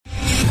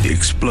The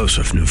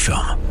explosive new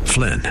film,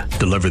 Flynn,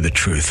 deliver the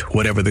truth,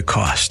 whatever the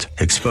cost,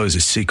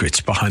 exposes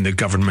secrets behind the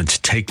government's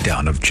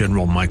takedown of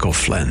General Michael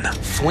Flynn.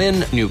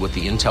 Flynn knew what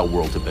the intel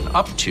world had been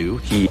up to.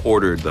 He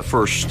ordered the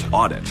first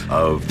audit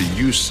of the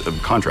use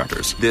of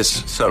contractors.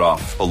 This set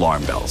off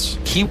alarm bells.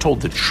 He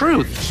told the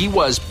truth. He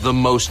was the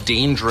most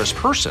dangerous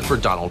person for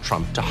Donald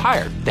Trump to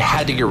hire. They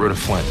had to get rid of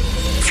Flynn.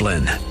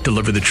 Flynn,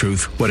 deliver the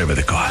truth, whatever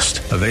the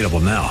cost. Available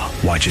now.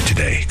 Watch it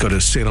today. Go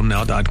to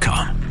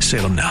salemnow.com.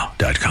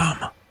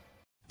 salemnow.com.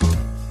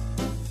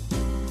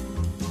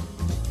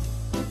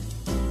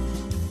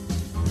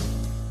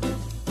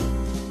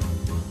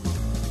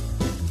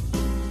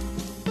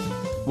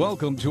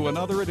 Welcome to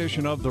another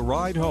edition of The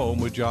Ride Home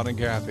with John and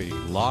Kathy,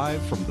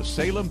 live from the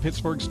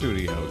Salem-Pittsburgh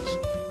studios.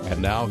 And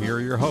now here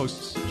are your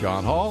hosts,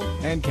 John Hall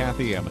and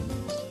Kathy Emmons.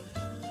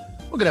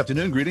 Well, good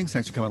afternoon. Greetings.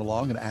 Thanks for coming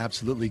along. An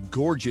absolutely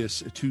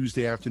gorgeous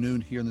Tuesday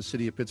afternoon here in the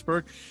city of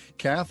Pittsburgh.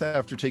 Kath,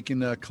 after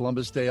taking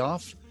Columbus Day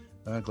off,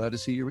 glad to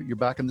see you're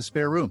back in the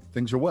spare room.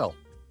 Things are well.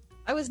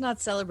 I was not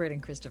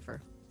celebrating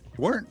Christopher.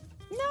 You weren't?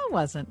 No, I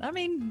wasn't. I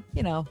mean,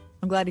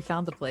 I'm glad he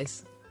found the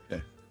place.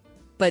 Okay.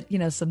 But,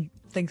 some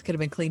things could have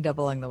been cleaned up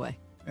along the way.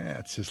 Yeah,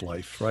 it's his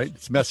life, right?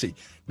 It's messy.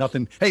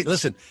 Nothing. Hey,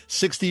 listen,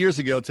 60 years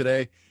ago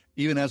today,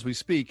 even as we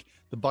speak,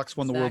 the Bucks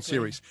won the World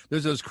Series.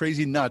 There's those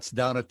crazy nuts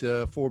down at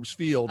Forbes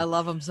Field. I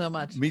love them so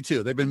much. Me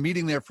too. They've been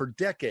meeting there for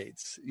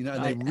decades, and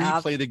they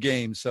replay the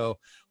game. So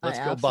let's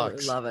go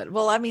Bucks. I love it.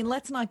 Well, I mean,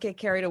 let's not get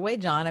carried away,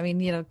 John. I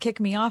mean,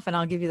 kick me off and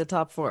I'll give you the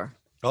top four.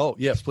 Oh,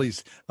 yes,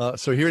 please.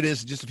 So here it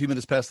is, just a few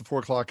minutes past the 4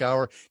 o'clock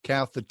hour.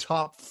 Kath, the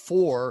top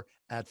four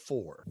at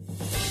 4.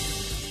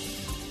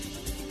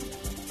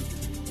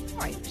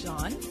 All right,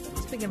 John,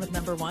 let's begin with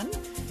number 1.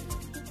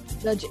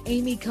 Judge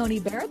Amy Coney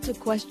Barrett took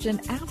question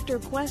after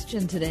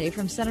question today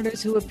from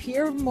senators who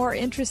appear more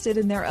interested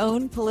in their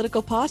own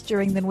political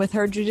posturing than with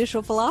her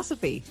judicial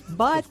philosophy.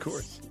 But, of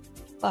course.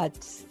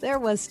 But there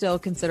was still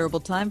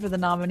considerable time for the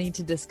nominee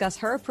to discuss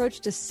her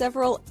approach to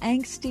several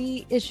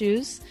angsty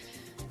issues,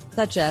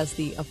 such as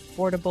the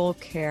Affordable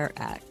Care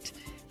Act.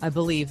 I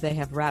believe they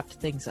have wrapped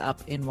things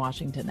up in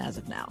Washington as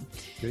of now.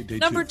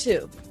 Number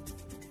 2.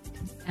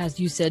 As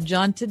you said,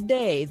 John,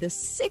 today, the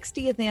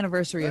 60th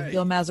anniversary of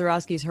Bill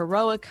Mazeroski's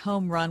heroic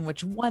home run,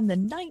 which won the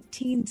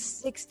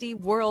 1960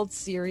 World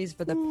Series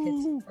for the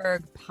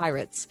Pittsburgh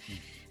Pirates.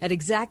 At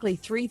exactly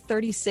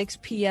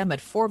 3:36 p.m.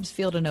 at Forbes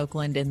Field in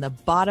Oakland, in the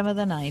bottom of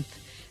the ninth,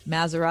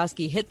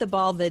 Mazeroski hit the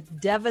ball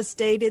that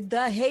devastated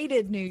the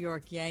hated New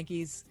York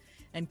Yankees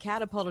and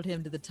catapulted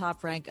him to the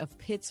top rank of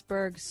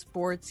Pittsburgh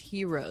sports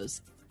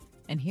heroes.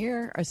 And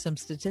here are some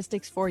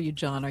statistics for you,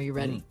 John. Are you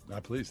ready?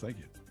 Please, thank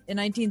you. In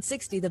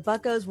 1960, the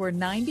Buccos were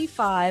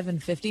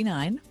 95-59.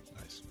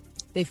 Nice.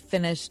 They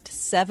finished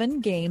 7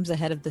 games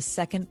ahead of the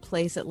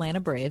second-place Atlanta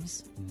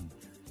Braves,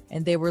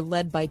 and they were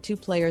led by 2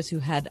 players who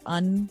had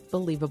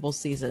unbelievable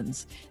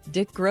seasons.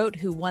 Dick Groat,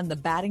 who won the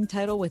batting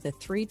title with a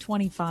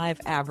 .325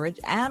 average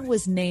and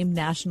was named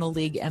National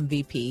League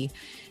MVP,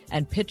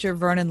 and pitcher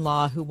Vernon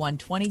Law, who won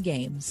 20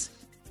 games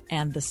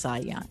and the Cy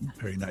Young.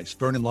 Very nice.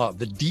 Vernon Law,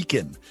 the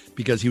deacon,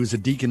 because he was a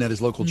deacon at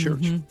his local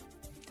church.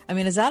 I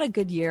mean, is that a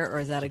good year or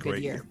is that a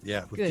good year?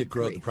 Yeah, with Dick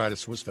Groat, the pride of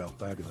Swissvale.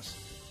 Fabulous.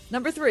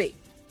 Number 3.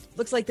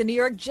 Looks like the New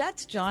York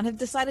Jets, John, have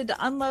decided to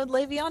unload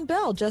Le'Veon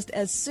Bell just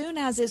as soon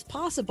as is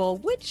possible,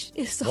 which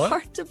is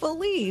hard to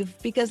believe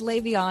because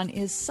Le'Veon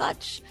is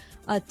such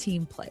a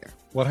team player.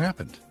 What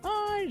happened?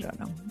 I don't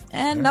know.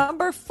 And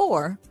number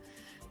 4,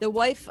 the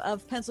wife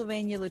of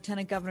Pennsylvania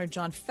Lieutenant Governor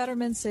John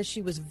Fetterman says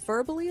she was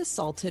verbally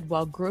assaulted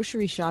while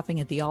grocery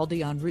shopping at the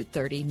Aldi on Route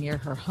 30 near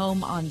her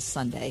home on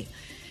Sunday.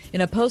 In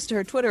a post to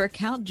her Twitter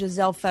account,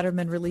 Giselle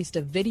Fetterman released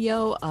a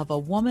video of a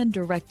woman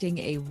directing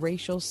a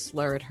racial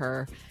slur at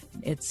her.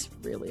 It's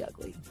really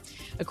ugly.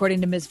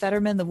 According to Ms.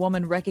 Fetterman, the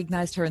woman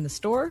recognized her in the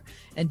store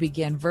and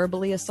began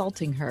verbally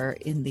assaulting her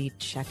in the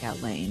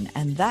checkout lane.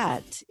 And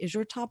that is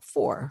your top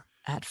 4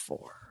 at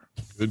 4.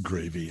 Good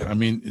gravy. I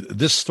mean,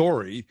 this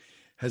story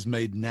has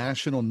made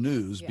national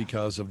news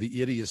because of the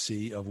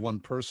idiocy of one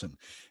person.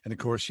 And of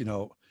course,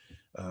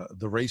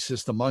 the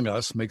racist among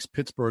us makes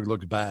Pittsburgh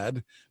look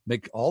bad,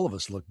 make all of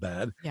us look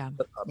bad. Yeah.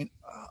 But, I mean,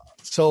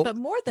 But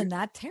more than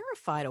that,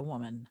 terrified a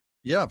woman.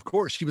 Yeah, of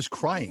course. She was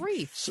crying.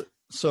 Grief.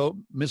 So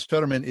Ms.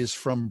 Fetterman is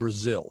from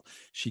Brazil.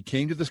 She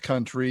came to this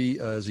country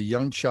as a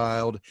young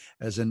child,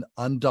 as an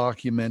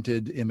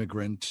undocumented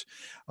immigrant.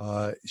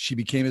 She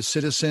became a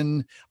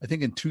citizen, I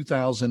think, in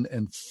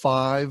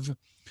 2005.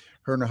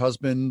 Her and her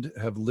husband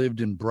have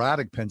lived in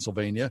Braddock,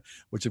 Pennsylvania,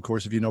 which, of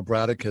course, if you know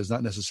Braddock, is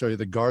not necessarily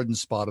the garden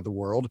spot of the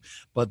world,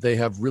 but they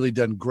have really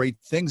done great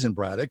things in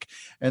Braddock.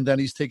 And then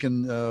he's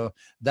taken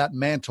that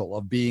mantle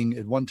of being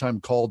at one time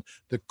called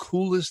the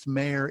coolest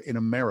mayor in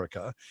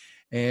America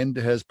and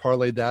has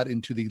parlayed that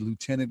into the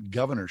lieutenant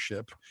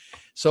governorship.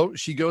 So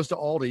she goes to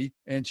Aldi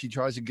and she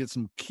tries to get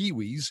some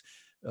kiwis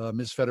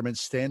Ms. Fetterman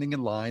standing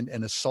in line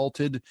and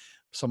assaulted.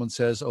 Someone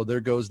says, "Oh, there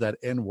goes that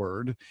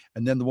N-word."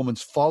 And then the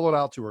woman's followed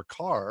out to her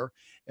car.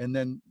 And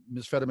then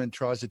Ms. Fetterman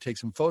tries to take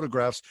some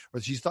photographs,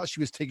 or she thought she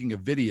was taking a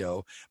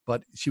video,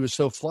 but she was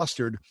so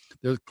flustered.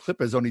 The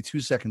clip is only 2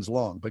 seconds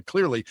long, but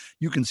clearly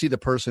you can see the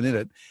person in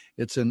it.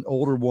 It's an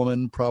older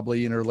woman,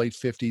 probably in her late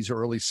 50s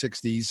or early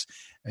 60s,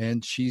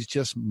 and she's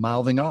just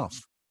mouthing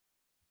off.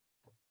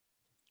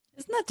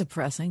 Isn't that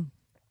depressing?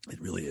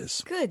 It really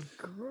is. Good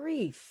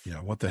grief.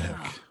 Yeah, what the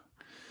heck?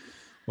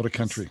 What a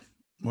country.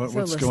 What's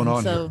listen, going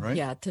on here, right?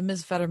 Yeah, to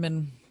Ms.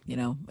 Fetterman,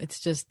 it's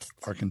just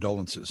our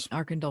condolences.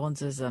 Our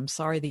condolences. I'm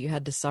sorry that you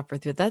had to suffer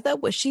through that.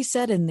 That was she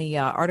said in the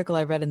article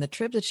I read in the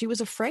Trib, that she was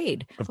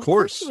afraid. Of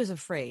course she was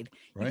afraid.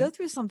 Right? You go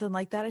through something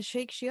like that, it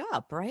shakes you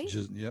up, right?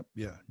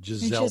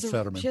 Giselle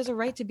Fetterman. She has a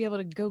right to be able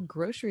to go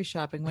grocery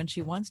shopping when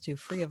she wants to,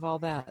 free of all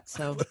that.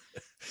 So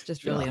it's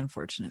just really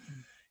unfortunate.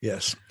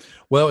 Yes.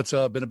 Well, it's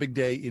been a big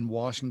day in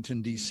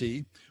Washington,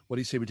 D.C. What do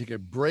you say we take a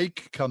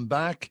break, come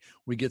back?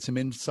 We get some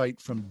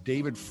insight from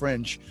David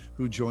French,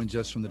 who joins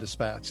us from the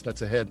Dispatch.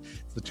 That's ahead.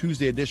 It's the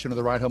Tuesday edition of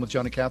The Ride Home with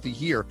John and Kathy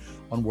here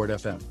on Word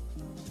FM.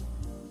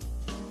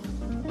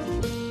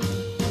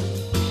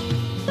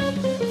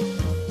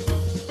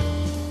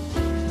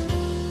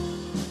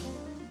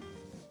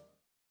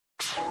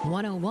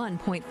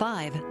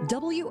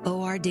 .5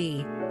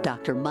 WORD.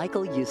 Dr.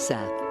 Michael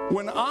Youssef.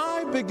 When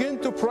I begin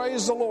to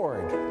praise the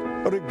Lord,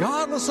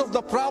 regardless of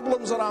the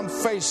problems that I'm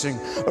facing,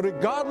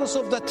 regardless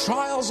of the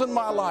trials in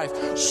my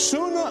life,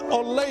 sooner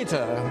or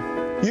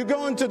later, you're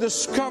going to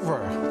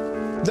discover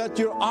that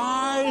your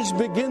eyes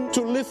begin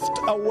to lift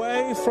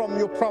away from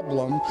your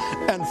problem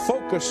and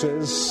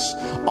focuses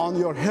on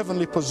your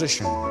heavenly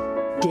position.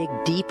 Dig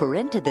deeper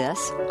into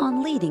this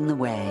on Leading the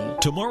Way.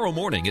 Tomorrow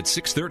morning at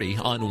 6:30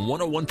 on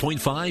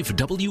 101.5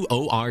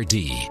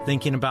 WORD.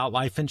 Thinking about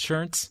life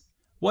insurance?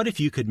 What if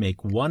you could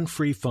make one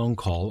free phone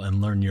call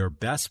and learn your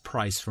best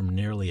price from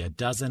nearly a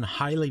dozen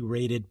highly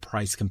rated,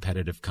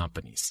 price-competitive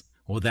companies?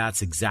 Well,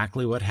 that's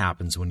exactly what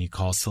happens when you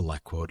call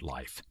SelectQuote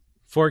Life.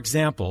 For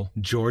example,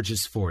 George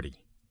is 40.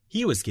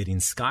 He was getting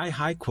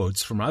sky-high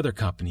quotes from other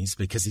companies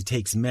because he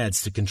takes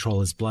meds to control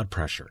his blood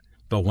pressure.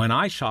 But when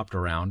I shopped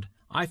around,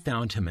 I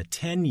found him a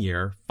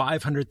 10-year,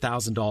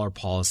 $500,000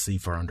 policy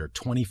for under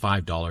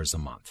 $25 a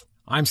month.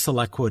 I'm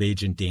SelectQuote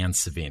agent Dan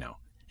Savino.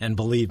 And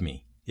believe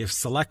me, if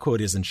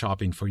SelectQuote isn't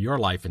shopping for your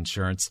life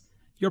insurance,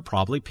 you're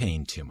probably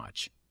paying too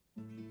much.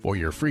 For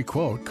your free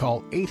quote,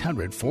 call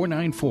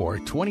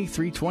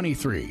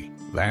 800-494-2323.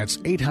 That's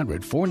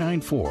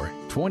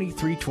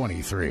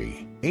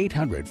 800-494-2323.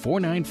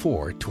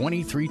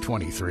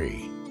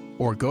 800-494-2323.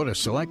 Or go to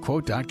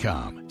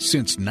SelectQuote.com.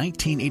 Since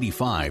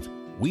 1985,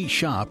 we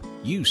shop,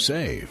 you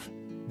save.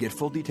 Get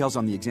full details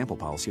on the example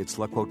policy at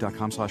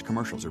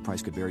SelectQuote.com/commercials. Or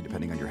price could vary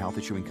depending on your health,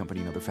 issuing company,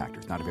 and other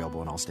factors. Not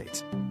available in all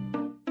states.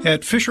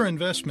 At Fisher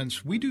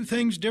Investments, we do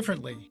things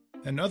differently,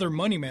 and other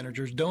money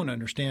managers don't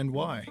understand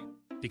why.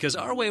 Because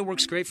our way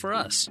works great for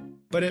us.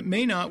 But it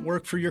may not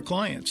work for your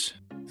clients.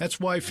 That's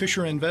why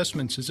Fisher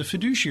Investments is a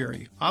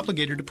fiduciary,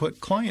 obligated to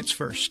put clients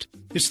first.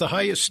 It's the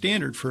highest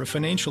standard for a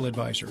financial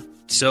advisor.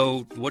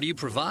 So, what do you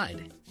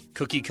provide?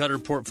 Cookie-cutter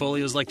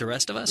portfolios like the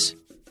rest of us?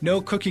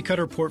 No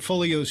cookie-cutter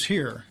portfolios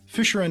here.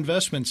 Fisher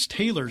Investments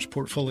tailors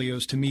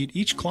portfolios to meet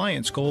each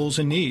client's goals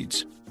and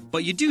needs.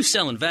 But you do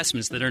sell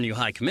investments that earn you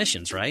high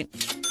commissions, right?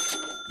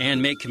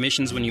 And make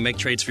commissions when you make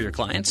trades for your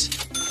clients?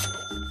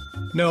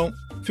 No,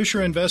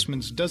 Fisher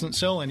Investments doesn't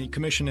sell any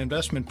commission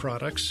investment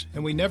products,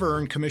 and we never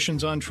earn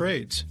commissions on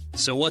trades.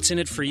 So what's in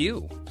it for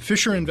you?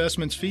 Fisher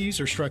Investments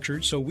fees are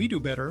structured so we do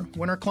better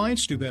when our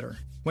clients do better.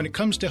 When it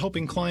comes to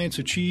helping clients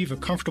achieve a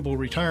comfortable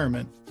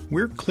retirement,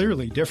 we're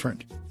clearly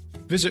different.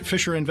 Visit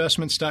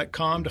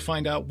FisherInvestments.com to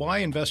find out why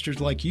investors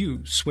like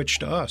you switch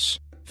to us.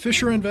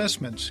 Fisher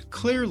Investments,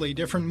 clearly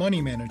different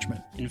money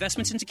management.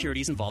 Investments in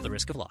securities involve the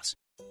risk of loss.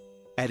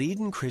 At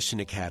Eden Christian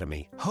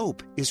Academy,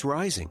 hope is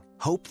rising.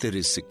 Hope that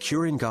is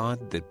secure in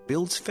God, that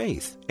builds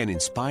faith, and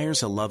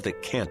inspires a love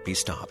that can't be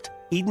stopped.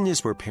 Eden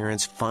is where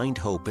parents find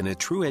hope in a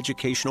true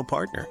educational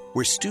partner,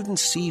 where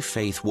students see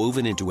faith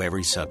woven into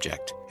every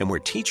subject, and where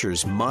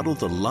teachers model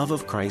the love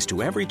of Christ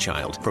to every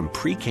child from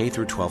pre-K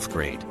through 12th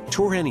grade.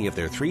 Tour any of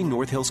their 3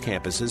 North Hills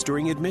campuses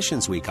during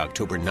Admissions Week,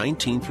 October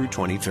 19th through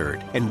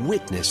 23rd, and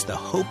witness the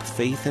hope,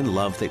 faith, and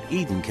love that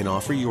Eden can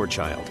offer your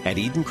child at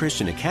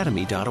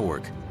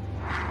EdenChristianAcademy.org.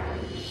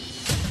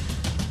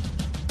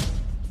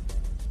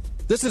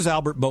 This is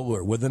Albert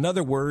Bowler with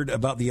another word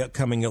about the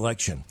upcoming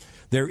election.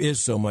 There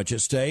is so much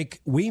at stake.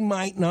 We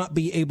might not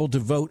be able to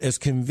vote as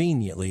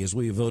conveniently as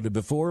we have voted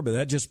before, but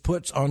that just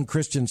puts on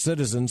Christian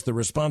citizens the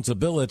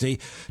responsibility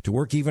to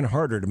work even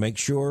harder to make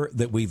sure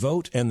that we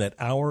vote and that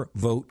our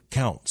vote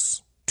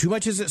counts. Too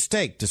much is at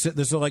stake to sit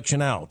this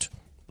election out.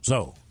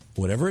 So,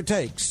 whatever it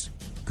takes,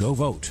 go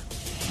vote.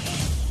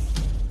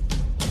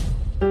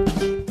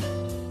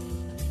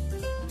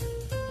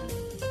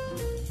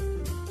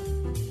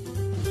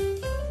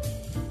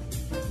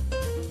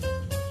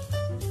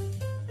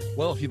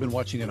 Well, if you've been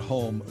watching at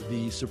home,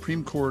 the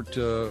Supreme Court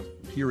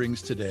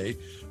hearings today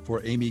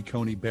for Amy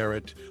Coney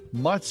Barrett,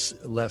 much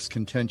less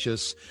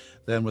contentious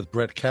than with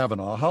Brett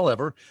Kavanaugh.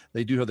 However,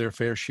 they do have their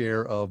fair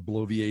share of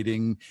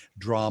bloviating,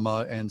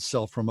 drama, and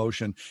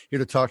self-promotion. Here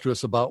to talk to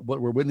us about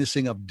what we're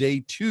witnessing of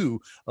day 2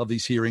 of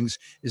these hearings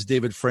is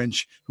David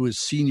French, who is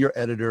senior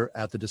editor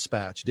at The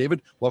Dispatch.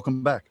 David,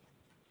 welcome back.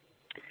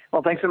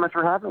 Well, thanks so much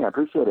for having me. I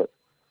appreciate it.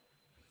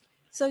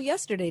 So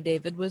yesterday,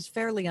 David, was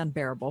fairly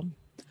unbearable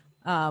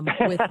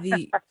with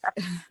the...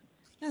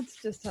 That's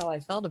just how I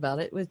felt about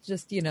it, with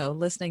just,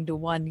 listening to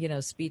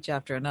one, speech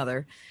after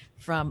another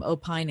from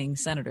opining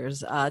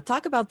senators.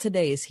 Talk about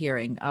today's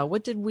hearing.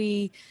 What did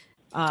we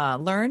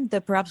learn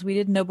that perhaps we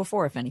didn't know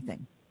before, if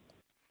anything?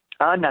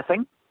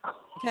 Nothing.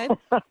 Okay.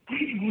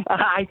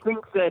 I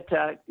think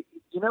that,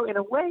 in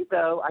a way,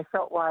 though, I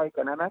felt like,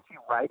 and I'm actually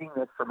writing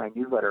this for my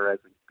newsletter as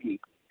we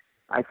speak,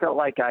 I felt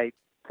like I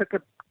took a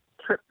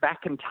trip back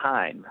in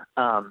time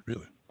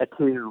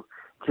to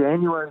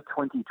January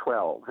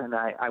 2012, and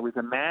I was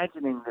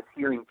imagining this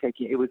hearing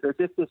it was as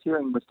if this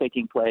hearing was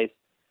taking place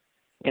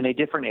in a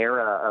different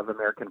era of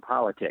American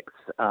politics,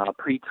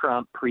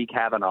 pre-Trump,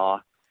 pre-Kavanaugh.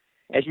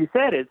 As you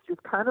said, it's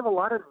just kind of a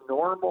lot of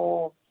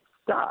normal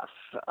stuff.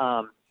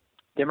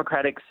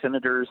 Democratic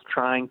senators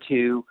trying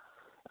to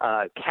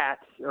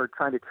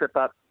trying to trip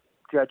up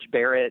Judge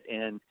Barrett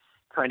and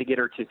trying to get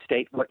her to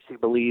state what she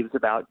believes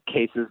about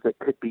cases that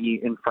could be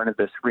in front of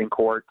the Supreme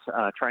Court,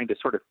 trying to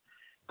sort of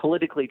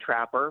politically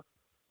trap her,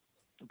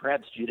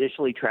 perhaps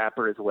judicially trap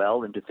her as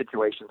well into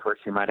situations where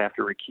she might have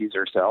to recuse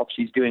herself.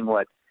 She's doing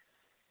what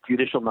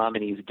judicial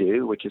nominees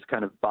do, which is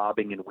kind of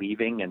bobbing and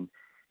weaving and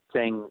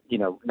saying,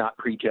 not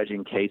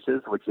prejudging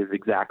cases, which is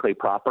exactly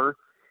proper.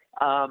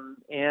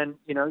 And,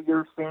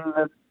 you're seeing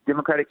the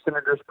Democratic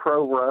senators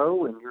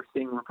pro-Roe, and you're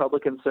seeing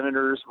Republican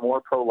senators more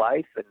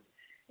pro-life and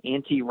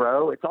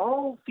anti-Roe. It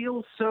all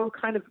feels so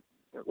kind of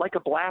like a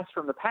blast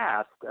from the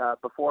past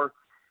before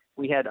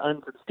we had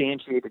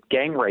unsubstantiated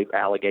gang rape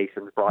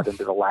allegations brought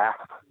into the last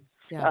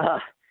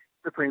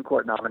Supreme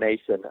Court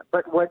nomination.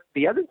 But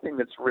the other thing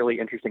that's really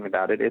interesting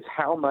about it is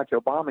how much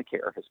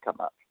Obamacare has come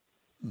up.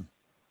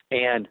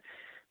 And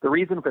the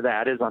reason for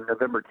that is on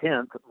November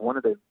 10th, one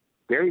of the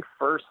very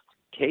first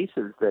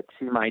cases that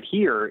she might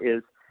hear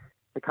is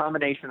the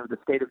combination of the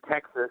state of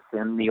Texas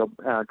and the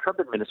Trump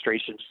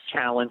administration's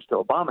challenge to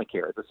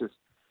Obamacare. This is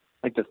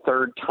like the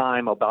third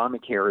time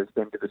Obamacare has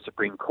been to the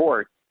Supreme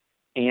Court.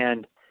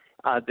 And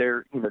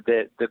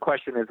the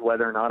question is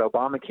whether or not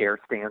Obamacare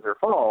stands or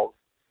falls.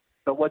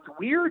 But what's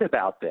weird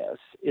about this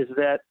is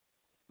that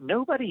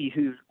nobody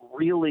who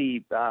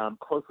really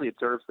closely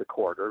observes the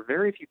court, or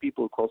very few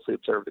people who closely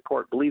observe the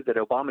court, believe that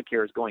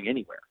Obamacare is going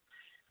anywhere.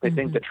 They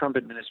think the Trump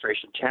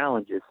administration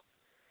challenge is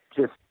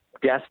just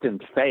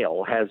destined to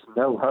fail, has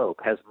no hope,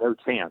 has no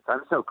chance.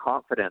 I'm so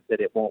confident that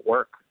it won't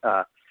work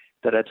that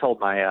I told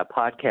my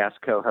podcast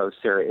co-host,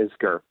 Sarah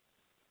Isgur,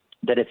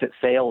 that if it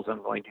fails,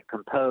 I'm going to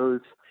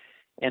compose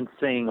and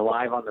sing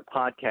live on the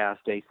podcast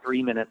a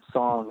 3-minute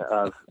song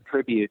of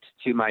tribute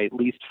to my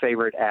least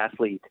favorite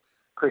athlete,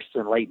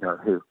 Christian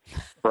Laettner, who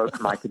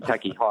broke my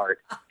Kentucky heart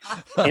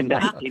in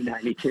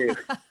 1992.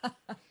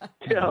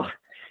 So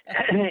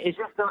it's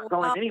just not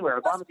going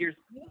anywhere. You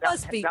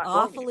must be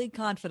awfully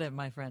confident,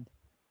 my friend.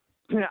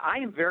 I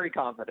am very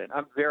confident.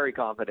 I'm very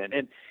confident,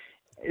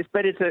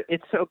 but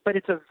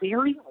it's a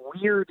very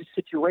weird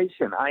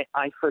situation.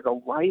 I for the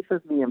life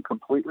of me am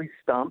completely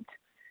stumped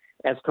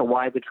as to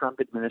why the Trump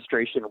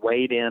administration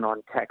weighed in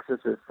on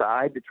Texas's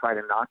side to try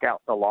to knock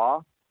out the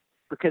law,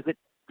 because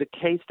the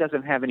case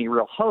doesn't have any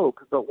real hope.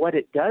 But what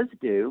it does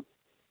do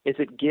is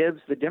it gives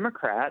the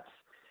Democrats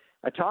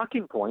a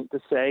talking point to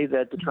say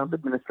that the Trump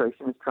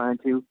administration is trying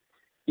to,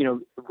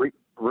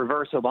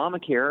 reverse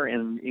Obamacare,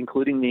 and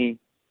including the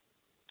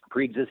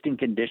pre-existing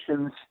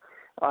conditions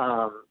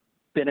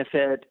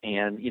benefit,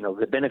 and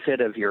the benefit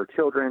of your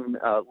children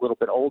a little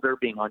bit older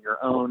being on your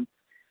own,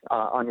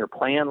 on your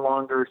plan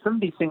longer. Some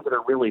of these things that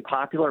are really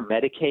popular,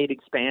 Medicaid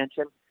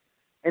expansion,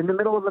 in the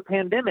middle of a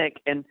pandemic,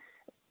 and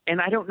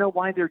I don't know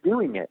why they're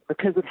doing it,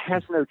 because it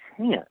has no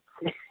chance.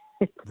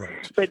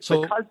 Right. But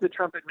because the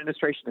Trump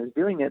administration is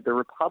doing it, the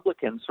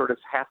Republicans sort of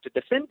have to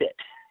defend it.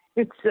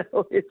 And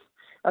so it's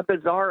a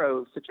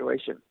bizarro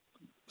situation.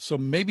 So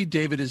maybe,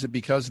 David, is it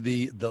because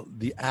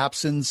the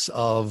absence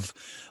of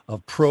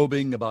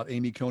probing about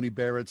Amy Coney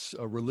Barrett's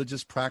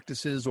religious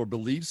practices or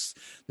beliefs,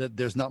 that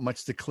there's not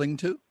much to cling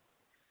to?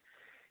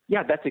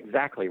 Yeah, that's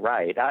exactly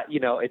right.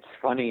 It's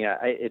funny.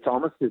 It's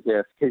almost as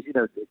if,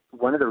 because,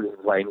 one of the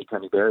reasons why Amy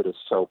Coney Barrett is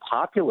so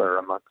popular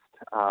amongst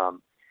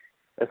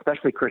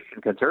especially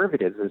Christian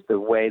conservatives is the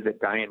way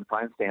that Dianne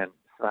Feinstein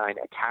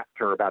attacked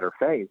her about her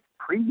faith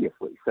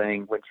previously,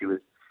 saying when she was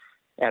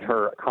at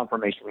her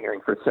confirmation hearing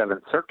for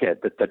Seventh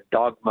Circuit that the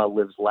dogma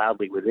lives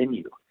loudly within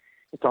you.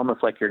 It's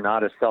almost like you're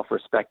not a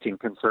self-respecting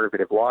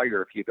conservative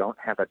lawyer if you don't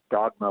have a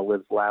dogma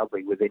lives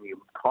loudly within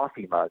you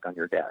coffee mug on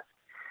your desk.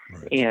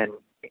 Right.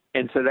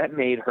 And so that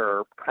made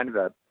her kind of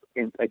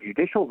a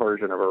judicial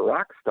version of a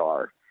rock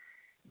star.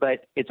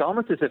 But it's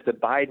almost as if the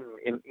Biden,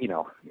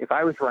 if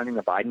I was running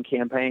the Biden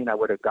campaign, I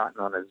would have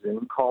gotten on a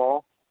Zoom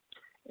call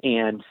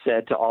and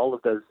said to all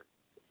of those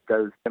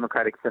those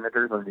Democratic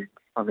senators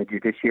on the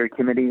Judiciary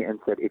Committee and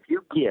said, if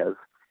you give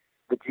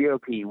the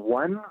GOP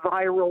one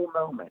viral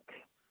moment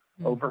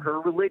over her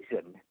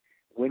religion,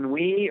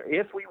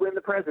 if we win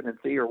the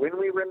presidency or when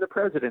we win the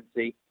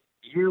presidency,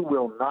 you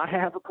will not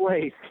have a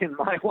place in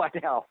my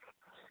White House.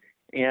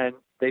 And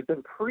they've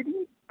been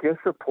pretty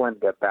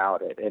disciplined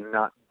about it and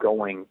not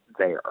going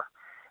there.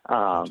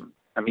 I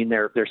mean,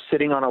 they're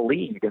sitting on a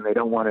lead and they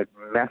don't want to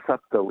mess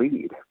up the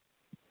lead.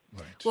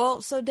 Right.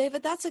 Well, so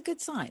David, that's a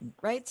good sign,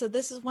 right? So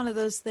this is one of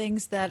those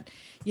things that,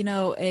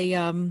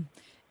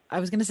 I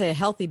was going to say a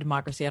healthy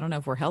democracy. I don't know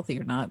if we're healthy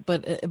or not,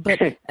 but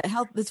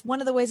it's one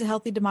of the ways a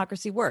healthy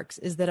democracy works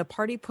is that a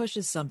party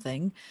pushes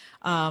something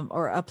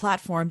or a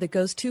platform that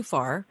goes too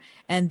far,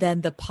 and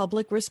then the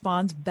public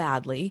responds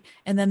badly,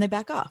 and then they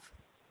back off.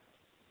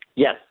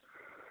 Yes.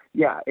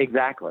 Yeah,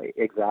 exactly.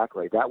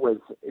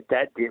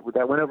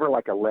 That went over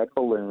like a lead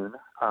balloon.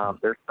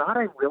 There's not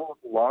a real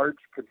large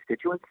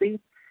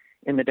constituency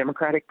in the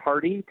Democratic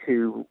Party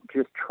to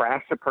just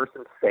trash a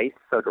person's face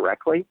so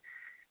directly.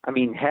 I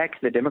mean,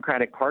 heck, the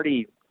Democratic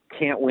Party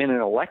can't win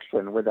an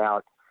election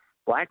without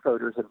black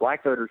voters, and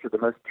black voters are the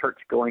most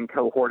church-going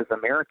cohort of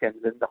Americans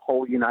in the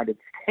whole United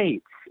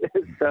States.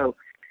 So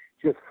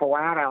just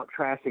flat out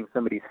trashing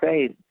somebody's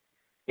face,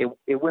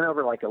 it went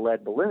over like a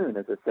lead balloon,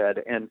 as I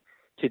said. And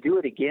to do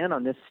it again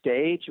on this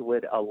stage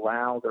would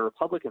allow the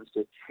Republicans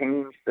to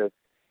change the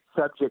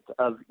subject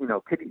of,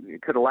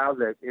 could allow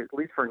at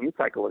least for a news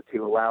cycle or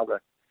two, allow the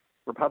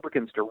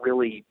Republicans to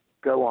really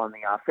go on the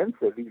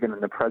offensive, even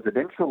in the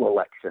presidential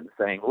election,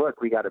 saying,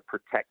 look, we got to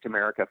protect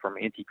America from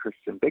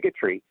anti-Christian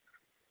bigotry.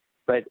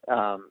 But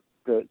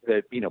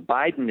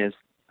Biden is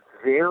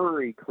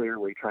very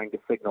clearly trying to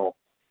signal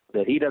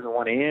that he doesn't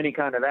want any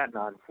kind of that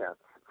nonsense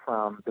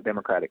from the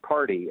Democratic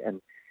Party.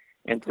 And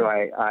so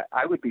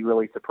I would be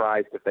really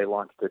surprised if they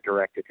launched a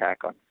direct attack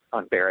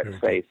on Barrett's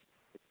face.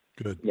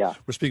 Good. Yeah.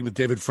 We're speaking with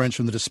David French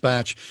from the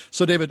Dispatch.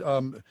 So, David,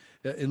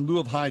 in lieu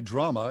of high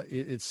drama,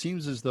 it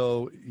seems as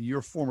though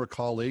your former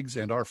colleagues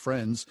and our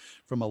friends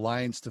from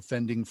Alliance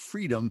Defending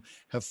Freedom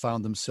have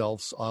found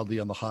themselves oddly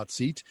on the hot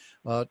seat.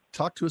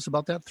 Talk to us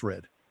about that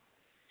thread.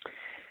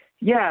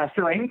 Yeah,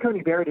 so Amy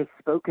Coney Barrett has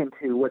spoken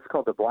to what's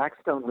called the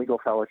Blackstone Legal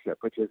Fellowship,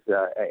 which is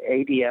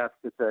ADF.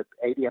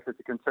 ADF is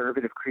a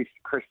conservative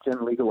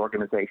Christian legal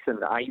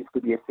organization. I used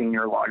to be a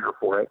senior lawyer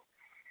for it,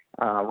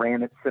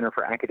 ran its Center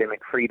for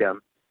Academic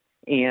Freedom,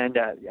 and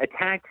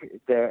attacked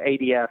the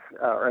ADF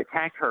or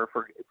attacked her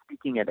for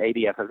speaking at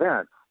ADF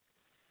events.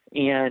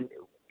 And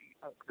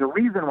the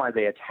reason why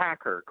they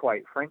attack her,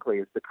 quite frankly,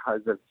 is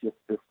because of just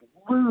this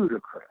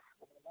ludicrous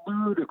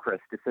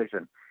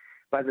decision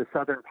by the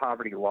Southern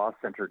Poverty Law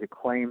Center to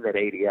claim that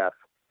ADF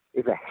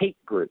is a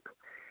hate group.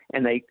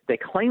 And they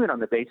claim it on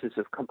the basis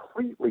of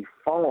completely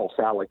false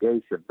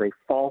allegations. They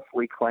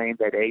falsely claim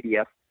that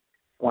ADF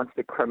wants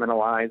to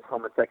criminalize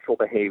homosexual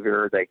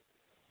behavior. They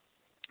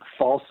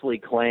falsely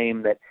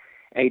claim that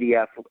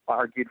ADF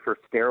argued for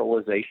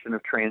sterilization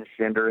of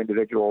transgender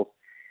individuals.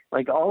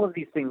 Like all of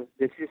these things,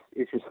 it's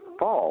just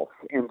false.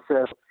 And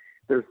so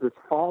there's this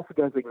false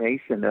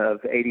designation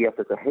of ADF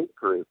as a hate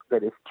group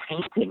that is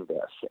tainting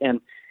this.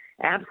 And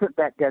absent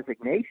that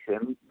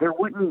designation, there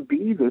wouldn't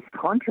be this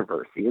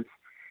controversy.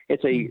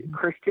 It's a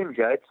Christian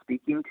judge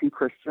speaking to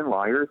Christian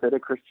lawyers at a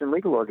Christian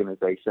legal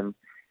organization,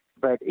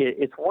 but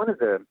it's one of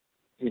the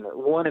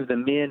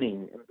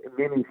many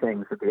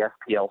things that the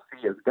SPLC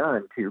has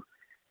done to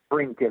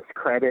bring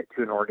discredit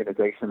to an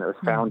organization that was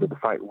founded to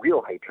fight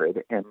real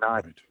hatred and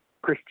not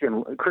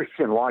Christian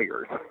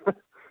lawyers.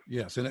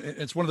 Yes, and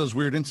it's one of those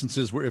weird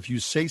instances where if you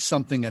say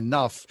something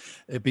enough,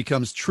 it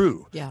becomes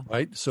true,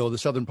 right? So the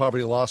Southern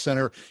Poverty Law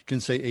Center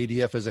can say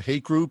ADF is a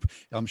hate group.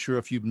 I'm sure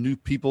if you knew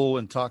people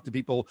and talked to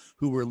people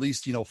who were at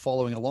least,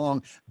 following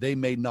along, they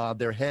may nod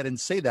their head and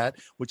say that,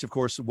 which, of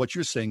course, what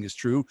you're saying is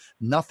true.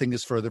 Nothing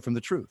is further from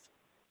the truth.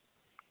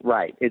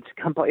 Right. It's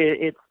one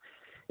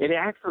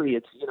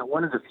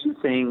of the few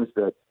things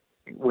that,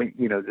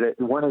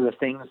 one of the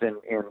things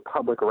in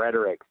public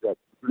rhetoric that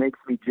makes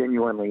me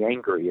genuinely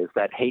angry is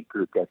that hate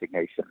group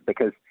designation,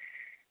 because,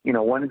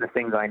 one of the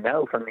things I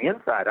know from the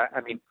inside,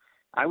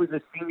 I was a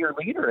senior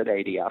leader at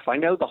ADF. I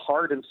know the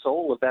heart and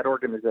soul of that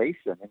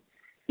organization. And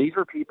these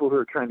are people who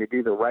are trying to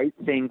do the right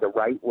thing the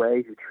right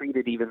way, who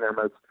treated even their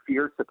most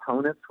fierce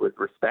opponents with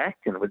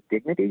respect and with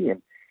dignity,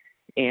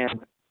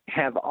 and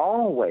have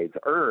always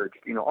urged,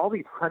 all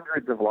these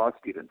hundreds of law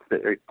students,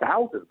 that are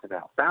thousands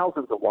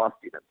of law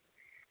students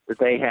that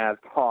they have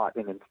taught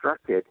and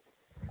instructed.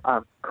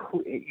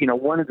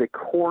 One of the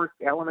core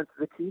elements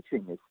of the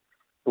teaching is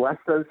bless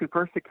those who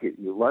persecute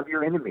you, love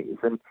your enemies.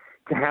 And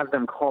to have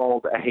them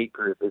called a hate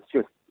group is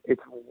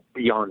it's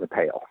beyond the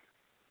pale.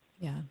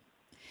 Yeah.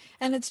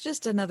 And it's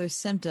just another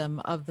symptom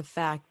of the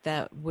fact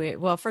that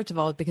first of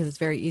all, because it's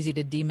very easy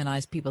to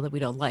demonize people that we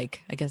don't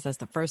like. I guess that's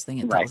the first thing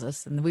it tells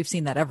us. And we've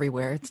seen that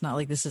everywhere. It's not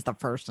like this is the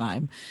first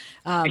time.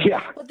 But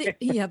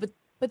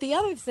But the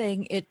other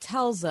thing it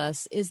tells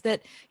us is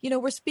that,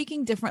 we're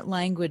speaking different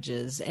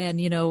languages.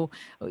 And,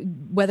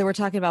 whether we're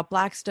talking about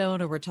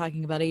Blackstone or we're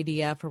talking about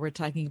ADF or we're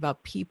talking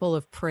about people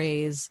of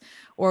praise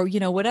or,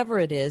 whatever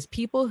it is,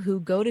 people who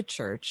go to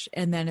church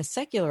and then a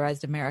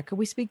secularized America,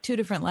 we speak two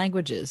different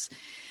languages.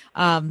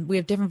 We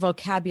have different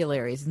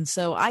vocabularies. And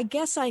so I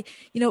guess I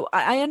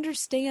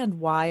understand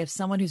why if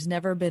someone who's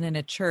never been in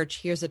a church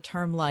hears a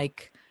term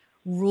like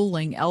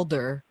ruling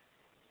elder,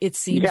 it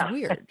seems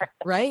weird,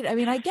 right? I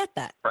mean, I get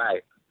that.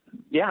 Right.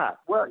 Yeah.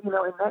 Well, and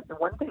that the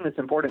one thing that's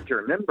important to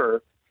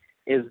remember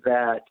is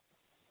that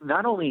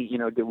not only,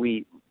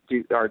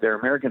 are there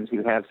Americans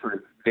who have sort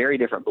of very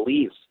different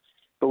beliefs,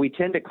 but we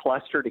tend to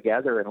cluster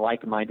together in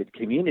like-minded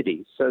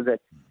communities so that,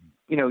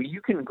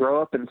 you can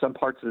grow up in some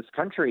parts of this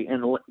country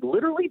and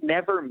literally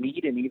never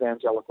meet an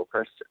evangelical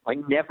Christian, like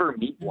never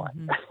meet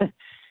one.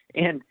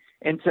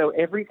 And so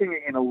everything you're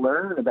going to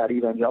learn about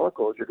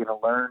evangelicals, you're going to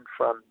learn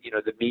from,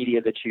 the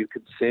media that you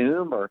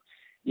consume or,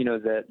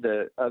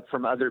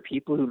 from other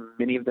people who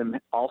many of them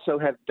also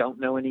don't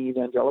know any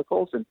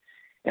evangelicals.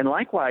 And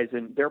likewise,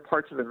 and there are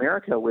parts of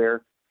America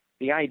where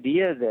the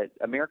idea that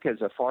America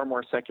is a far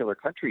more secular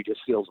country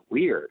just feels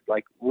weird.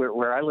 Like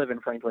where I live in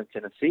Franklin,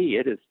 Tennessee,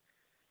 it is,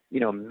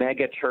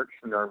 mega church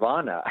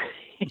nirvana.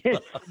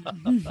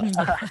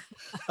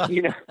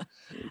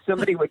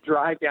 Somebody would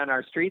drive down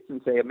our streets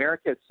and say,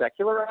 America is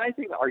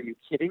secularizing? Are you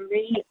kidding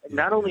me?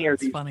 Not only are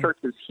these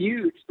churches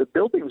huge, the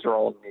buildings are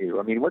all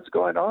new. I mean, what's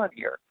going on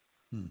here?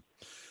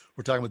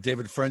 We're talking with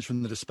David French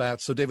from the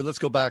Dispatch. So, David, let's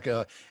go back.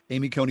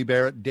 Amy Coney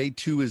Barrett, day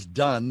 2 is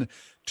done.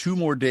 2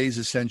 more days,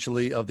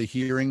 essentially, of the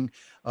hearing.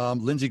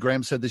 Lindsey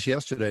Graham said this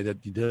yesterday, that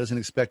he doesn't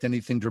expect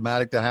anything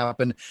dramatic to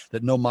happen,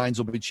 that no minds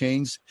will be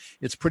changed.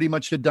 It's pretty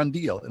much a done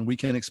deal, and we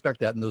can expect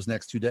that in those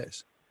next 2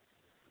 days.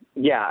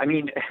 Yeah, I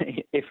mean,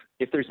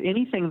 if there's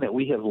anything that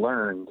we have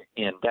learned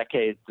in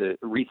the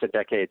recent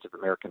decades of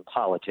American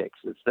politics,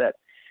 is that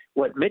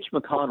what Mitch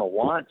McConnell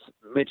wants,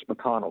 Mitch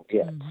McConnell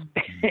gets.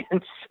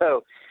 And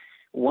so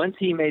once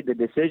he made the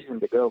decision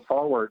to go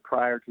forward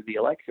prior to the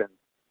election,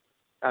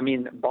 I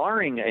mean,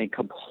 barring a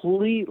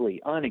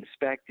completely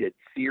unexpected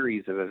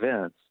series of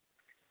events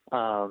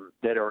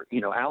that are,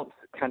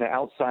 kind of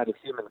outside of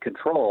human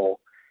control,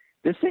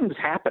 this thing's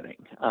happening.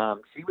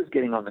 She was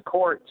getting on the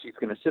court. She's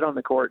going to sit on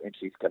the court, and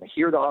she's going to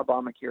hear the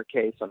Obamacare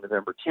case on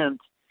November 10th.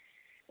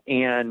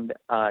 And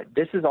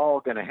this is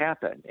all going to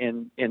happen.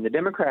 And the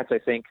Democrats, I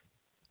think,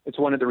 it's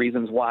one of the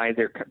reasons why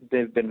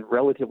they've been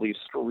relatively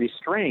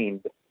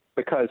restrained,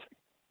 because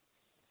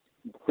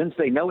since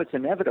they know it's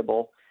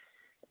inevitable,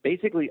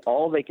 basically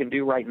all they can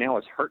do right now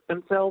is hurt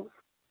themselves.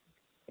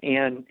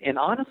 And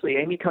honestly,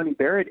 Amy Coney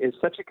Barrett is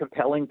such a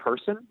compelling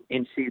person,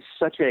 and she's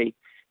such a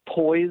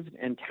poised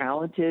and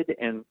talented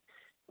and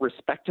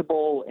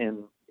respectable,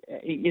 and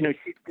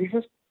there's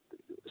just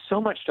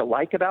so much to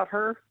like about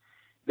her.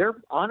 Their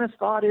honest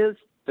thought is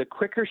the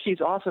quicker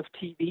she's off of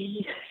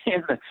TV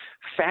and the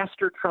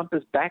faster Trump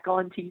is back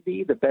on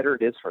TV, the better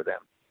it is for them.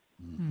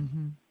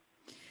 Mm-hmm.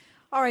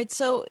 All right.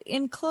 So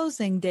in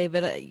closing,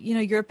 David,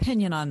 your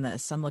opinion on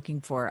this I'm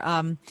looking for.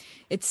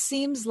 It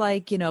seems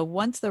like,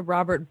 once the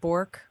Robert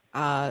Bork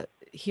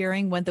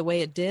hearing went the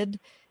way it did,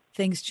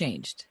 things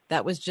changed.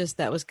 That was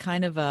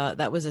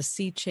a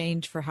sea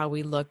change for how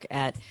we look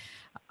at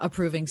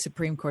approving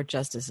Supreme Court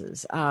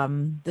justices.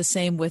 The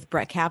same with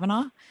Brett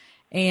Kavanaugh.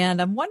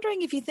 And I'm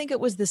wondering if you think it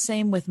was the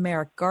same with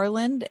Merrick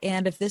Garland,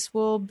 and if this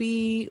will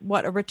be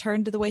a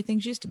return to the way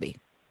things used to be.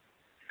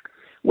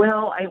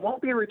 Well, it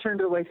won't be a return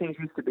to the way things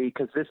used to be,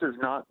 because this is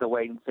not the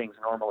way things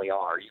normally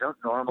are. You don't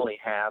normally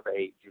have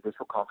a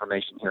judicial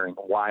confirmation hearing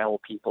while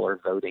people are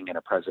voting in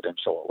a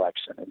presidential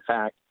election. In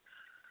fact,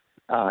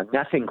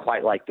 nothing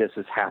quite like this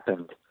has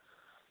happened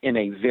in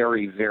a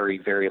very, very,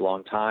 very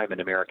long time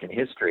in American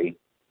history.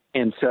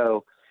 And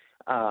so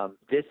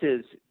this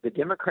is the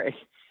Democrat.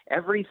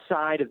 Every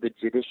side of the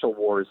judicial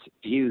wars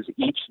views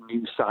each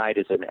new side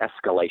as an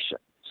escalation.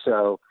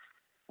 So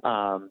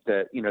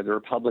the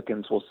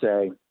Republicans will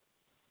say,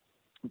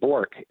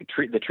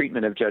 the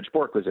treatment of Judge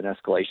Bork was an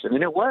escalation.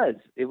 And it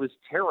was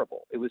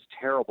terrible. It was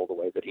terrible the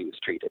way that he was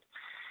treated.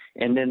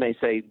 And then they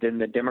say, then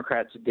the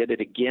Democrats did it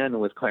again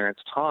with Clarence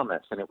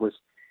Thomas. And it was,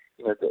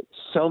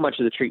 so much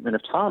of the treatment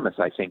of Thomas,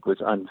 I think,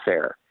 was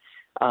unfair.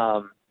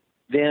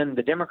 Then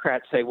the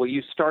Democrats say, well,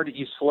 you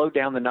slowed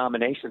down the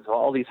nominations of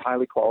all these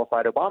highly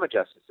qualified Obama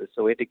justices,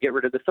 so we had to get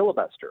rid of the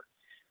filibuster.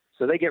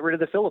 So they get rid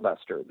of the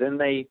filibuster. Then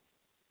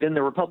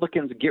the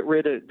Republicans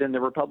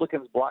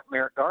block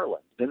Merrick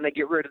Garland. Then they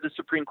get rid of the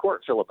Supreme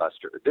Court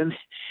filibuster.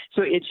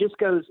 So it just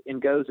goes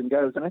and goes and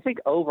goes. And I think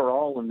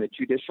overall in the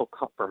judicial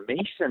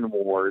confirmation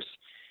wars,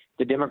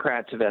 the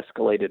Democrats have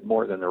escalated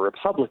more than the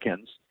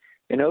Republicans.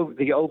 And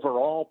the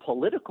overall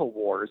political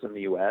wars in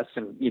the U.S.,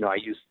 and, I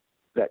use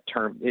that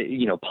term,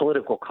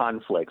 political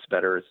conflicts,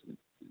 better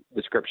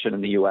description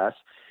in the U.S.,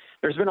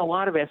 there's been a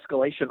lot of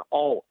escalation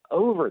all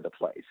over the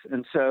place.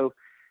 And so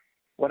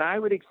what I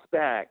would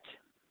expect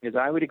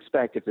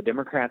if the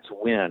Democrats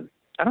win,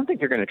 I don't think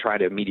they're going to try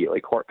to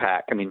immediately court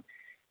pack. I mean,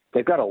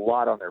 they've got a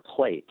lot on their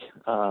plate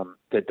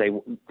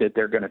that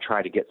they're going to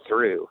try to get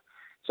through.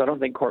 So I don't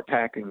think court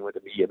packing would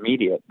be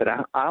immediate. But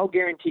I'll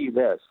guarantee you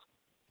this: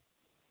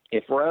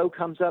 if Roe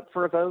comes up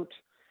for a vote,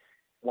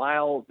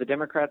 while the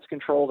Democrats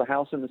control the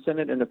House and the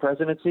Senate and the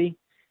presidency,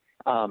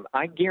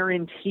 I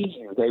guarantee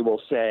you they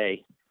will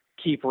say,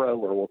 keep Roe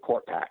or we'll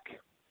court pack.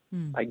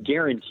 I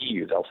guarantee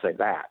you they'll say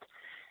that.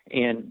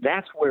 And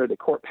that's where the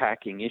court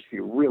packing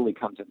issue really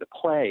comes into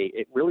play.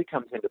 It really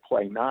comes into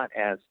play not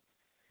as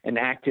an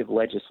active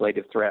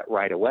legislative threat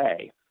right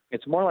away.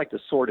 It's more like the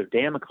sword of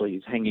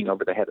Damocles hanging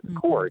over the head of the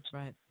courts,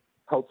 right.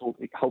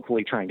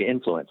 hopefully trying to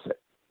influence it.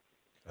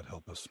 God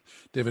help us.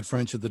 David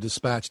French of the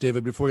Dispatch.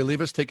 David, before you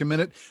leave us, take a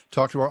minute,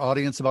 talk to our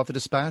audience about the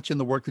Dispatch and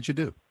the work that you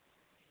do.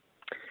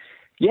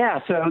 Yeah,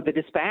 so the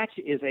Dispatch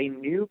is a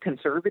new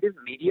conservative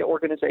media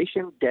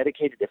organization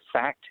dedicated to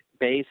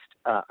fact-based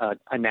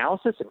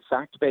analysis and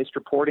fact-based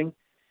reporting.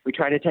 We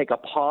try to take a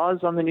pause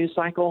on the news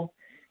cycle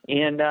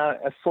and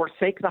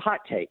forsake the hot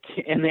take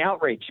and the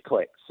outrage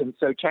clicks. And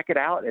so check it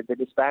out at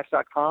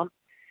thedispatch.com.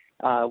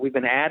 We've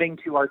been adding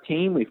to our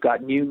team. We've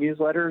got new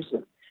newsletters,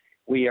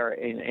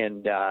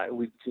 and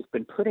we've just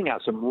been putting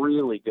out some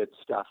really good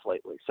stuff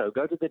lately. So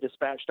go to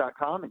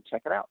thedispatch.com and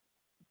check it out.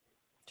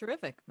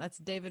 Terrific. That's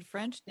David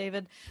French.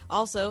 David,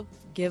 also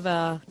give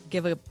a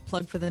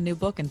plug for the new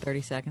book in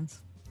 30 seconds.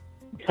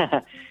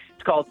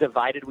 It's called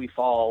Divided We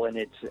Fall, and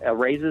it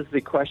raises the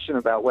question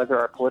about whether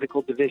our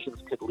political divisions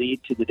could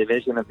lead to the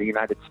division of the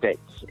United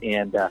States.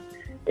 And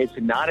it's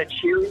not a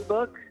cheery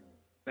book,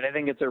 but I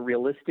think it's a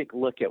realistic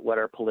look at what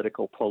our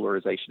political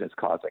polarization is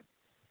causing.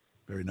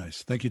 Very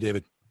nice. Thank you,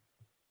 David.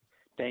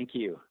 Thank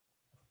you.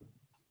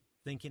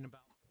 Thinking about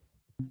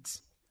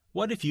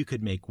what if you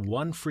could make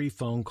one free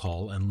phone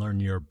call and learn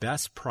your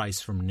best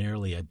price from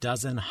nearly a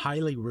dozen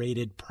highly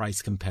rated,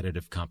 price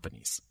competitive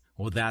companies?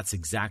 Well, that's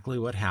exactly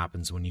what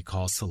happens when you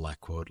call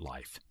SelectQuote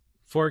Life.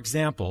 For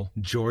example,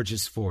 George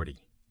is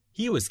 40.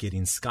 He was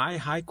getting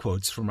sky-high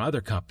quotes from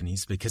other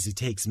companies because he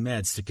takes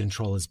meds to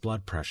control his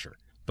blood pressure.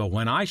 But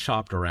when I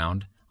shopped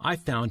around, I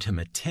found him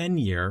a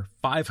 10-year,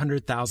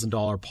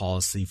 $500,000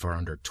 policy for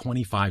under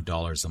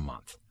 $25 a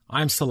month.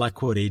 I'm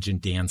SelectQuote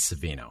agent Dan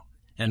Savino.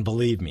 And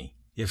believe me,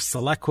 if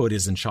SelectQuote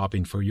isn't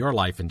shopping for your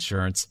life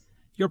insurance,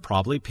 you're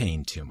probably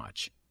paying too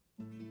much.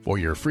 For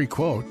your free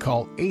quote,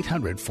 call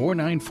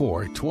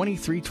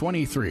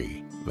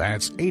 800-494-2323.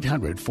 That's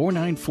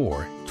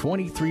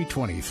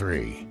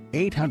 800-494-2323.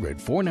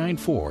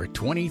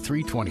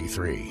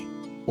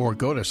 800-494-2323. Or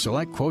go to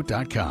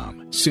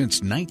SelectQuote.com.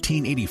 Since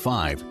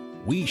 1985,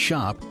 we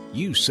shop,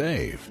 you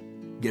save.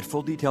 Get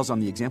full details on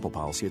the example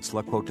policy at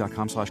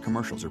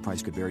SelectQuote.com/commercials. Or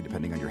price could vary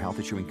depending on your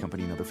health, issuing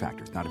company, and other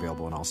factors. Not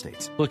available in all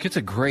states. Look, it's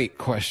a great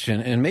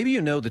question. And maybe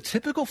you know the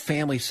typical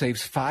family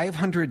saves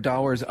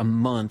 $500 a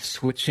month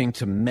switching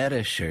to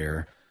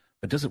MediShare.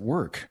 But does it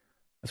work?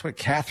 That's what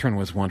Catherine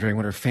was wondering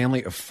when her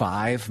family of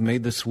 5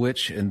 made the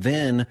switch. And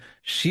then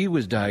she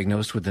was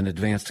diagnosed with an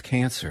advanced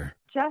cancer.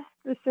 Just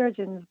the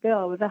surgeon's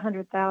bill was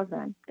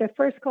 $100,000. The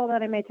first call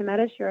that I made to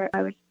MediShare,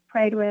 I was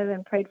prayed with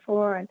and prayed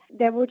for, and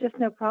there were just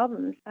no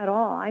problems at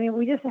all. I mean,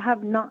 we just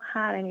have not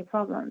had any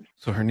problems.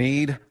 So her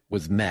need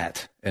was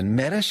met. And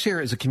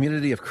MediShare is a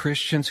community of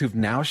Christians who've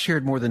now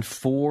shared more than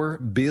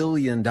 $4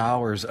 billion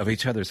of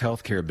each other's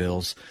healthcare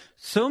bills.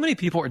 So many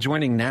people are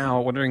joining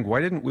now wondering, why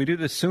didn't we do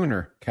this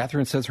sooner?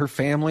 Catherine says her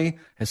family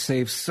has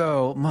saved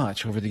so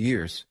much over the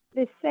years.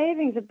 The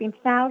savings have been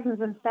thousands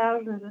and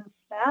thousands and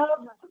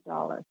thousands of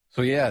dollars.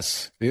 So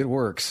yes, it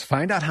works.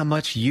 Find out how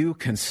much you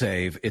can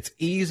save. It's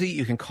easy.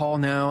 You can call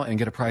now and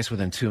get a price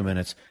within 2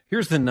 minutes.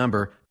 Here's the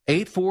number,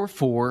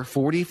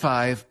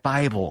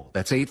 844-45-BIBLE.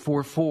 That's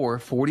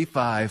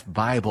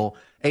 844-45-BIBLE.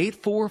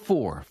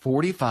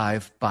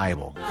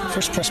 844-45-BIBLE.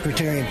 First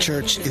Presbyterian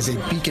Church is a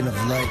beacon of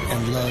light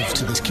and love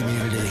to this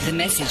community. The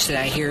message that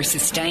I hear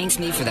sustains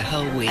me for the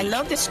whole week. I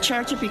love this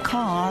church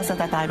because of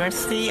the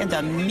diversity and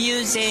the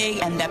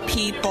music and the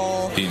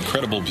people. The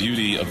incredible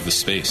beauty of the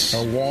space.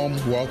 A warm,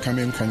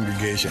 welcoming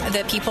congregation.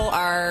 The people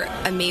are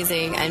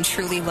amazing and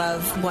truly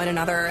love one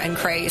another and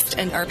Christ,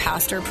 and our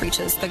pastor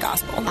preaches the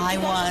gospel. I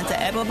want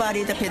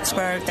everybody to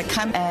Pittsburgh to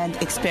come and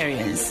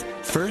experience.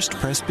 First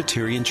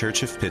Presbyterian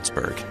Church of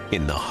Pittsburgh,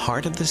 in the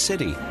heart of the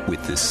city,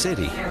 with the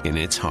city in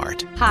its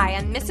heart. Hi,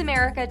 I'm Miss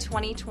America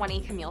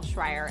 2020 Camille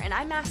Schreier, and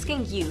I'm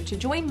asking you to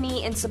join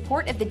me in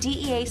support of the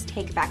DEA's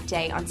Take Back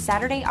Day on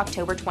Saturday,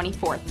 October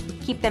 24th.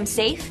 Keep them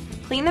safe,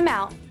 clean them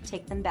out,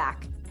 take them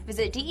back.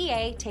 Visit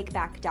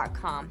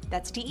DEATakeback.com.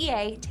 That's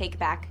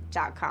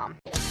DEATakeback.com.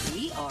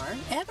 We are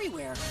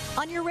everywhere.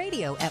 On your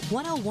radio at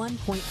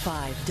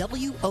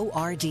 101.5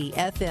 WORD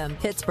FM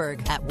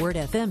Pittsburgh, at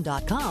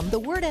wordfm.com, the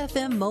Word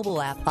FM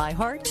mobile app,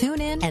 iHeart,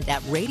 TuneIn, and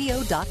at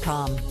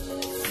radio.com.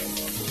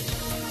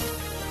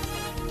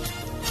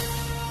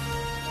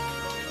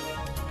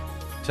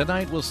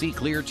 Tonight we'll see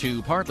clear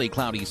to partly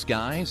cloudy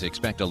skies.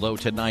 Expect a low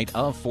tonight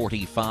of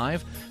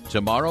 45.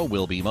 Tomorrow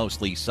will be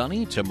mostly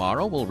sunny.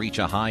 Tomorrow will reach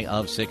a high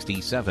of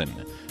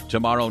 67.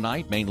 Tomorrow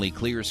night, mainly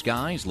clear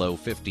skies, low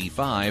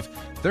 55.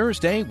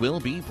 Thursday will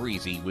be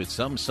breezy with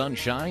some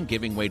sunshine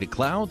giving way to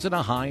clouds and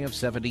a high of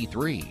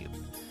 73.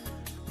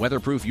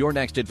 Weatherproof your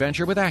next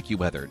adventure with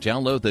AccuWeather.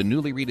 Download the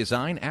newly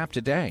redesigned app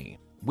today.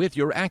 With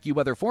your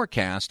AccuWeather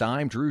forecast,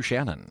 I'm Drew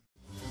Shannon.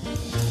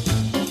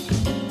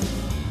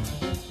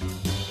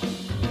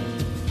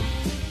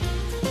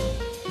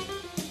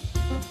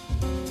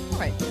 All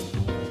right.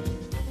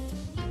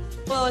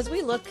 Well, as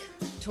we look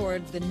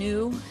toward the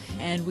new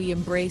and we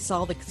embrace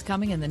all that's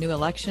coming in the new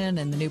election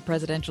and the new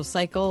presidential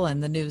cycle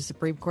and the new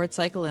Supreme Court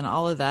cycle and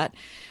all of that,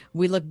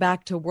 we look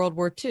back to World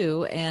War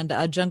II, and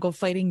a jungle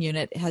fighting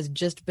unit has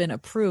just been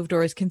approved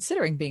or is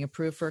considering being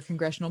approved for a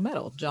congressional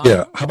medal. John?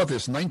 Yeah, how about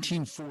this?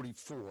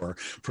 1944,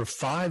 for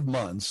 5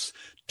 months,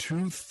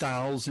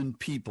 2,000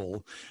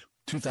 people,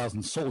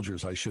 2,000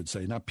 soldiers, I should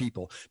say, not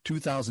people,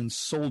 2,000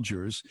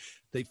 soldiers,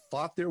 they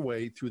fought their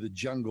way through the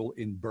jungle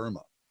in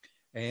Burma.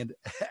 And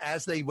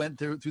as they went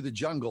through the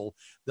jungle,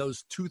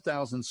 those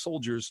 2,000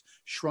 soldiers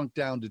shrunk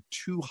down to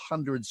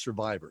 200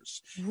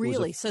 survivors.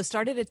 Really? So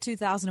started at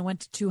 2,000 and went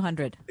to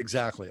 200.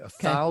 Exactly. A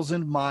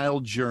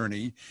 1,000-mile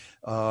journey.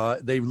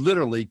 They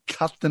literally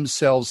cut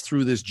themselves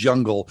through this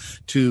jungle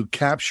to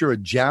capture a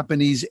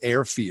Japanese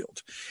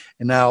airfield.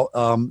 And now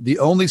the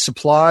only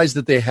supplies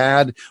that they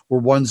had were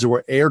ones that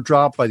were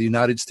airdropped by the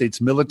United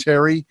States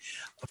military.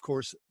 Of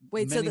course.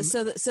 Wait, so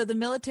the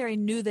military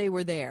knew they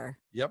were there?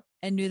 Yep.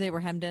 And knew they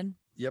were hemmed in?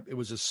 Yep, it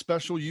was a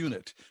special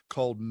unit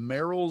called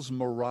Merrill's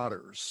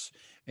Marauders,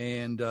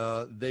 and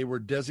they were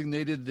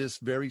designated this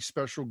very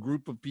special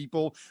group of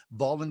people,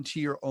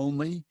 volunteer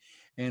only.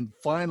 And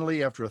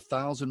finally, after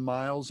 1,000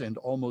 miles and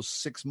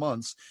almost 6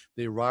 months,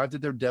 they arrived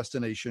at their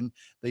destination.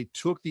 They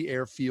took the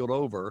airfield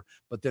over,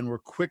 but then were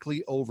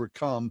quickly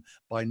overcome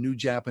by new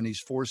Japanese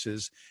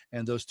forces.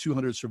 And those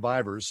 200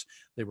 survivors,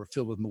 they were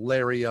filled with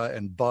malaria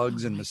and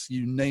bugs and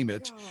you name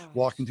it,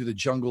 walking through the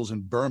jungles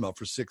in Burma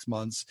for 6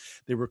 months.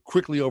 They were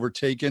quickly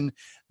overtaken.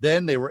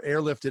 Then they were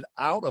airlifted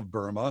out of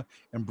Burma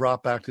and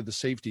brought back to the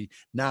safety.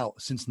 Now,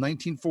 since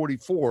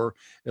 1944,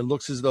 it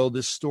looks as though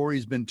this story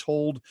has been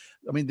told.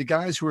 I mean, the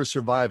guys who are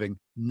surviving,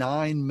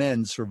 9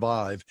 men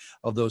survive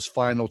of those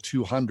final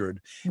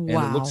 200. And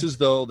it looks as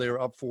though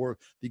they're up for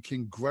the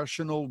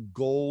Congressional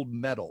Gold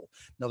Medal.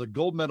 Now, the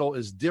gold medal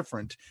is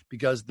different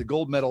because the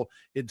gold medal,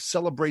 it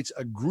celebrates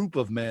a group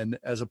of men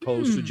as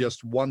opposed to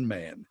just one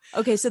man.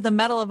 Okay, so the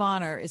Medal of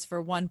Honor is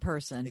for one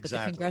person, Exactly.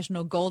 but the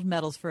Congressional Gold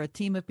Medal is for a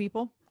team of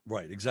people?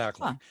 Right,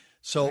 exactly. Huh.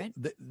 So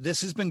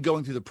this has been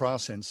going through the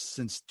process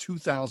since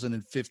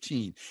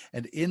 2015.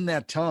 And in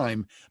that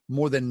time,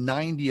 more than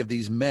 90 of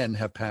these men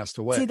have passed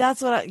away. See,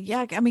 that's what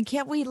I mean,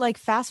 can't we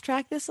fast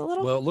track this a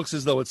little? Well, it looks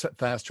as though it's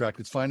fast tracked.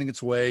 It's finding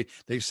its way,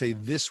 they say,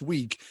 this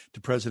week to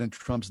President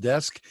Trump's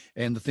desk,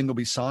 and the thing will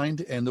be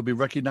signed and they'll be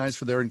recognized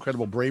for their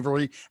incredible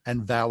bravery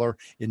and valor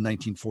in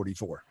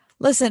 1944.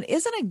 Listen,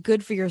 isn't it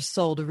good for your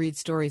soul to read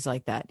stories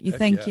like that? You Heck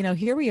think, yeah.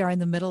 here we are in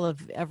the middle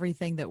of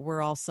everything that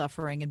we're all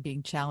suffering and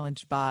being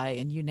challenged by,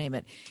 and you name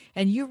it.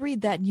 And you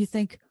read that and you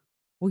think,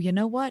 well, you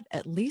know what?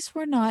 At least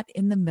we're not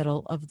in the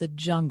middle of the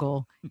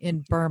jungle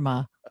in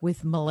Burma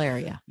with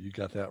malaria. You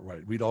got that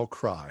right. We'd all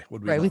cry,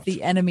 would we Right, not? with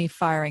the enemy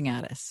firing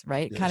at us,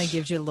 right? It kind of Yes.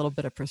 gives you a little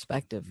bit of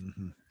perspective.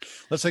 Mm-hmm.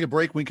 Let's take a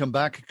break. When we come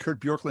back,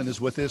 Kurt Bjorklund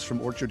is with us from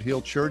Orchard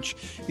Hill Church.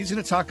 He's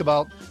going to talk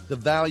about the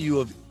value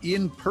of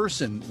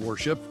in-person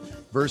worship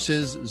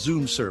versus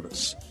Zoom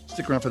service.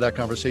 Stick around for that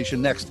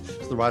conversation next.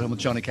 It's The Ride Home with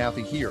John and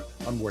Kathy here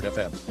on Word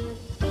FM.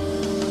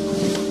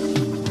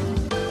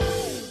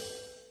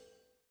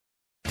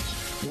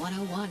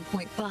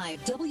 101.5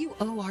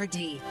 WORD.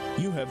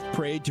 You have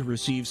prayed to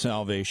receive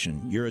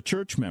salvation. You're a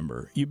church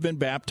member. You've been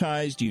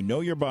baptized. You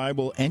know your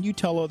Bible, and you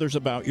tell others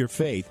about your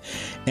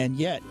faith. And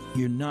yet,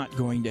 you're not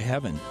going to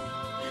heaven.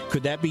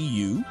 Could that be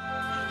you?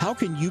 How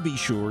can you be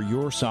sure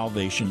your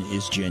salvation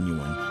is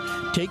genuine?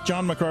 Take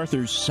John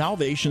MacArthur's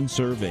Salvation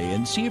Survey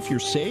and see if you're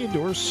saved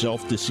or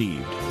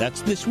self-deceived.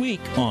 That's this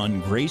week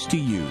on Grace to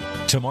You.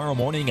 Tomorrow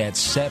morning at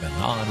 7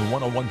 on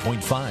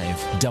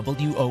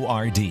 101.5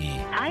 WORD.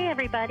 Hi,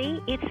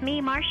 everybody. It's me,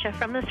 Marcia,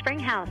 from the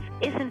Spring House.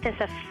 Isn't this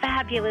a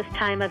fabulous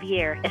time of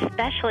year,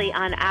 especially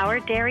on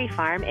our dairy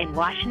farm in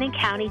Washington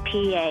County,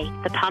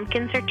 PA? The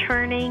pumpkins are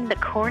turning, the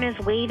corn is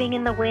waving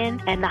in the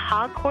wind, and the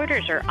hog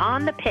quarters are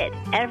on the pit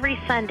every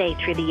Sunday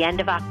through the end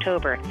of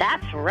October.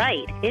 That's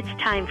right. It's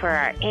time for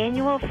our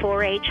annual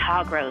 4-H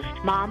hog roast.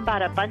 Mom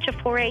bought a bunch of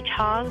 4-H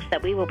hogs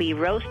that we will be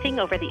roasting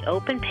over the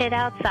open pit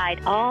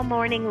outside all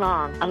morning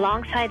long.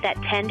 Alongside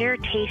that tender,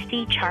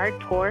 tasty, charred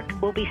pork,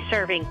 we'll be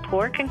serving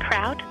pork and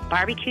kraut,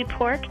 barbecued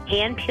pork,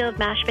 hand-peeled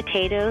mashed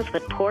potatoes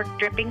with pork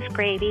drippings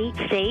gravy,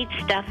 sage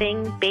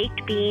stuffing,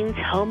 baked beans,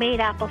 homemade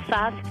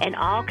applesauce, and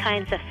all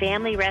kinds of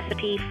family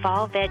recipe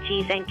fall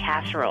veggies and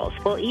casseroles.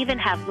 We'll even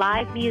have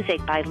live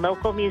music by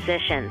local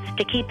musicians.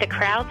 To keep the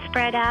crowd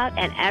spread out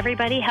and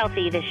everybody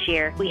healthy this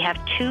year, we have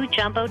 2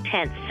 jumbo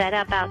tents set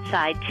up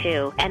outside,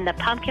 too. And the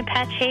pumpkin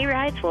patch hay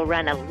rides will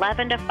run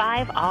 11 to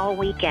 5 all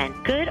weekend.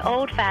 Good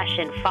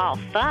old-fashioned fall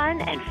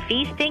fun and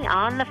feasting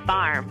on the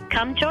farm.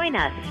 Come join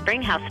us,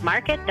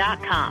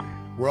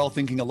 springhousemarket.com. We're all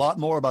thinking a lot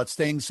more about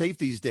staying safe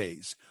these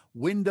days.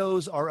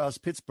 Windows R Us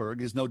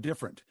Pittsburgh is no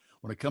different.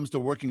 When it comes to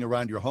working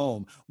around your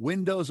home,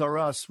 Windows R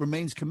Us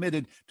remains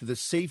committed to the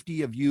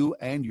safety of you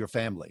and your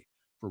family.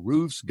 For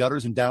roofs,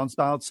 gutters, and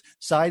downspouts,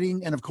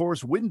 siding, and of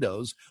course,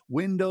 windows,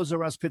 Windows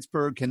R Us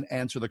Pittsburgh can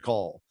answer the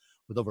call.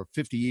 With over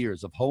 50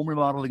 years of home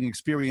remodeling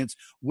experience,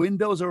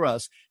 Windows R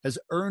Us has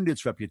earned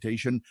its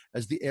reputation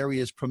as the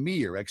area's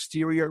premier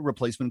exterior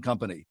replacement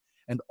company.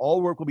 And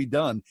all work will be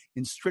done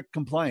in strict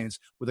compliance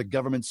with the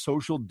government's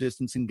social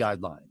distancing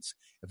guidelines.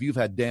 If you've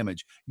had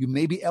damage, you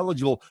may be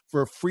eligible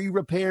for a free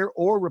repair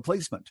or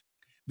replacement.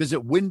 Visit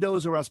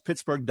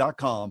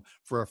windowsoruspittsburgh.com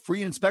for a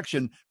free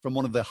inspection from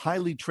one of the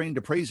highly trained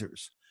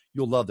appraisers.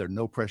 You'll love their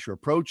no-pressure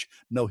approach,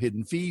 no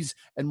hidden fees,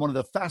 and one of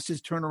the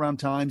fastest turnaround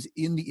times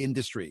in the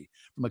industry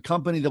from a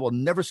company that will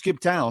never skip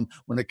town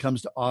when it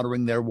comes to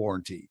honoring their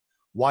warranty.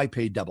 Why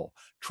pay double?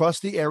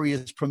 Trust the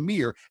area's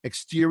premier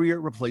exterior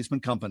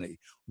replacement company.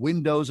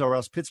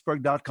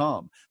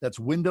 windowsoruspittsburgh.com. That's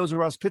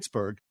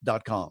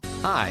windowsoruspittsburgh.com.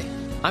 Hi,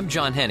 I'm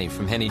John Henney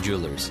from Henney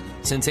Jewelers.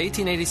 Since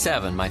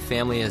 1887, my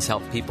family has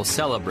helped people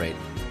celebrate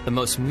the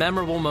most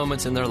memorable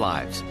moments in their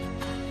lives.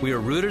 We are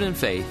rooted in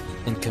faith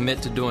and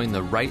commit to doing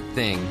the right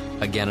thing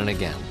again and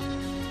again.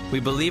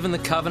 We believe in the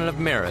covenant of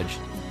marriage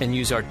and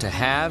use our To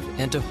Have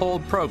and To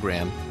Hold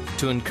program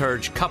to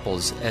encourage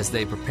couples as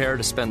they prepare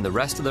to spend the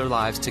rest of their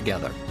lives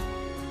together.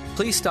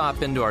 Please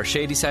stop into our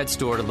Shadyside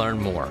store to learn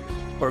more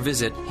or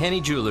visit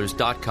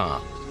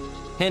HenneyJewelers.com.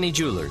 Henney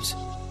Jewelers,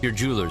 your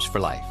jewelers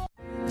for life.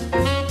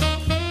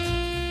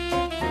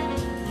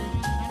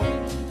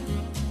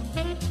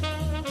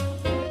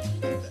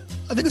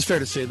 I think it's fair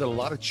to say that a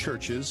lot of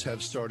churches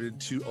have started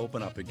to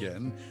open up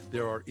again.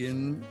 There are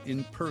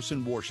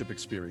in-person worship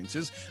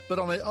experiences. But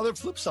on the other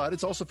flip side,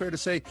 it's also fair to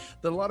say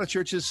that a lot of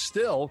churches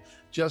still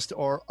just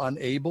are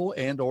unable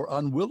and or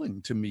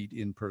unwilling to meet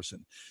in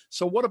person.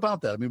 So what about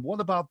that? I mean, what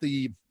about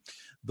the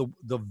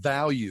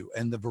value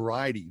and the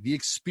variety, the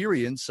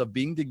experience of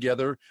being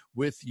together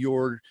with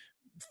your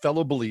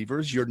fellow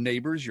believers, your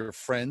neighbors, your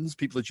friends,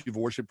 people that you've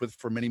worshiped with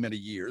for many, many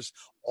years,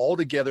 all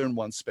together in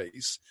one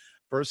space,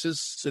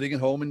 versus sitting at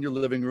home in your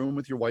living room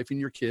with your wife and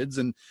your kids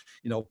and,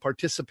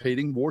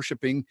 participating,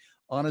 worshiping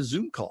on a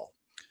Zoom call.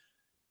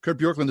 Kurt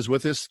Bjorklund is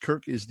with us.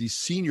 Kurt is the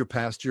senior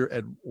pastor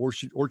at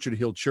Orchard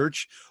Hill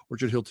Church.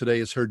 Orchard Hill Today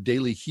is heard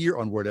daily here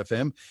on Word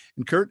FM.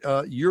 And Kurt,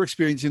 you're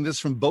experiencing this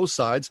from both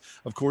sides,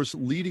 of course,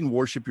 leading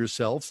worship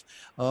yourself.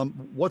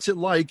 What's it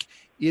like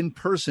in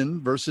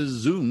person versus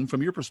Zoom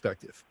from your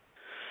perspective?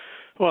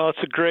 Well, it's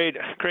a great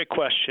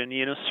question.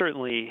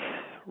 Certainly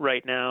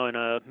right now in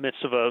the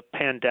midst of a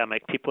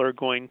pandemic, people are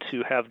going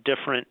to have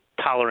different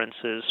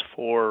tolerances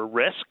for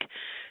risk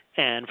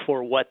and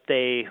for what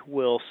they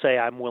will say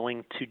I'm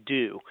willing to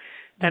do.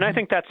 And I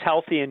think that's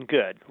healthy and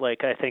good.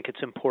 I think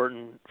it's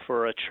important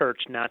for a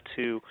church not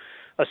to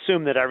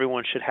assume that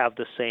everyone should have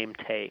the same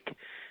take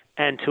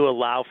and to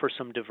allow for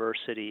some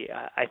diversity.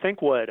 I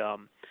think what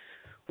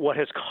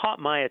has caught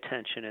my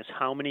attention is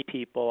how many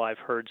people I've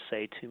heard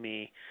say to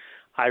me,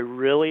 I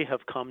really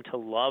have come to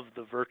love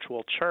the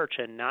virtual church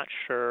and not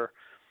sure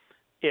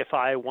if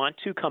I want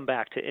to come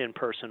back to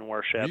in-person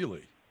worship.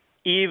 Really?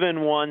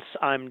 Even once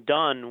I'm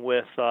done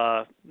with,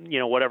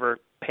 whatever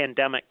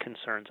pandemic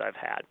concerns I've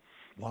had.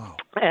 Wow.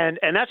 And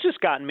that's just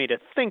gotten me to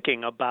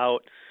thinking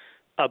about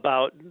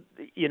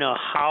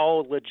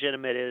how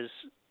legitimate is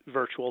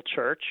virtual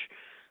church,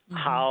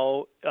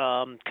 how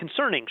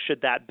concerning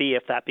should that be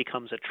if that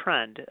becomes a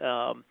trend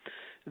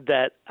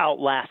that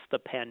outlasts the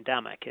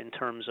pandemic in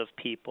terms of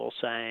people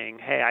saying,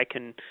 hey, I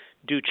can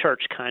do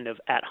church kind of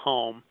at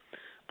home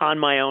on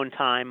my own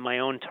time, my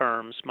own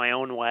terms, my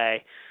own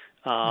way,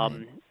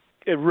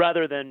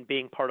 rather than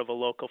being part of a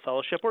local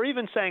fellowship, or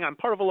even saying I'm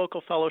part of a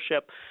local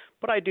fellowship,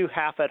 but I do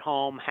half at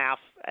home, half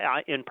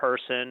in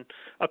person,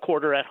 a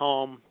quarter at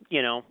home,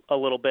 a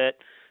little bit,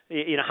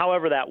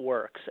 however that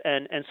works.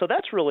 And so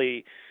that's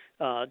really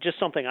just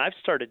something I've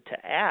started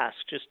to ask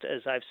just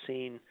as I've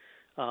seen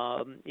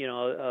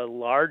a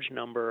large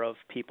number of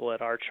people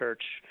at our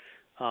church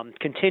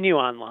continue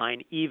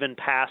online, even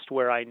past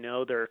where I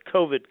know their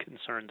COVID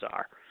concerns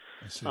are.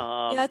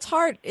 Yeah, it's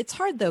hard. It's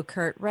hard though,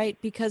 Kurt, right?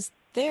 Because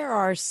there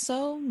are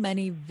so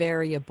many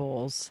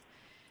variables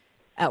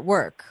at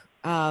work.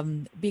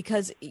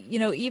 Because,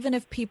 even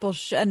if people,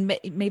 and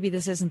maybe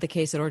this isn't the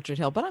case at Orchard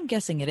Hill, but I'm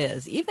guessing it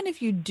is, even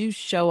if you do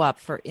show up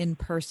for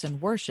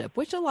in-person worship,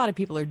 which a lot of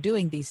people are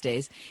doing these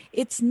days,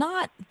 it's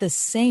not the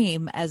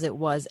same as it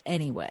was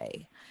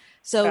anyway.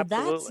 So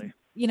Absolutely.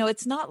 That's,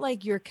 it's not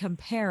like you're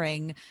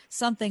comparing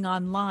something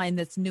online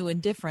that's new and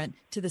different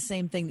to the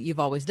same thing that you've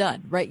always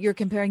done, right? You're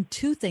comparing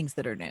two things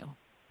that are new.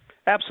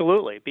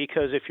 Absolutely,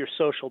 because if you're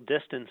social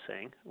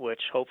distancing, which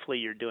hopefully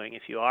you're doing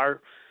if you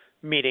are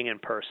meeting in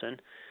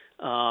person,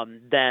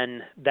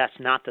 then that's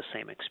not the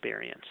same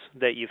experience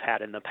that you've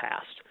had in the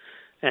past.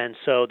 And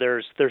so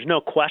there's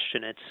no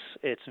question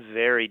it's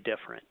very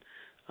different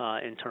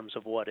in terms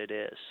of what it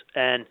is.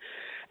 And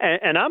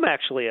I'm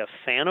actually a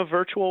fan of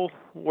virtual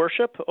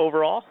worship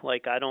overall.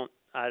 Like I don't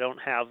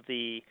have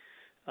the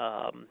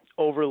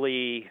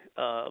overly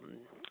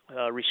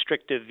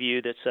restrictive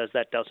view that says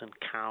that doesn't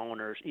count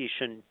or you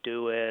shouldn't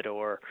do it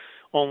or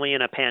only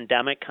in a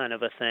pandemic kind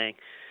of a thing.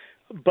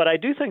 But I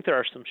do think there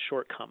are some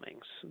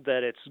shortcomings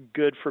that it's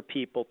good for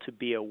people to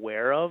be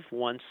aware of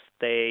once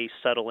they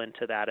settle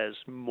into that as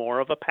more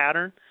of a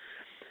pattern.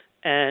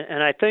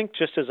 And I think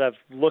just as I've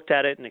looked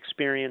at it and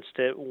experienced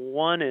it,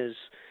 one is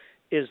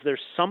there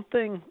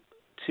something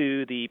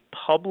to the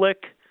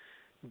public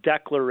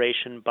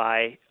declaration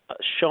by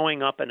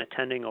showing up and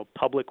attending a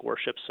public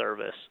worship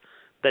service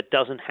that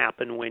doesn't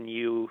happen when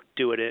you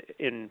do it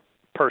in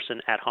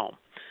person at home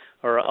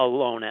or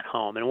alone at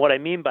home. And what I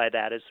mean by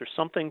that is there's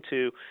something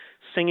to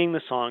singing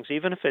the songs,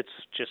 even if it's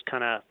just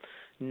kind of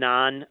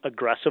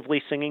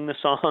non-aggressively singing the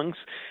songs,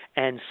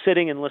 and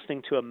sitting and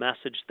listening to a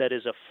message that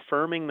is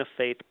affirming the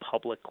faith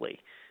publicly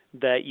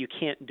that you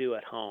can't do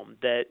at home,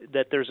 that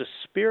there's a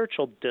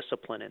spiritual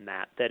discipline in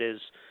that is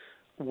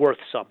worth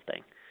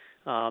something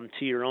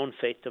to your own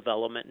faith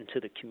development and to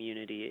the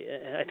community.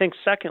 I think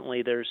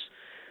secondly, there's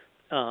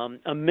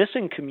a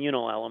missing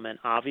communal element,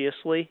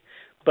 obviously,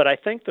 but I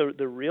think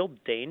the real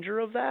danger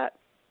of that,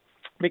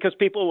 because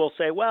people will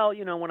say, well,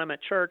 when I'm at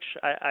church,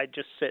 I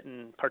just sit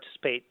and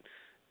participate,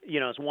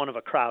 as one of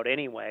a crowd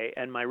anyway,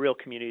 and my real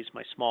community is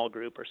my small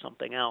group or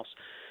something else.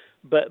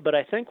 But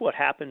I think what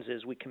happens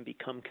is we can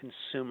become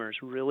consumers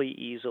really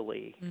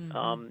easily,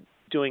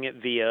 doing it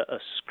via a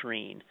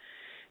screen.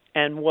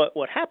 And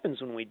what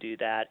happens when we do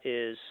that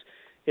is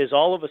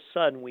all of a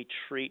sudden we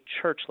treat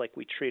church like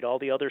we treat all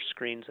the other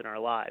screens in our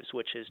lives,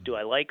 which is, do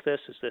I like this?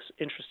 Is this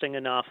interesting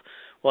enough?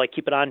 Will I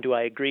keep it on? Do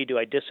I agree? Do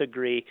I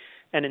disagree?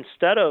 And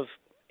instead of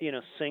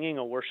singing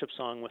a worship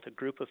song with a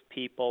group of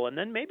people and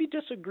then maybe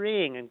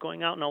disagreeing and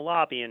going out in a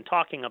lobby and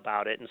talking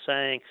about it and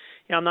saying,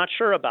 I'm not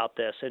sure about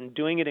this, and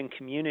doing it in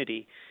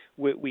community,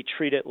 we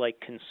treat it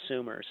like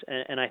consumers.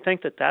 And I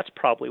think that's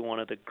probably one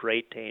of the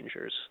great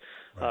dangers.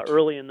 Right.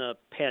 Early in the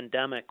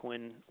pandemic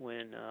when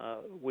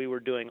we were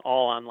doing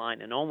all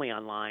online and only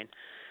online,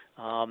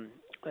 I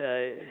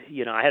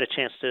had a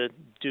chance to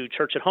do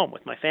church at home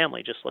with my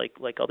family, just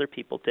like other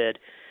people did.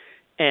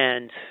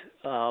 And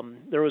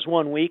there was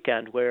one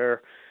weekend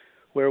where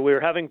we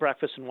were having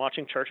breakfast and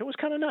watching church. It was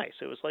kind of nice.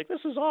 It was like, this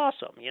is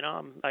awesome.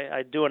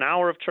 I do an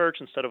hour of church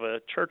instead of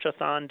a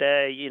church-a-thon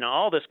day.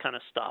 All this kind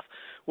of stuff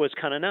was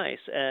kind of nice.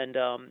 And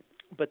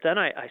but then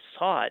I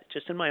saw it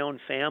just in my own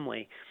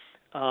family.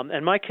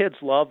 And my kids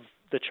love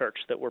the church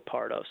that we're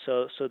part of.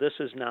 So this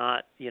is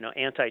not,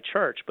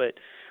 anti-church, but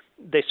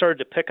they started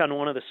to pick on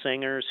one of the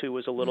singers who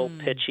was a little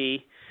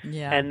pitchy.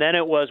 Yeah. And then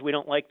it was, we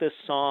don't like this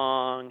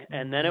song.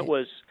 And then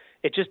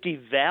it just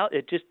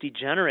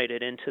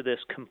degenerated into this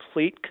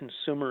complete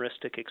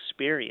consumeristic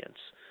experience.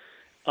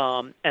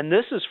 And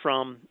this is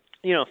from,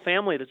 a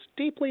family that's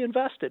deeply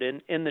invested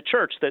in the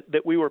church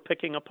that we were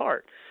picking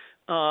apart.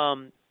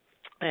 And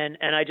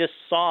I just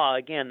saw,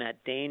 again,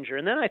 that danger.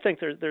 And then I think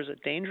there's a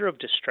danger of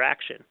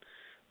distraction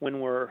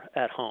when we're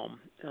at home,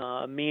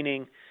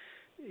 meaning,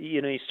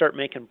 you start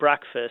making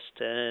breakfast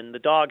and the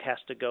dog has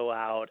to go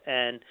out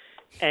and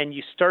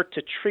you start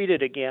to treat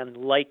it again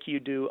like you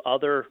do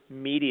other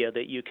media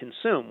that you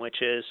consume,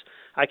 which is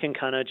I can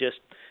kind of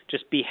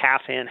just be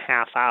half in,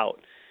 half out.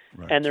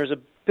 Right. And there's a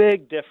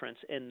big difference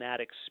in that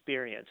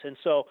experience. And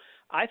so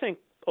I think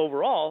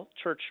overall,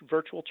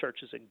 virtual church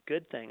is a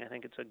good thing. I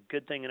think it's a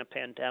good thing in a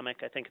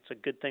pandemic. I think it's a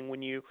good thing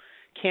when you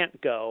can't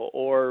go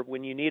or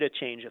when you need a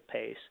change of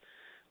pace.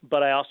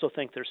 But I also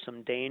think there's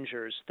some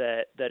dangers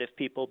that if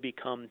people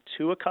become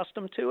too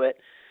accustomed to it,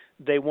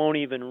 they won't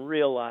even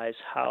realize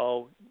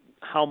how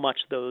much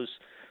those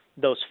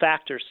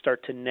factors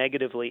start to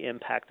negatively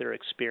impact their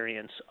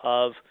experience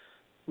of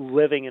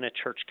living in a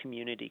church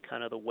community,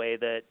 kind of the way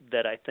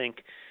that I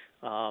think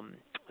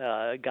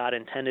God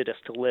intended us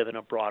to live in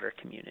a broader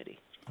community.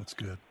 That's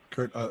good.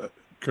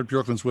 Kurt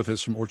Bjorklund's with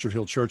us from Orchard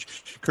Hill Church.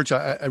 Kurt,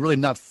 I really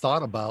not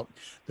thought about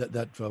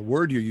that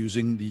word you're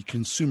using, the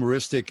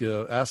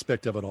consumeristic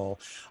aspect of it all.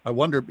 I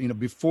wonder,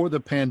 before the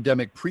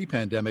pandemic,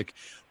 pre-pandemic,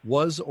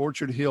 was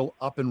Orchard Hill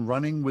up and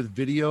running with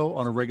video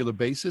on a regular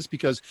basis?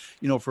 Because,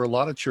 for a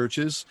lot of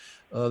churches,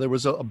 there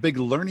was a big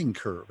learning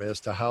curve as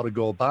to how to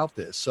go about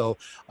this. So,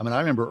 I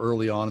remember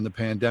early on in the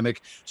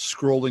pandemic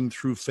scrolling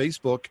through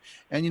Facebook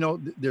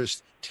and,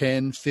 there's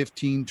 10,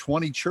 15,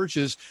 20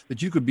 churches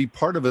that you could be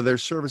part of their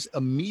service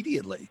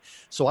immediately.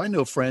 So I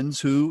know friends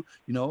who,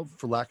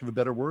 for lack of a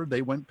better word,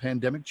 they went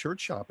pandemic church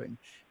shopping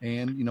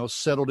and,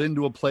 settled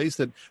into a place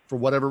that for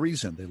whatever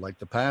reason, they liked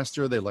the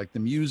pastor, they liked the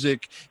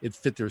music, it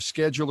fit their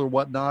schedule or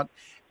whatnot.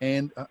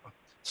 And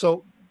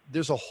so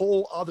there's a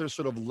whole other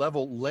sort of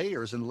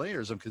layers and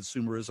layers of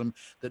consumerism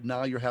that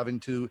now you're having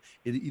to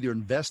either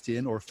invest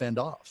in or fend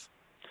off.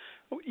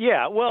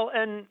 Yeah, well,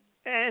 and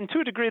to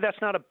a degree, that's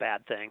not a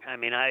bad thing.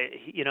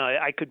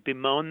 I could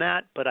bemoan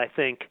that, but I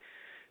think,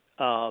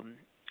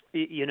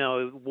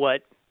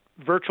 what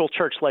virtual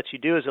church lets you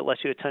do is it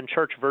lets you attend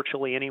church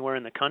virtually anywhere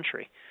in the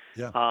country.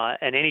 Yeah.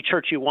 And any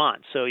church you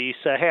want. So you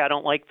say, hey, I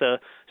don't like the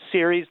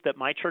series that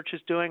my church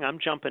is doing. I'm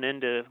jumping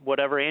into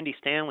whatever Andy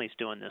Stanley's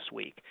doing this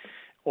week,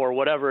 or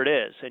whatever it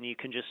is, and you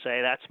can just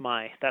say that's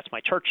my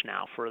church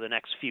now for the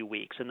next few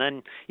weeks. And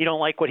then you don't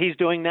like what he's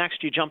doing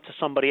next, you jump to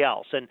somebody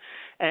else.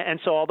 And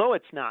so although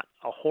it's not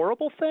a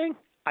horrible thing,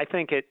 I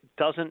think it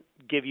doesn't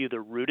give you the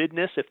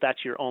rootedness if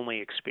that's your only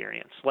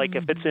experience. Like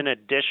if it's in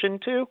addition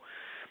to,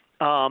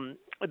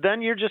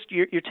 then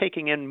you're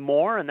taking in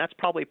more, and that's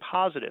probably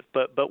positive.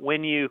 But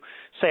when you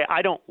say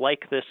I don't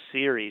like this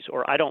series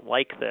or I don't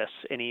like this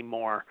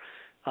anymore,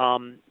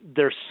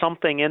 there's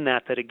something in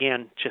that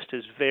again just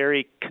is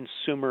very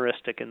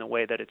consumeristic in the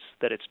way that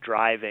it's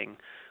driving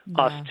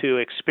us to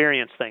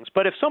experience things.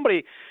 But if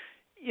somebody,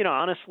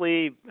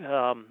 honestly,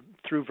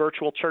 through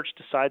virtual church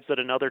decides that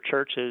another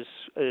church is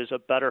a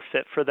better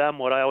fit for them,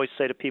 what I always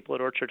say to people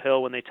at Orchard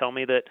Hill when they tell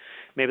me that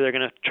maybe they're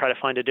going to try to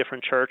find a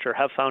different church or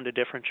have found a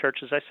different church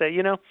is I say,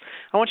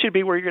 I want you to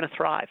be where you're going to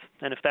thrive.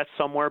 And if that's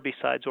somewhere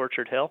besides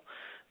Orchard Hill,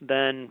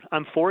 then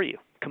I'm for you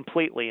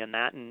completely in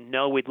that, and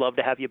no, we'd love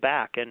to have you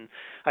back. And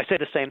I say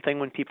the same thing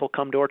when people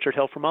come to Orchard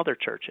Hill from other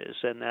churches,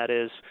 and that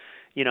is,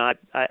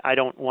 I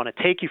don't want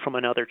to take you from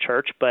another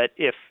church, but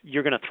if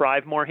you're going to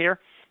thrive more here,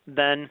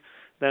 then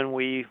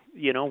we,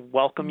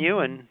 welcome you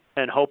and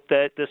hope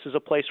that this is a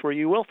place where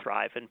you will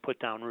thrive and put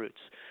down roots.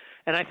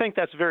 And I think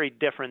that's very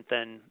different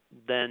than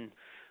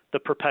the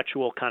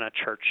perpetual kind of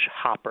church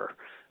hopper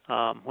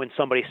when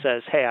somebody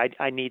says, hey,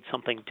 I need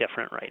something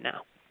different right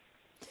now.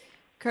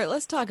 Kurt,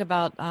 let's talk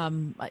about,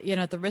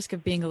 at the risk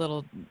of being a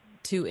little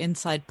too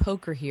inside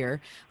poker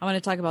here, I want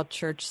to talk about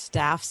church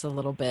staffs a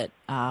little bit.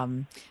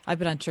 I've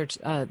been on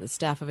the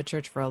staff of a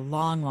church for a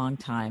long, long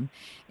time,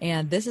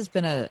 and this has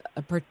been a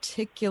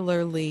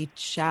particularly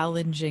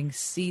challenging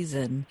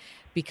season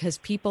because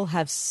people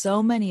have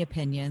so many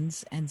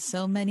opinions and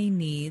so many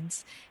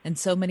needs and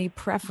so many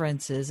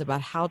preferences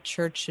about how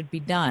church should be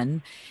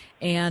done.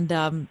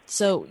 And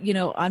so,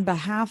 on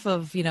behalf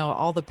of,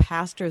 all the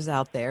pastors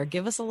out there,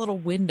 give us a little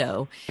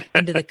window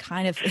into the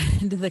kind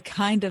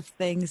of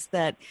things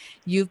that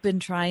you've been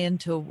trying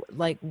to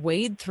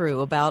wade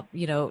through about,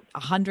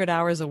 100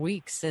 hours a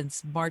week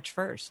since March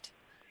 1st.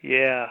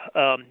 Yeah.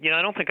 I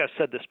don't think I've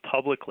said this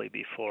publicly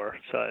before,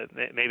 so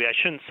maybe I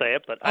shouldn't say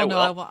it, but I will.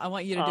 I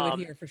want you to do it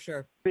here for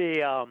sure.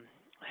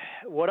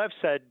 What I've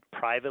said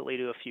privately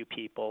to a few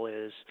people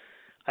is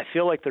I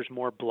feel like there's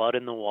more blood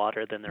in the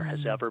water than there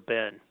has ever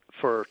been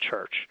for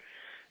church.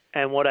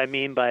 And what I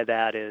mean by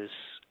that is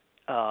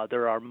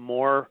there are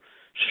more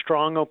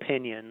strong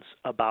opinions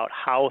about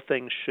how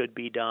things should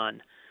be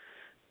done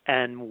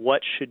and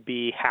what should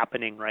be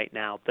happening right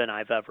now than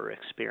I've ever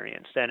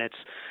experienced. And it's,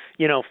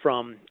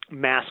 from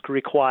mask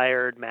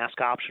required,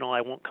 mask optional,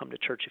 I won't come to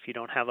church if you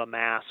don't have a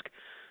mask,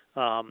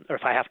 or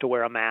if I have to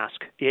wear a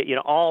mask,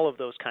 all of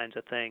those kinds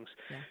of things,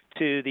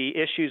 to the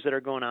issues that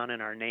are going on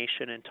in our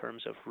nation in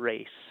terms of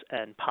race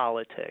and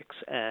politics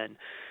and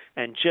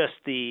just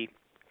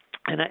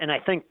and I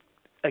think,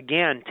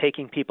 again,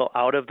 taking people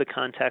out of the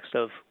context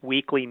of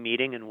weekly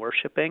meeting and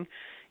worshiping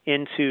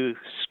into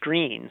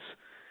screens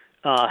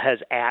has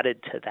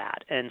added to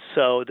that. And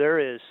so there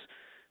is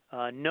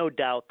no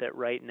doubt that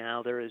right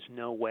now there is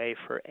no way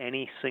for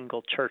any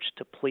single church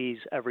to please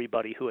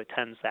everybody who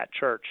attends that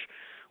church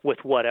with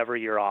whatever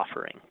you're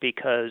offering,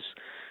 because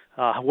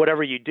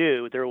whatever you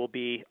do, there will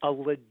be a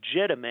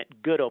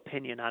legitimate good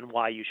opinion on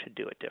why you should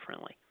do it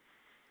differently.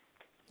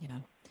 Yeah.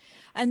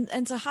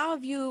 And so how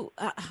do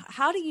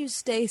you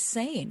stay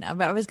sane?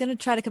 I was going to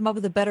try to come up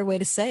with a better way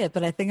to say it,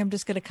 but I think I'm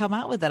just going to come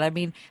out with it. I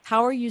mean,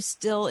 how are you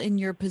still in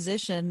your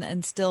position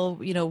and still,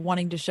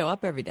 wanting to show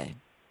up every day?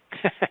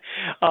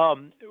 Well,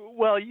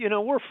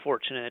 we're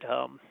fortunate.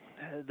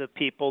 The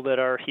people that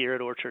are here at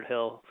Orchard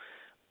Hill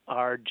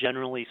are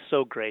generally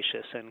so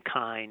gracious and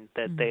kind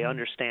that they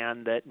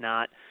understand that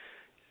not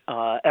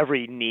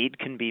every need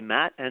can be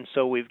met. And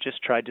so we've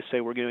just tried to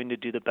say we're going to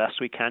do the best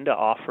we can to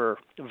offer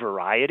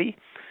variety.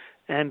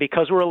 And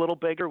because we're a little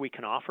bigger, we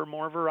can offer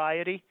more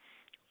variety.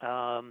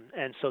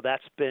 And so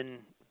that's been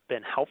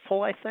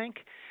helpful, I think,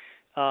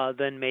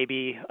 than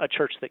maybe a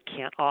church that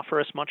can't offer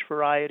as much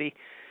variety.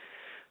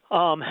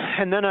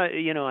 And then,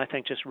 I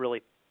think just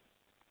really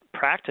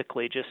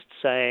practically just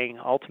saying,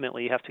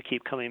 ultimately, you have to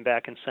keep coming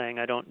back and saying,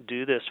 I don't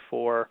do this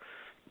for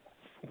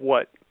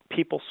what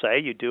people say.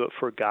 You do it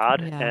for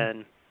God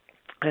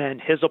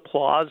and his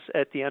applause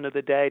at the end of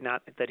the day,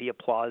 not that he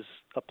applauds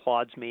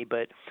me,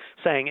 but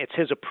saying it's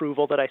his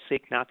approval that I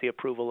seek, not the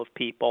approval of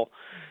people.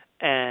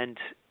 And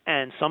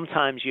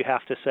sometimes you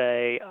have to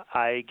say,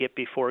 I get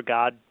before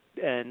God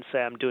and say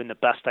I'm doing the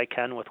best I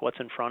can with what's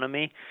in front of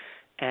me,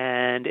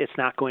 and it's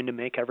not going to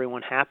make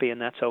everyone happy,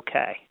 and that's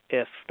okay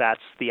if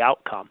that's the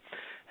outcome.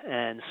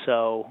 And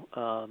so,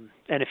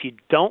 and if you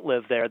don't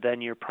live there,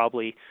 then you're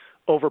probably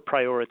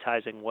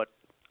over-prioritizing what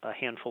a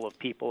handful of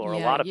people or a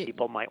lot of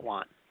people might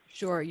want.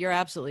 Sure, you're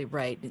absolutely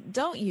right.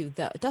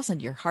 Doesn't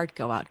your heart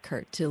go out,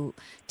 Kurt, to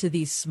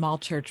these small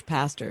church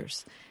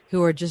pastors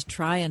who are just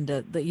trying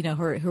to,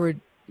 who are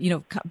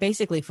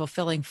basically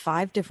fulfilling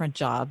 5 different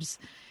jobs,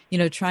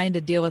 trying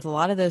to deal with a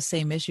lot of those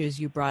same issues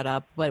you brought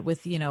up, but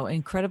with,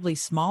 incredibly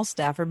small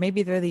staff, or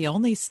maybe they're the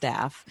only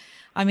staff.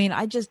 I mean,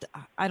 I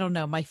don't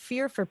know. My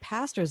fear for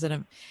pastors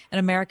in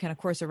America and, of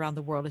course, around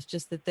the world is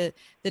just that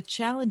the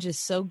challenge is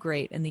so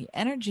great and the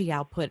energy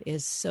output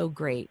is so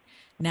great.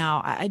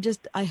 Now,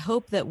 I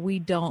hope that we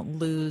don't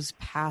lose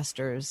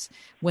pastors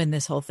when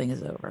this whole thing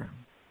is over.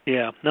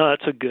 Yeah, no,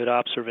 that's a good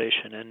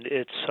observation. And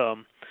it's,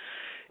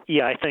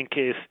 I think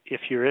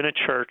if you're in a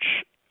church,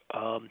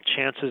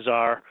 chances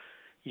are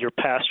your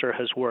pastor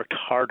has worked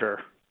harder,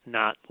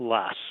 not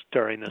less,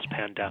 during this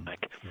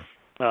pandemic.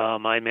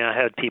 I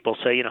had people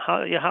say,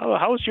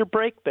 how's your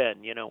break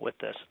been, with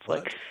this? It's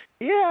like,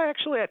 yeah,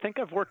 actually, I think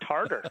I've worked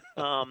harder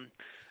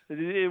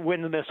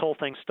when this whole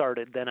thing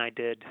started than I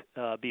did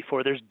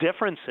before. There's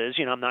differences,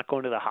 I'm not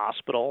going to the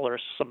hospital or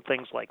some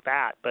things like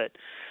that, but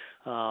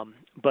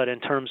in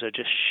terms of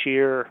just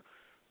sheer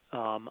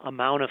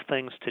amount of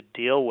things to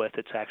deal with,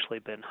 it's actually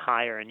been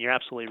higher. And you're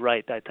absolutely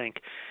right. I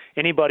think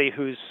anybody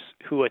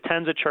who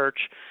attends a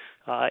church,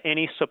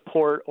 any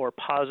support or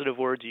positive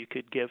words you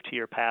could give to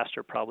your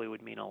pastor probably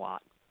would mean a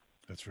lot.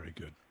 That's very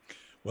good.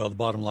 Well, the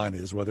bottom line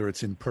is, whether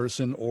it's in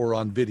person or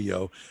on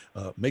video,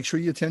 make sure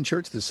you attend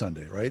church this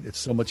Sunday, right? It's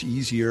so much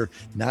easier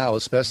now,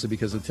 especially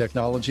because of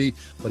technology,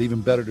 but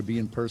even better to be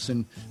in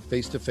person,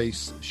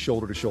 face-to-face,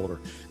 shoulder-to-shoulder.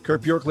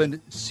 Kurt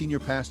Bjorklund, Senior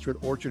Pastor at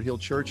Orchard Hill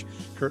Church.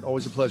 Kurt,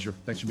 always a pleasure.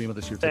 Thanks for being with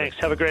us here today. Thanks.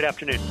 Have a great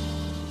afternoon.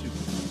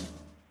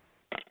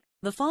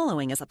 The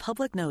following is a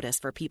public notice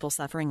for people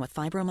suffering with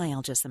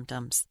fibromyalgia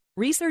symptoms.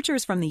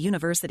 Researchers from the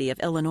University of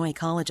Illinois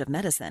College of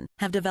Medicine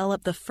have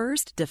developed the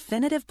first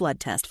definitive blood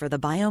test for the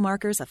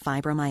biomarkers of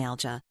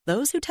fibromyalgia.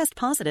 Those who test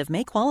positive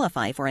may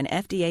qualify for an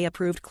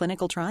FDA-approved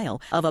clinical trial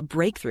of a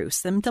breakthrough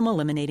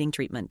symptom-eliminating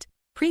treatment.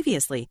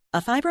 Previously, a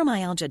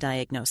fibromyalgia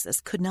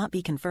diagnosis could not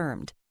be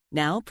confirmed.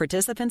 Now,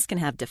 participants can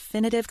have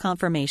definitive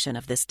confirmation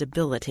of this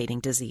debilitating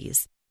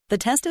disease. The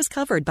test is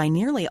covered by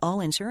nearly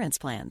all insurance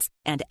plans,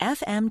 and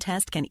FM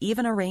Test can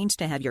even arrange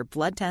to have your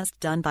blood test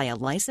done by a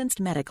licensed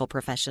medical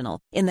professional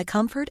in the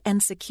comfort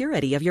and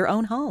security of your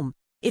own home.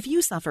 If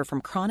you suffer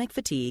from chronic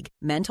fatigue,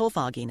 mental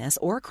fogginess,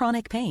 or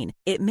chronic pain,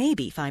 it may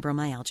be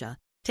fibromyalgia.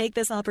 Take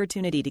this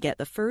opportunity to get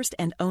the first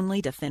and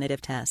only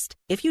definitive test.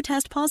 If you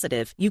test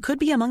positive, you could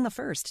be among the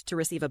first to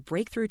receive a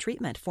breakthrough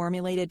treatment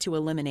formulated to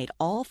eliminate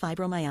all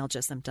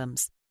fibromyalgia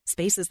symptoms.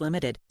 Space is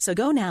limited, so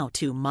go now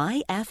to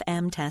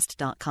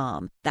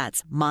myfmtest.com.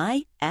 That's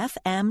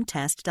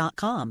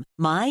myfmtest.com.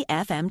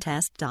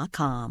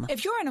 myfmtest.com.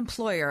 If you're an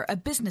employer, a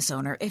business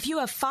owner, if you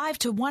have 5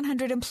 to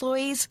 100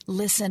 employees,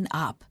 listen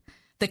up.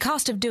 The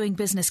cost of doing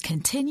business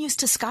continues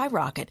to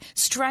skyrocket,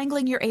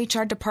 strangling your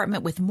HR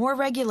department with more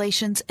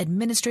regulations,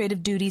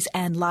 administrative duties,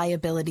 and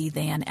liability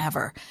than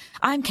ever.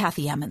 I'm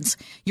Kathy Emmons.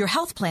 Your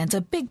health plan's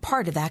a big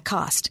part of that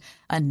cost.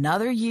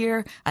 Another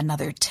year,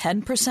 another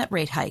 10%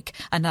 rate hike,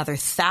 another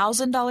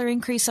 $1,000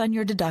 increase on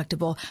your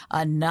deductible,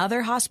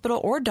 another hospital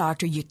or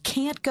doctor you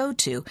can't go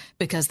to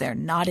because they're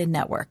not in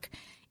network.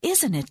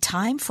 Isn't it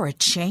time for a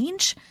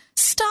change?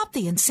 Stop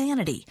the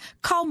insanity.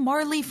 Call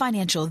Marley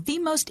Financial, the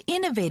most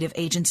innovative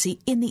agency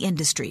in the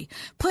industry.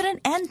 Put an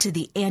end to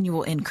the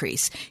annual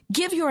increase.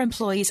 Give your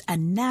employees a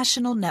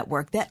national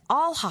network that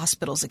all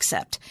hospitals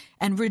accept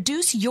and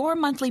reduce your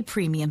monthly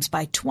premiums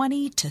by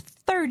 20 to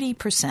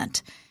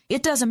 30%.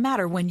 It doesn't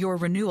matter when your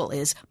renewal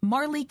is.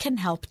 Marley can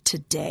help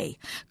today.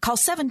 Call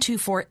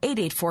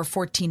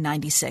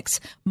 724-884-1496.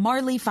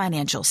 Marley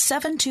Financial,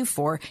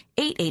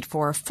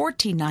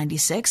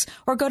 724-884-1496,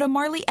 or go to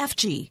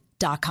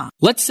marleyfg.com.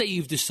 Let's say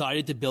you've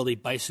decided to build a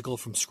bicycle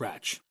from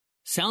scratch.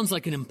 Sounds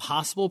like an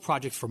impossible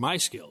project for my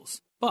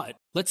skills, but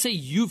let's say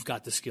you've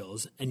got the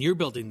skills and you're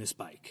building this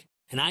bike,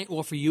 and I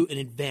offer you an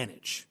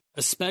advantage,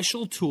 a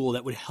special tool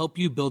that would help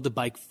you build the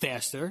bike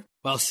faster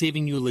while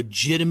saving you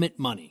legitimate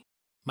money.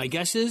 My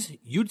guess is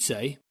you'd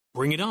say,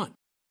 bring it on.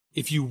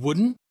 If you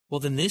wouldn't, well,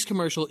 then this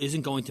commercial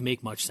isn't going to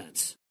make much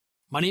sense.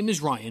 My name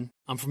is Ryan.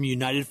 I'm from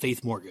United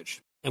Faith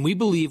Mortgage, and we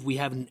believe we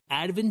have an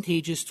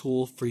advantageous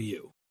tool for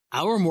you.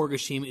 Our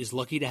mortgage team is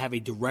lucky to have a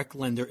direct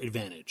lender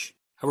advantage.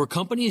 Our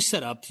company is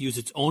set up to use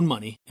its own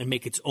money and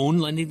make its own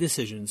lending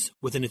decisions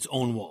within its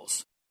own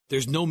walls.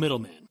 There's no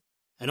middleman.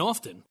 And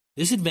often,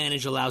 this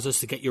advantage allows us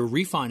to get your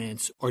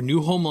refinance or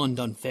new home loan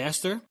done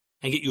faster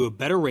and get you a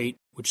better rate,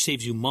 which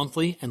saves you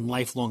monthly and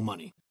lifelong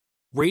money.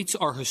 Rates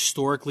are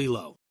historically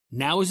low.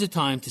 Now is the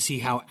time to see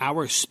how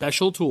our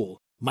special tool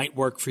might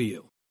work for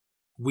you.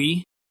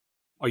 We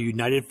are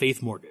United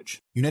Faith Mortgage.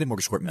 United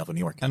Mortgage Corp, Melville,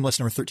 New York. MLS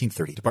number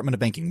 1330. Department of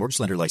Banking.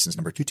 Mortgage Lender License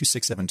number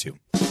 22672.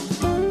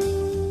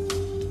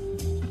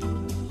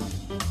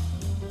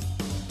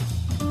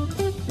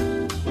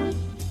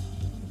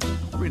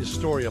 Read a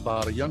story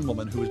about a young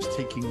woman who is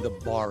taking the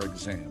bar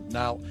exam.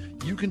 Now,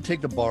 you can take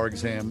the bar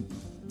exam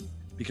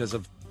because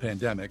of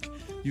pandemic.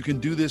 You can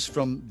do this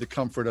from the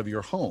comfort of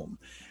your home.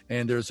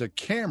 And there's a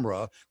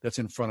camera that's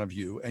in front of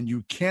you, and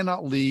you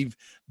cannot leave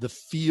the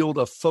field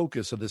of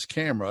focus of this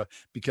camera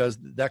because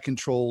that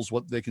controls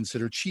what they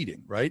consider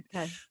cheating, right?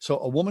 Okay. So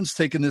a woman's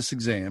taking this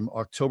exam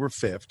October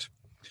 5th,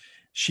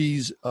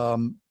 She's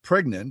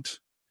pregnant,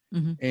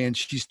 and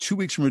she's 2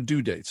 weeks from her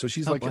due date. So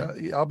she's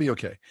I'll be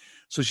okay.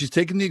 So she's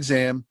taking the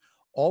exam.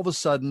 All of a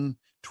sudden,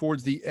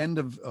 towards the end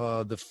of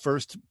the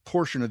first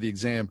portion of the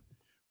exam,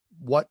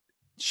 what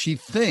she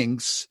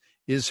thinks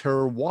is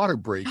her water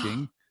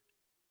breaking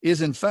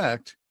is, in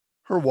fact,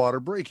 her water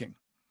breaking.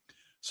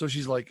 So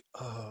she's like,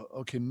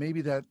 okay,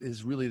 maybe that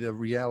is really the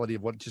reality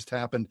of what just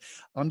happened.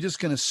 I'm just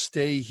going to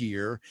stay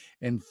here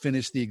and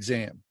finish the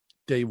exam.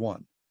 Day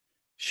one.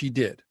 She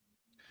did.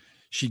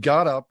 She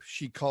got up.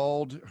 She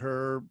called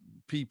her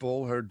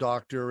people, her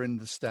doctor and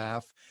the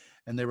staff,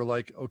 and they were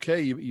like,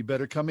 okay, you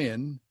better come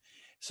in.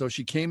 So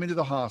she came into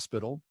the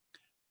hospital.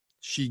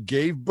 She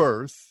gave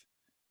birth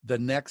the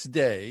next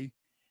day.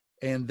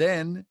 And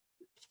then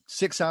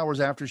 6 hours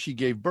after she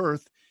gave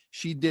birth,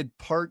 she did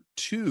part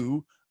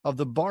 2 of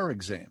the bar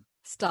exam.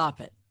 Stop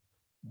it.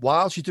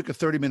 While she took a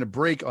 30-minute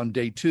break on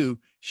day 2,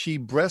 she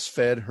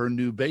breastfed her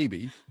new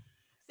baby.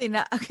 See,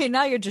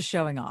 now you're just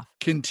showing off.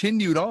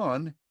 Continued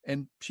on,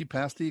 and she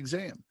passed the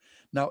exam.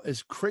 Now,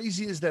 as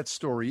crazy as that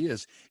story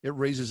is, it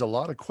raises a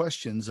lot of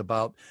questions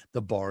about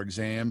the bar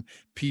exam,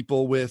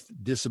 people with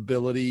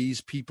disabilities,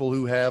 people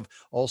who have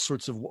all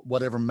sorts of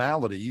whatever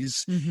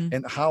maladies,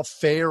 and how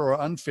fair or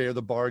unfair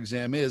the bar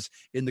exam is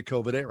in the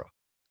COVID era.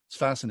 It's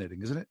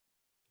fascinating, isn't it?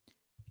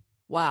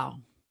 Wow.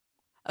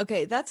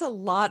 Okay, that's a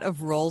lot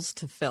of roles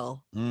to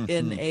fill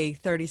in a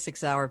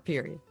 36-hour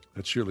period.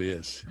 It surely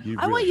is.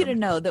 I want you to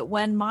know that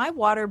when my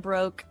water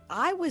broke,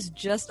 I was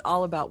just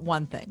all about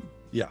one thing.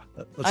 Yeah,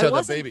 let's have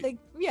that baby.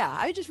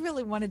 I just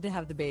really wanted to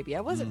have the baby.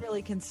 I wasn't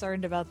really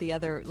concerned about the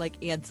other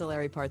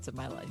ancillary parts of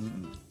my life.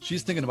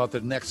 She's thinking about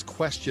the next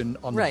question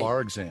on the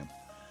bar exam.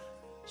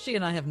 She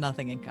and I have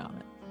nothing in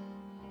common.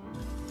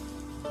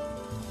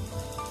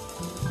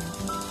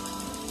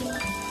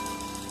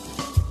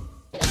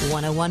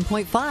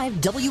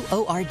 .5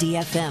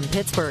 WORD-FM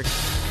Pittsburgh.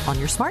 On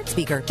your smart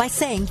speaker by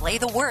saying play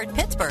the word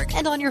Pittsburgh,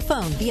 and on your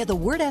phone via the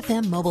Word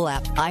FM mobile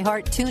app,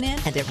 iHeart,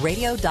 TuneIn, and at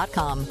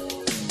radio.com.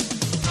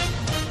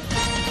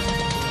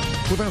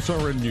 With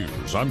SRN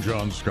News, I'm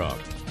John Scott.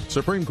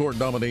 Supreme Court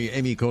nominee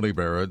Amy Coney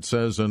Barrett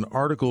says an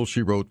article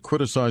she wrote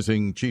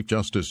criticizing Chief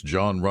Justice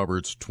John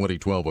Roberts'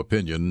 2012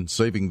 opinion,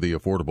 Saving the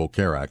Affordable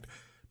Care Act,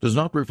 does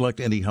not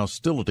reflect any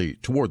hostility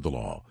toward the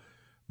law.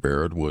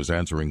 Barrett was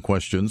answering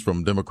questions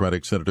from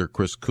Democratic Senator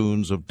Chris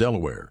Coons of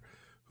Delaware,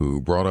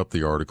 who brought up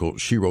the article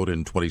she wrote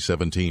in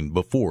 2017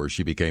 before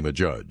she became a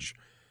judge.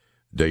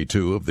 Day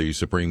 2 of the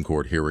Supreme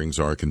Court hearings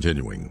are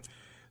continuing.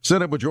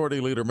 Senate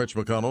Majority Leader Mitch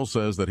McConnell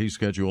says that he's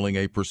scheduling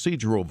a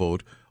procedural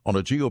vote on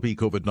a GOP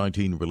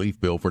COVID-19 relief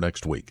bill for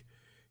next week.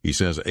 He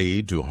says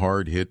aid to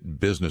hard-hit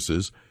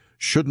businesses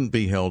shouldn't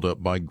be held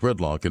up by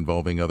gridlock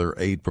involving other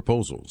aid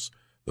proposals.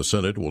 The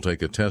Senate will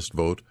take a test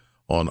vote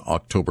on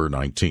October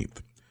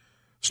 19th.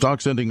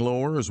 Stocks ending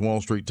lower as Wall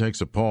Street takes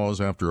a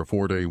pause after a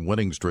 4-day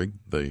winning streak.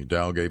 The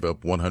Dow gave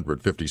up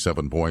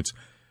 157 points.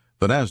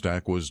 The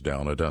Nasdaq was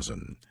down a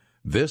dozen.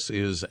 This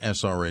is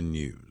SRN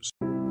News.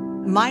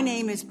 My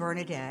name is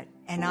Bernadette,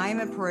 and I am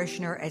a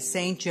parishioner at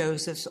St.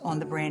 Joseph's on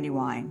the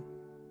Brandywine.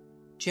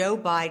 Joe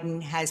Biden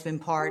has been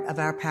part of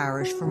our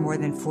parish for more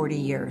than 40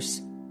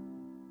 years.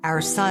 Our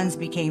sons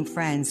became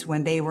friends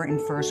when they were in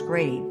first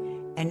grade,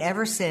 and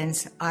ever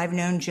since, I've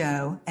known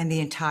Joe and the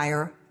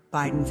entire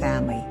Biden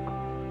family.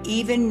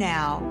 Even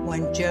now,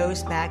 when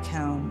Joe's back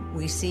home,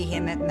 we see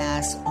him at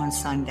Mass on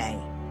Sunday.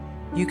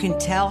 You can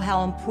tell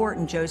how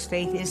important Joe's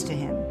faith is to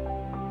him.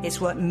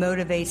 It's what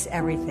motivates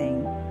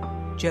everything.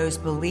 Joe's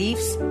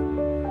beliefs,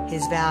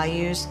 his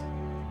values,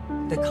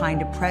 the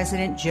kind of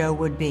president Joe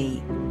would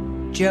be.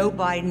 Joe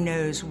Biden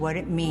knows what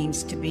it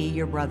means to be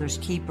your brother's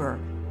keeper,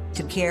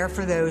 to care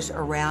for those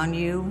around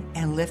you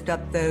and lift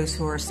up those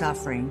who are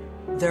suffering.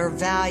 Their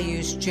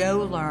values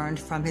Joe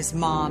learned from his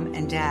mom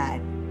and dad,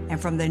 and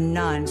from the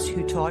nuns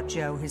who taught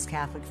Joe his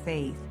Catholic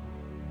faith.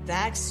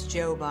 That's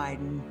Joe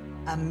Biden,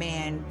 a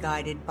man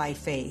guided by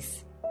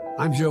faith.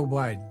 I'm Joe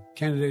Biden,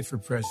 candidate for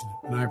president,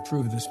 and I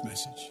approve this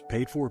message.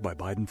 Paid for by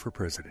Biden for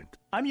president.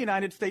 I'm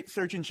United States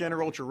Surgeon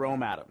General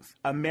Jerome Adams,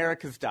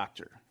 America's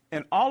doctor.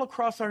 And all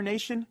across our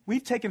nation,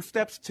 we've taken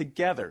steps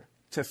together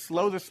to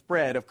slow the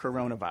spread of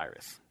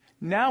coronavirus.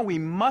 Now we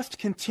must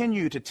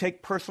continue to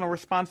take personal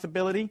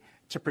responsibility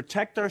to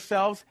protect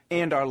ourselves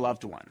and our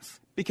loved ones.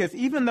 Because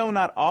even though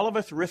not all of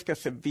us risk a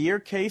severe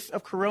case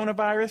of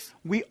coronavirus,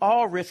 we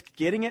all risk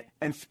getting it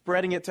and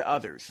spreading it to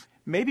others,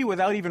 maybe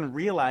without even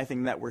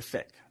realizing that we're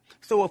sick.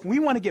 So if we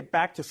want to get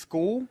back to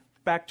school,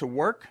 back to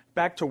work,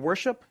 back to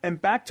worship, and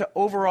back to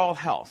overall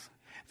health,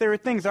 there are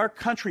things our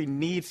country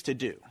needs to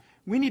do.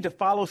 We need to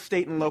follow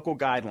state and local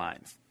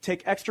guidelines,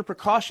 take extra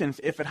precautions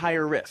if at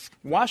higher risk,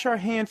 wash our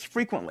hands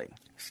frequently,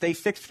 stay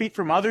 6 feet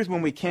from others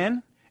when we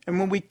can, and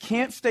when we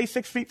can't stay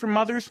 6 feet from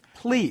others,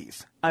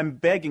 please, I'm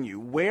begging you,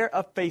 wear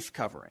a face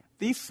covering.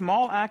 These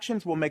small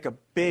actions will make a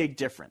big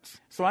difference.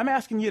 So I'm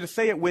asking you to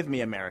say it with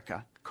me,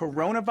 America.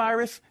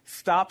 Coronavirus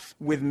stops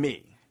with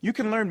me. You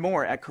can learn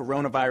more at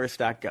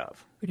coronavirus.gov.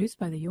 Produced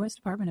by the U.S.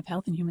 Department of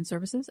Health and Human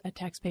Services at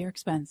taxpayer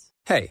expense.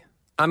 Hey,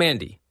 I'm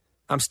Andy.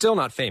 I'm still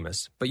not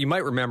famous, but you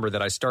might remember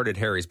that I started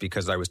Harry's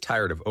because I was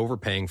tired of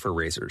overpaying for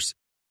razors.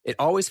 It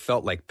always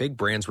felt like big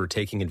brands were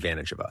taking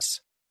advantage of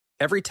us.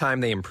 Every time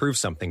they improved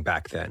something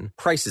back then,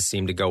 prices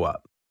seemed to go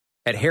up.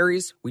 At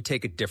Harry's, we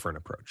take a different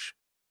approach.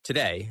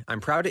 Today, I'm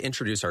proud to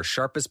introduce our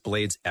sharpest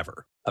blades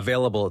ever,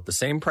 available at the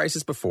same price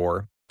as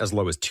before, as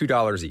low as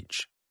 $2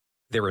 each.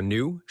 They're a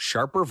new,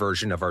 sharper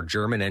version of our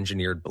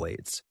German-engineered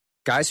blades.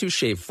 Guys who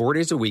shave 4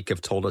 days a week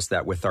have told us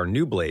that with our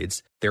new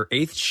blades, their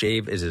 8th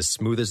shave is as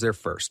smooth as their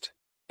first.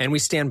 And we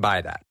stand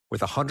by that,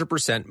 with a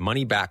 100%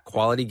 money-back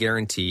quality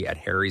guarantee at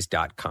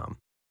harrys.com.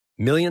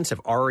 Millions have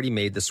already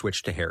made the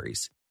switch to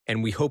Harry's,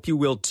 and we hope you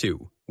will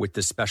too with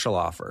this special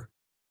offer.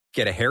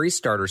 Get a Harry's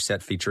starter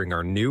set featuring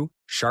our new,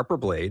 sharper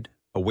blade,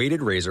 a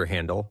weighted razor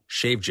handle,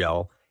 shave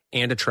gel,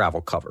 and a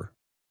travel cover.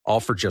 All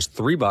for just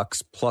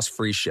 $3 plus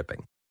free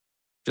shipping.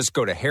 Just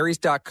go to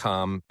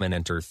harrys.com and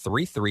enter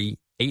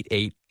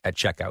 3388 at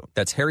checkout.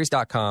 That's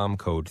harrys.com,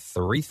 code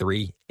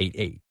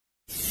 3388.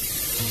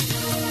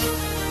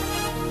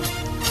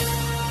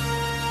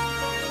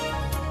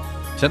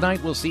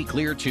 Tonight we'll see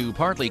clear to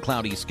partly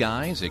cloudy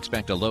skies.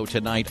 Expect a low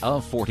tonight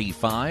of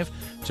 45.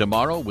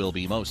 Tomorrow will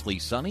be mostly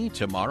sunny.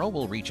 Tomorrow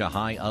will reach a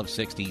high of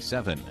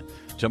 67.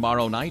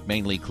 Tomorrow night,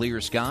 mainly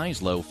clear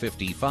skies, low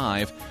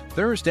 55.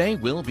 Thursday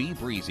will be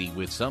breezy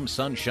with some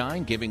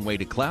sunshine giving way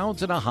to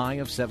clouds and a high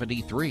of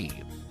 73.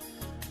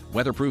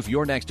 Weatherproof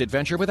your next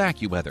adventure with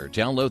AccuWeather.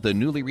 Download the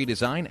newly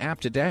redesigned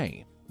app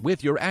today.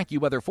 With your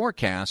AccuWeather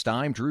forecast,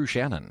 I'm Drew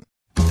Shannon.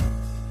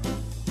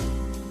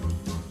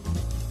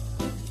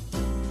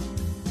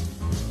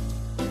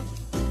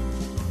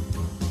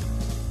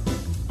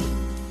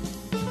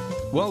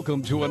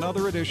 Welcome to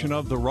another edition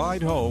of The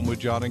Ride Home with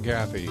John and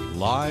Kathy,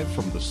 live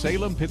from the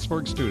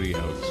Salem-Pittsburgh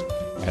studios.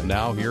 And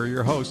now here are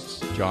your hosts,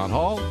 John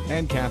Hall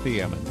and Kathy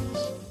Emmons.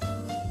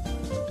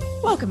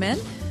 Welcome in.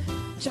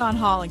 John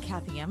Hall and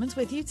Kathy Emmons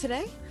with you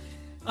today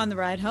on The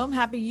Ride Home.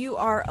 Happy you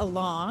are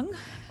along.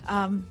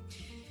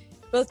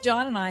 Both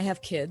John and I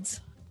have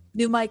kids.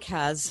 New Mike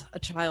has a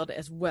child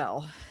as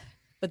well.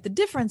 But the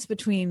difference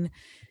between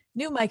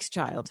New Mike's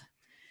child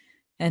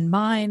and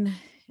mine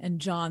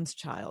and John's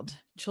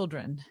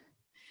children,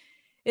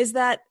 is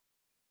that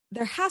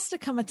there has to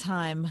come a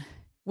time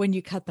when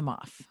you cut them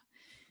off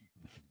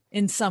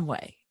in some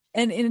way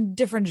and in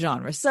different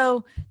genres.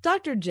 So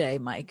Dr. J,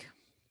 Mike,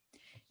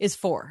 is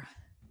 4.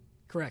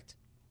 Correct.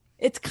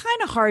 It's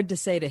kind of hard to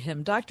say to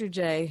him, Dr.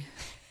 J.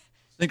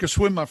 Sink or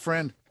swim, my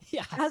friend.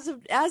 Yeah.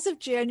 As of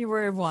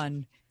January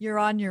 1, you're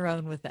on your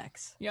own with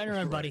X. You're on your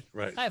own, buddy.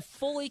 Right. I have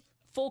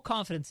full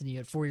confidence in you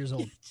at 4 years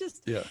old.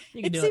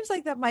 It seems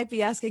like that might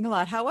be asking a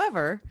lot.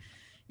 However,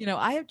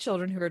 I have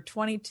children who are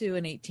 22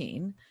 and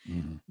 18.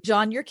 Mm-hmm.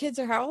 John, your kids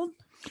are how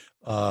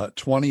old?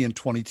 20 and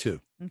 22.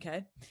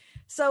 Okay.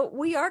 So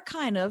we are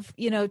kind of,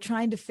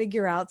 trying to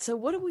figure out, so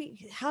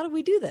how do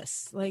we do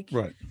this?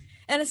 Right.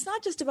 And it's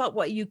not just about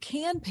what you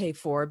can pay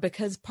for,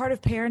 because part of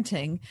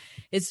parenting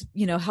is,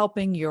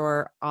 helping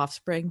your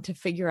offspring to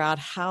figure out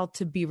how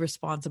to be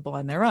responsible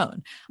on their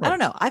own. Right. I don't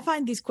know. I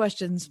find these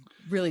questions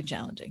really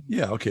challenging.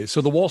 Yeah. Okay.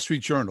 So the Wall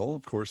Street Journal,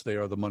 of course, they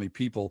are the money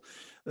people.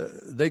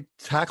 They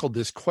tackled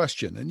this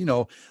question.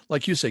 And,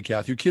 like you say,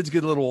 Kath, your kids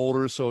get a little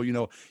older. So,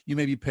 you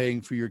may be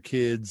paying for your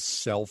kids'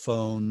 cell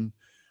phone,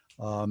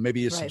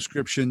 maybe a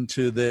subscription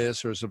to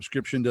this or a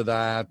subscription to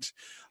that.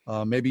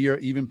 Maybe you're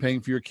even paying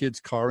for your kids'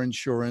 car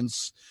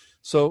insurance.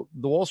 So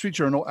the Wall Street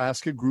Journal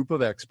asked a group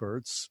of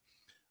experts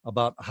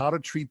about how to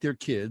treat their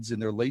kids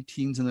in their late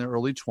teens and their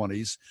early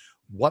 20s,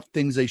 what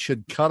things they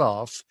should cut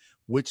off,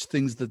 which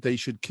things that they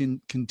should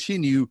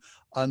continue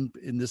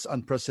in this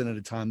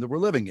unprecedented time that we're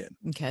living in.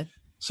 Okay.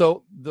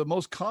 So the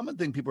most common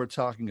thing people are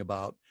talking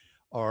about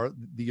are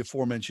the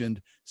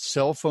aforementioned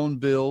cell phone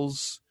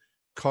bills,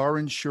 car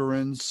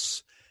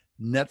insurance,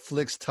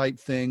 Netflix type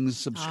things,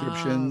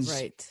 subscriptions.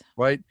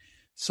 Right.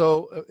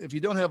 So if you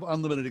don't have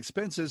unlimited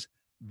expenses,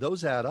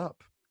 those add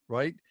up,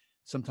 right?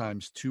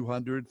 Sometimes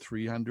 $200,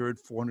 $300,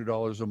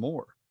 $400 or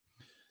more.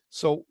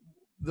 So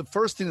the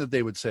first thing that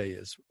they would say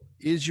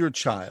is your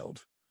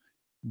child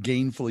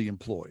gainfully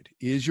employed?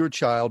 Is your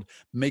child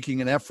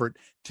making an effort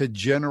to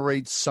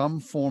generate some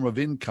form of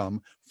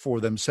income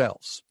for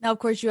themselves? Now, of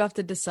course, you have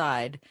to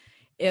decide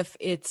if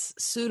it's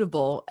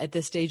suitable at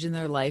this stage in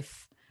their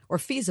life or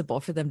feasible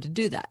for them to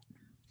do that.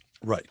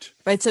 Right.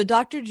 Right. So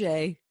Dr.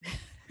 J,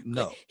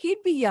 no,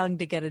 he'd be young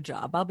to get a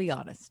job. I'll be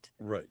honest.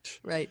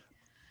 Right.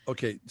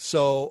 Okay.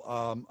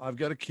 So I've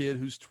got a kid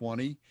who's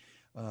 20.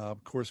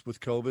 Of course, with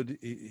COVID,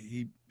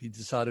 he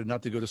decided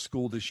not to go to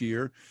school this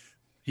year.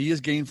 He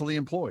is gainfully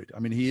employed. I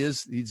mean,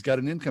 he's got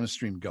an income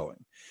stream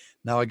going.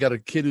 Now, I got a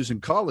kid who's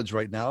in college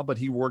right now, but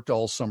he worked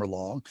all summer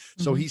long.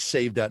 So he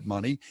saved that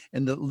money.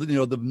 And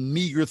the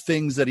meager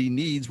things that he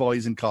needs while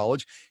he's in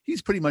college,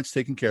 he's pretty much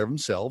taking care of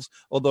himself.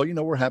 Although,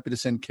 we're happy to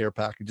send care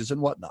packages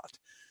and whatnot.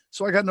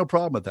 So I got no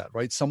problem with that,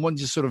 right? Someone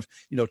just sort of,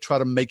 try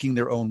to making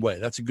their own way.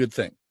 That's a good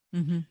thing.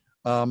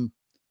 Mm-hmm.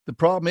 The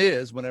problem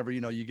is whenever,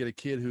 you get a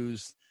kid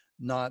who's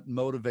not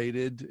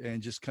motivated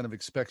and just kind of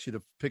expects you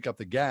to pick up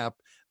the gap,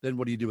 then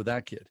what do you do with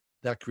that kid?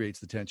 That creates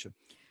the tension.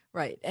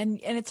 Right. And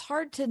it's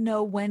hard to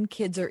know when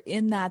kids are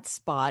in that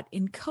spot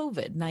in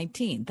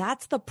COVID-19.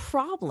 That's the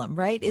problem,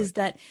 right? Is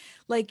that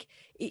like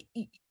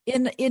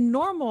in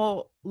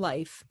normal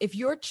life, if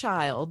your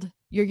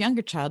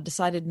younger child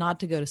decided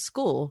not to go to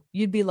school,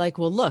 you'd be like,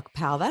 well, look,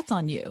 pal, that's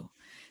on you.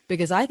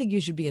 Because I think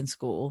you should be in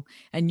school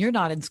and you're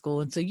not in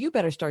school. And so you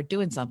better start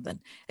doing something.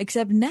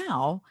 Except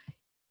now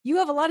you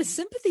have a lot of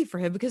sympathy for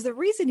him because the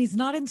reason he's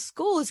not in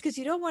school is because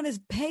you don't want to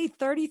pay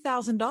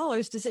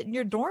 $30,000 to sit in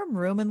your dorm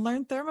room and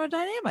learn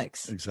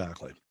thermodynamics.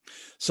 Exactly.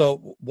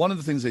 So one of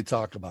the things they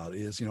talk about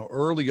is,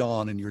 early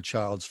on in your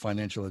child's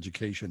financial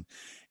education,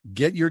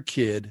 get your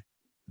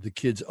the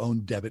kid's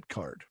own debit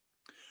card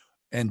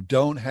and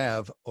don't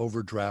have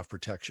overdraft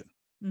protection.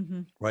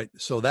 Mm-hmm. Right.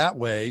 So that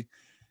way,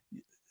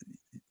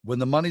 when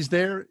the money's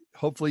there,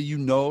 hopefully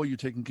you're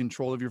taking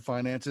control of your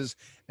finances.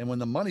 And when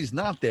the money's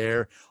not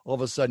there, all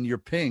of a sudden you're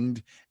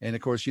pinged. And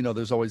of course,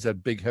 there's always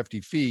that big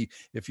hefty fee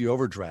if you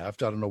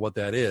overdraft. I don't know what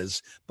that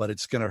is, but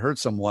it's going to hurt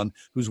someone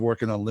who's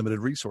working on limited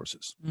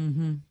resources.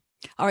 Mm-hmm.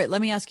 All right, let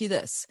me ask you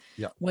this.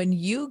 Yeah. When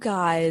you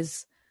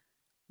guys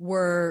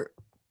were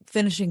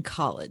finishing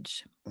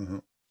college, mm-hmm.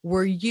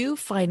 were you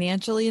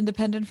financially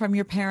independent from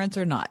your parents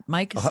or not?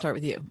 Mike, let's start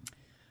with you.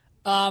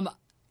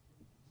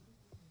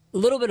 A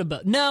little bit of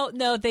both.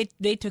 No,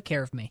 they took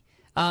care of me.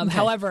 Okay.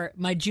 However,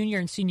 my junior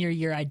and senior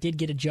year, I did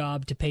get a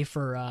job to pay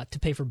for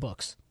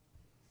books.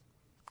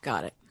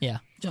 Got it. Yeah,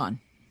 John.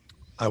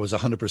 I was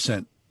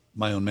 100%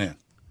 my own man.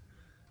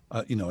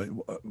 I think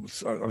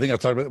I've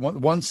talked about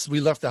it. Once we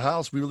left the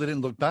house, we really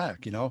didn't look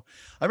back. I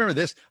remember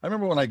this. I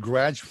remember when I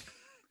graduated.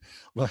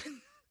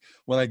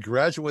 When I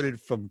graduated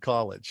from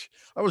college,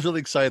 I was really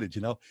excited.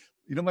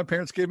 My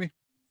parents gave me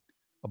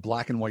a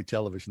black and white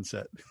television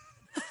set.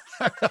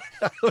 I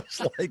was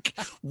like,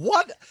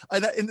 what?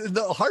 And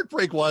the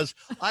heartbreak was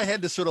I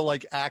had to sort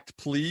of act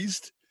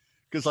pleased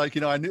because I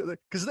knew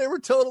because they were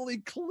totally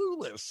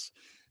clueless.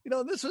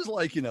 This was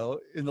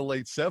in the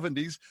late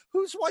 70s.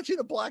 Who's watching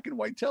a black and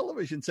white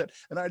television set?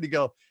 And I had to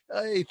go,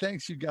 hey,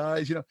 thanks, you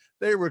guys.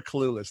 They were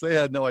clueless. They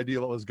had no idea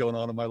what was going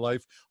on in my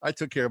life. I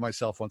took care of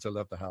myself once I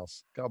left the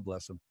house. God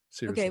bless them.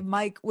 Seriously. Okay,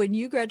 Mike, when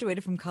you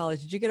graduated from college,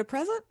 did you get a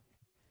present?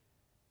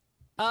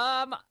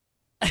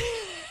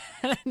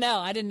 No,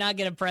 I did not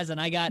get a present.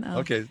 I got a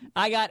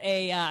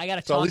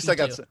so talking at least I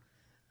got to.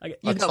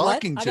 a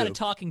talking to. I got a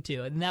talking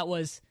to, and that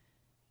was,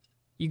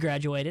 you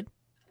graduated.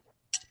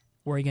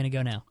 Where are you going to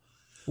go now?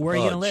 Where are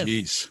you going to live?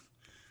 Jeez.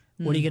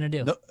 What are you going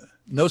to do?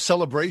 No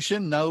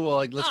celebration? No,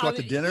 let's go out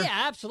to dinner?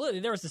 Yeah, absolutely.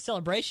 There was a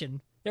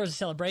celebration.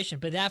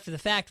 But after the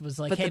fact was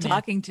like, but hey, the man.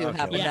 talking to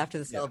happened after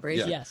the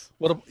celebration. Yeah. Yes.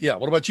 What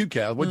about you,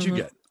 Cal? What'd you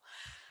get?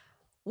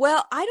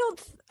 Well, I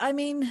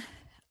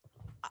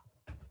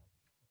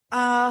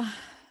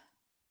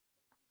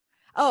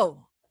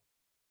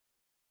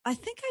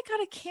think I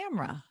got a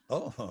camera.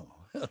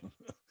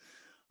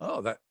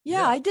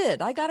 Yeah, I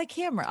did. I got a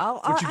camera.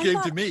 Which you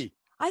gave to me.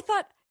 I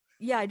thought,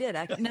 yeah, I did.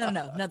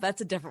 No,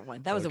 that's a different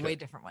one. That was a way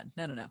different one.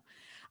 No.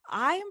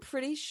 I am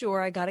pretty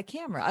sure I got a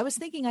camera. I was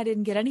thinking I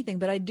didn't get anything,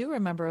 but I do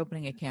remember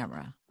opening a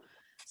camera.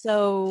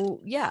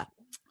 So yeah.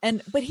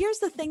 But here's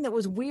the thing that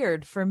was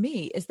weird for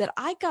me is that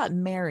I got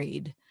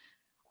married,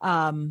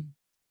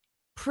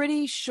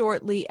 pretty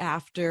shortly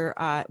after.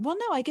 I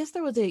guess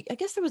there was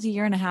a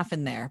year and a half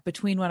in there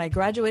between when I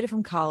graduated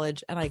from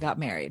college and I got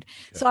married.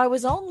 Okay. So I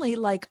was only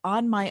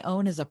on my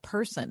own as a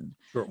person.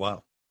 Sure.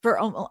 Wow. For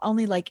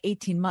only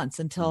 18 months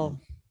until,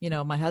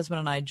 my husband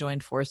and I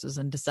joined forces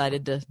and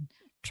decided to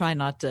try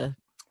not to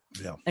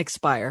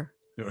expire.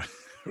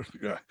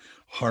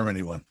 Harm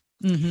anyone.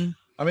 Mm-hmm.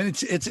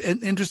 It's an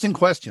interesting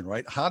question,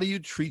 right? How do you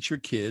treat your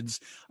kids?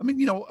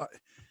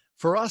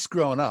 For us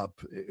growing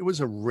up, it was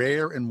a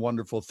rare and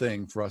wonderful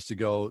thing for us to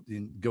go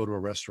to a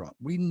restaurant.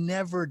 We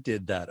never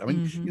did that.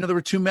 There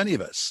were too many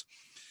of us.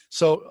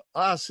 So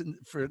us,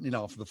 for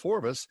the four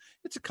of us,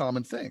 it's a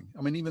common thing.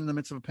 Even in the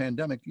midst of a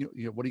pandemic,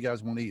 what do you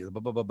guys want to eat? Blah,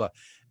 blah, blah, blah.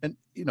 And,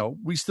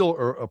 we still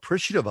are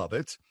appreciative of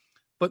it,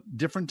 but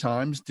different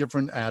times,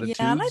 different attitudes.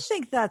 Yeah, and I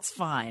think that's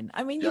fine.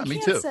 You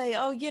can't say,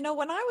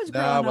 when I was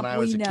growing up,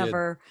 we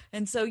never. Kid.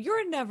 And so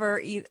you're never,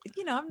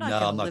 I'm not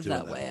going to live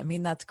that way.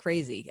 That's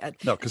crazy.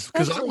 No, because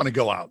I want to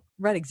go out.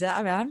 Right,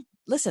 exactly.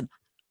 Listen,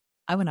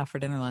 I went out for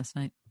dinner last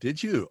night.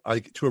 Did you?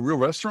 To a real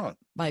restaurant?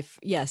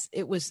 Yes,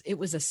 it was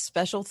a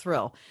special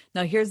thrill.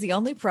 Now, here's the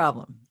only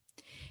problem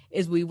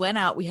is we went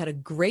out, we had a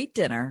great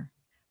dinner,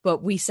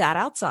 but we sat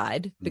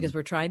outside because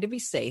we're trying to be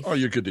safe. Oh,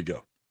 you're good to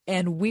go.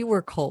 And we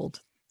were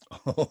cold.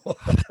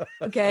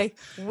 Okay.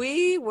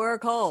 We were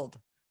cold.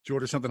 Did you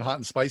order something hot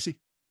and spicy?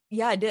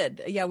 Yeah, I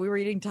did. Yeah, we were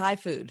eating Thai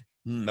food.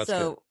 That's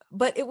good.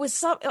 But it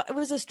was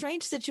a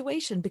strange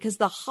situation because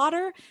the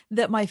hotter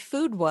that my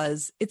food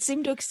was, it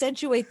seemed to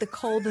accentuate the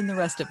cold in the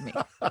rest of me.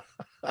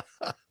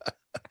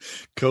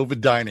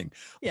 COVID dining,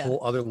 a whole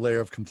other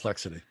layer of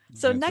complexity.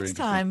 So next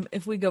time,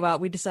 if we go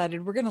out, we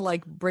decided we're going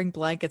to bring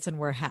blankets and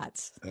wear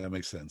hats. That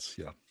makes sense.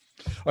 Yeah.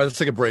 All right, let's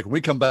take a break. When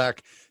we come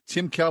back,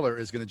 Tim Keller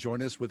is going to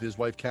join us with his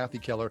wife, Kathy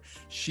Keller.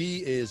 She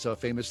is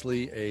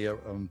famously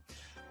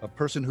a a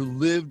person who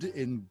lived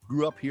and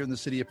grew up here in the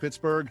city of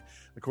Pittsburgh.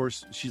 Of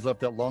course, she's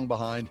left that long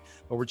behind,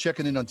 but we're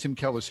checking in on Tim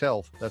Keller's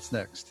health. That's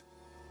next.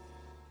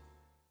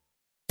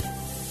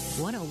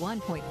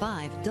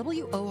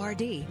 101.5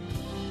 WORD.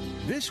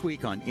 This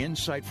week on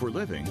Insight for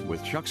Living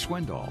with Chuck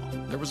Swindoll.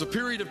 There was a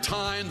period of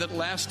time that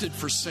lasted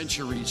for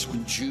centuries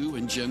when Jew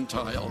and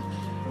Gentile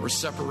were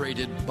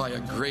separated by a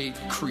great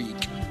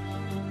creek,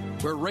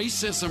 where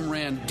racism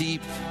ran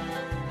deep.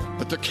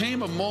 But there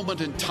came a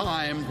moment in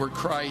time where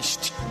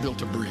Christ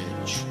built a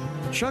bridge.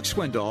 Chuck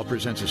Swindoll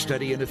presents a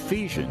study in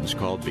Ephesians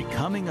called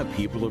Becoming a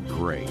People of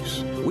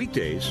Grace.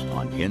 Weekdays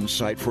on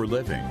Insight for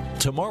Living.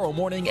 Tomorrow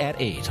morning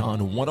at 8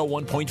 on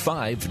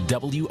 101.5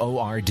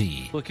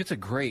 WORD. Look, it's a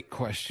great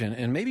question.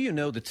 And maybe you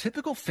know the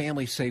typical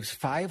family saves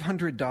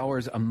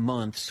 $500 a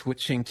month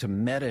switching to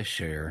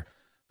MediShare.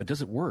 But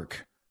does it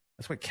work?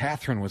 That's what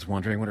Catherine was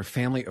wondering when her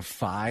family of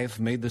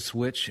 5 made the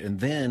switch, and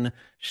then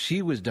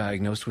she was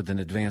diagnosed with an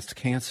advanced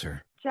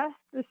cancer. Just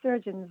the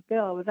surgeon's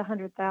bill was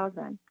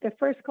 $100,000. The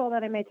first call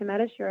that I made to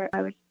MediShare,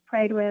 I was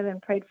prayed with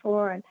and prayed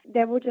for, and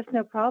there were just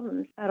no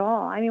problems at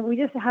all. I mean, we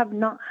just have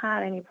not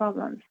had any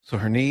problems. So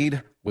her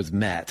need was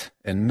met.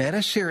 And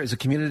MediShare is a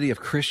community of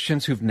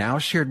Christians who've now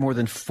shared more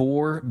than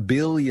 $4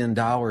 billion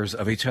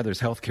of each other's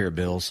healthcare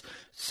bills.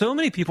 So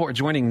many people are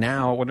joining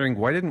now wondering,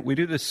 why didn't we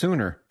do this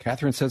sooner?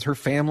 Catherine says her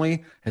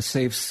family has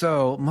saved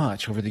so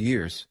much over the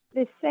years.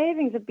 The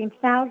savings have been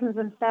thousands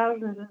and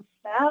thousands and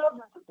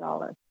thousands of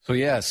dollars. So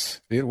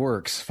yes, it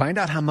works. Find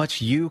out how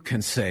much you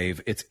can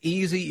save. It's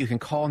easy. You can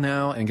call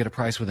now and get a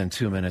price within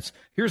 2 minutes.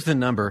 Here's the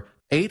number,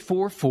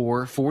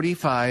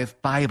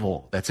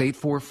 844-45-BIBLE. That's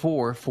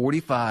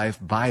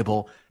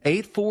 844-45-BIBLE,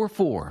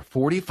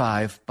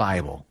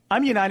 844-45-BIBLE.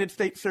 I'm United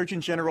States Surgeon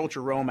General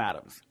Jerome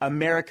Adams,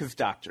 America's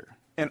doctor.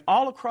 And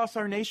all across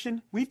our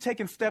nation, we've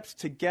taken steps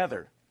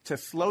together to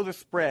slow the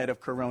spread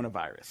of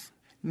coronavirus.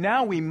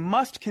 Now we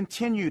must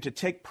continue to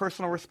take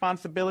personal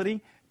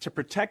responsibility to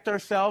protect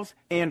ourselves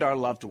and our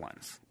loved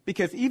ones.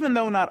 Because even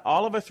though not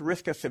all of us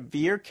risk a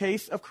severe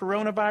case of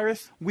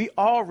coronavirus, we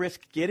all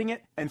risk getting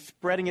it and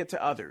spreading it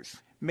to others,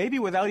 maybe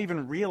without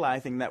even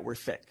realizing that we're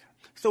sick.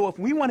 So if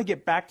we want to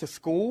get back to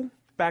school,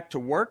 back to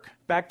work,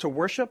 back to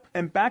worship,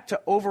 and back to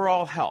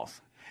overall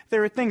health,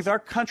 there are things our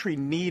country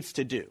needs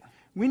to do.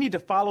 We need to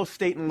follow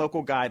state and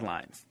local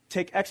guidelines,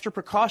 take extra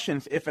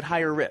precautions if at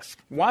higher risk,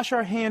 wash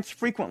our hands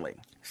frequently,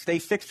 stay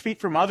 6 feet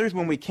from others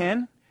when we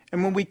can,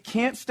 and when we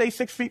can't stay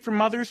 6 feet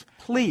from others,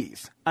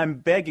 please, I'm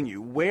begging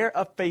you, wear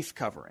a face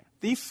covering.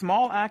 These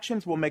small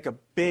actions will make a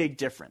big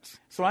difference.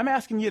 So I'm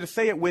asking you to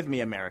say it with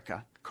me,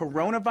 America.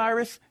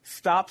 Coronavirus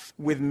stops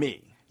with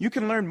me. You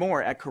can learn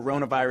more at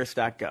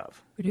coronavirus.gov.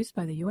 Produced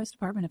by the U.S.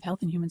 Department of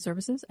Health and Human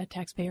Services at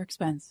taxpayer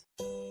expense.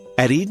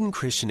 At Eden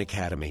Christian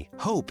Academy,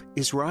 hope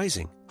is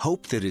rising.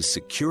 Hope that is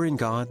secure in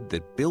God,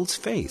 that builds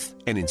faith,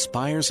 and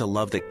inspires a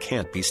love that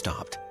can't be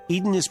stopped.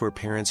 Eden is where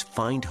parents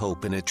find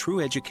hope in a true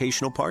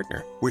educational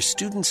partner, where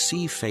students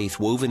see faith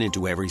woven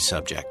into every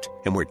subject,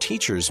 and where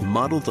teachers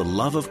model the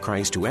love of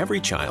Christ to every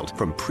child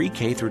from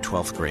pre-K through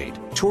 12th grade.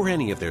 Tour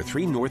any of their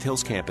 3 North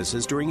Hills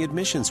campuses during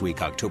Admissions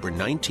Week, October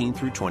 19th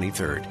through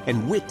 23rd,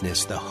 and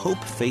witness the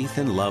hope, faith,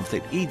 and love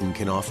that Eden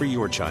can offer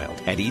your child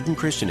at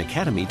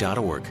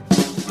EdenChristianAcademy.org.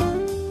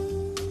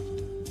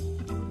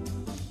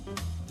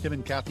 Tim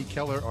and Kathy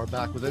Keller are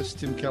back with us.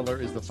 Tim Keller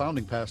is the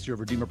founding pastor of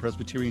Redeemer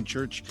Presbyterian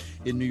Church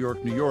in New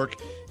York, New York.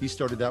 He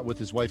started that with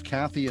his wife,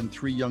 Kathy, and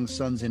 3 young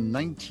sons in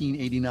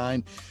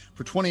 1989.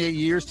 For 28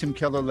 years, Tim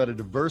Keller led a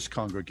diverse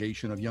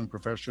congregation of young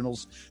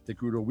professionals that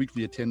grew to a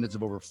weekly attendance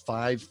of over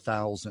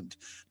 5,000.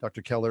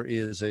 Dr. Keller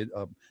is a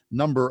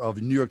number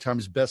of New York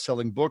Times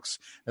best-selling books,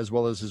 as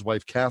well as his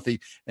wife, Kathy.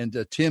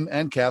 And Tim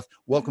and Kath,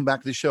 welcome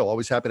back to the show.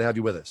 Always happy to have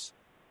you with us.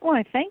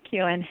 Why, thank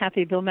you, and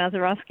happy Bill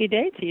Mazeroski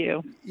Day to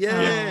you.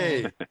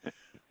 Yay!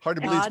 Hard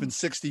to believe it's been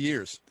 60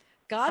 years.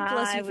 God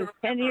bless you. I was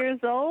 10 years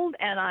old,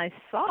 and I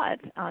saw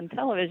it on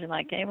television.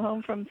 I came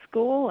home from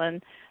school,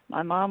 and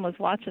my mom was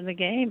watching the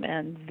game,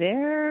 and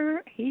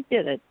there he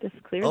did it.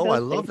 Just clear. Oh, I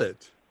love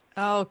it.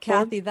 Oh,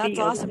 Kathy, that's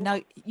awesome.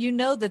 Now, you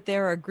know that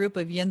there are a group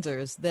of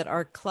Yinzers that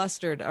are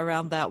clustered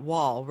around that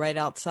wall right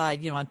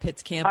outside, on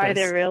Pitt's campus. Are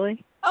there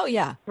really? Oh,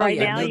 yeah. Right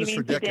now, you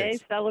mean today,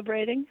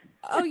 celebrating?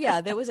 Oh, yeah.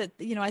 There was I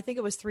think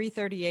it was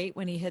 3:38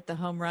 when he hit the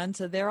home run.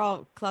 So they're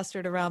all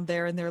clustered around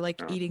there, and they're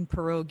eating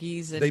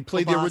pierogies. And they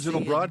play the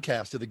original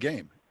broadcast of the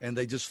game, and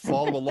they just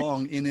follow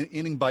along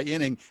inning by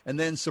inning. And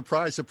then,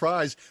 surprise,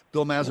 surprise,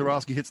 Bill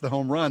Mazeroski hits the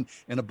home run,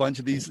 and a bunch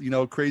of these,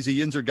 crazy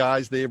Yinzer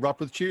guys, they erupt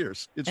with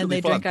cheers. It's and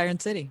really they fun. drink Iron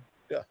City.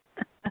 Yeah.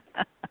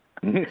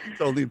 It's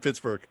only in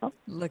Pittsburgh.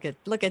 Look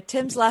at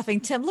Tim's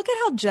laughing. Tim, look at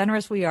how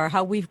generous we are,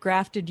 how we've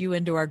grafted you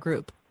into our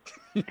group.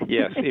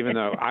 Yes, even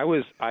though I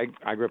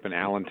grew up in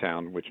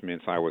Allentown, which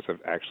means I was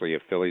actually a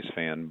Phillies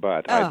fan,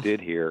 but I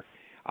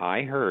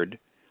heard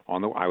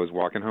I was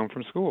walking home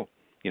from school.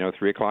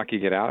 3:00 you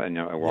get out, and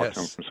I walked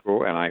home from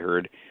school, and I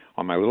heard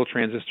on my little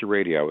transistor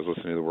radio. I was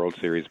listening to the World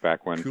Series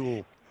back when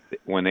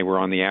they were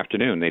on the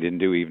afternoon. They didn't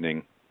do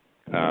evening.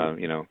 All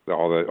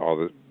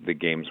the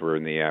games were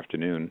in the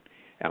afternoon,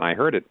 and I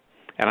heard it.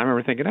 And I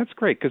remember thinking, that's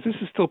great, because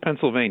this is still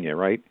Pennsylvania,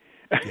 right?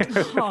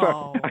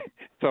 Oh.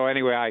 So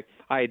anyway,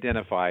 I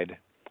identified,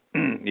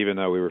 even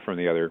though we were from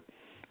the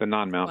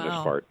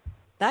non-mountainous part.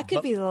 That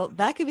could be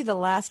the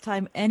last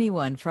time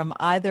anyone from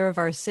either of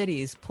our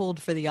cities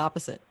pulled for the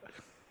opposite.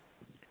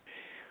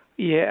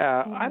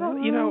 Yeah, I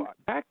don't.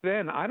 Back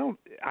then, I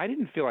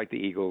didn't feel like the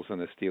Eagles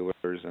and the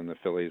Steelers and the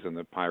Phillies and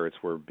the Pirates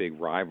were big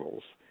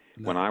rivals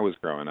when I was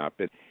growing up.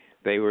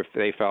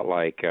 They felt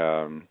like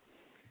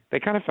they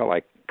kind of felt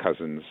like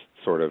cousins,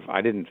 sort of.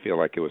 I didn't feel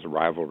like it was a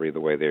rivalry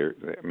the way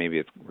maybe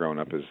it's grown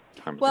up as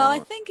time's Well, gone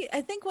on.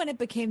 I think when it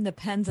became the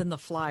Pens and the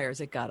Flyers,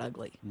 it got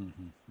ugly.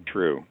 Mm-hmm.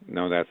 True.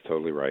 No, that's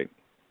totally right.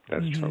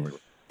 That's totally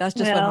right. That's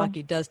just what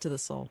hockey does to the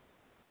soul.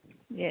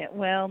 Yeah,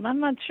 well, I'm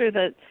not sure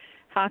that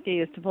hockey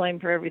is to blame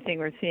for everything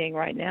we're seeing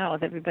right now,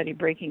 with everybody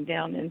breaking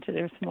down into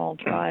their small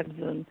tribes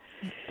and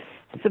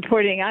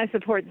supporting, I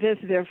support this,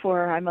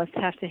 therefore I must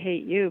have to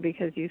hate you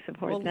because you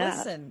support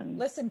that.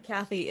 Listen,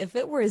 Kathy, if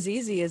it were as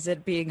easy as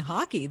it being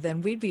hockey,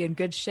 then we'd be in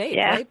good shape,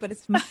 Yeah. right? But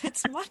it's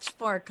much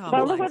more complex.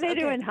 Well, look what they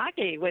do in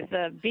hockey with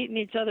beating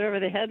each other over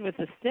the head with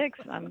the sticks.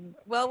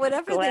 Well,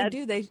 whatever glad.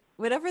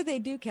 they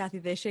do, Kathy,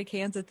 they shake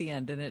hands at the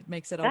end, and it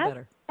makes it all That's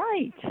better.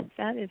 right.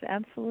 That is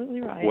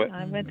absolutely right.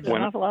 I went to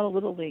an awful lot of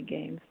Little League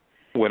games.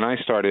 When I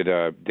started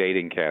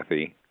dating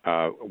Kathy,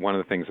 one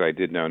of the things I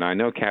did know, and I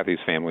know Kathy's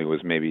family was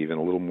maybe even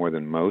a little more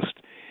than most.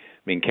 I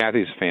mean,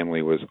 Kathy's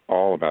family was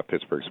all about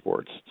Pittsburgh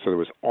sports, so there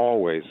was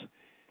always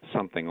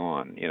something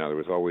on. You know, there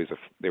was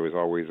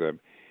always a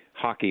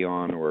hockey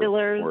on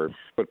or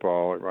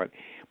football, right?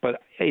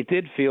 But it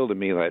did feel to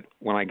me that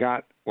when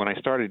I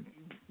started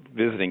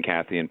visiting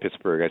Kathy in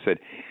Pittsburgh, I said,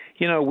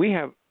 you know, we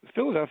have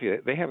Philadelphia,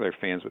 they have their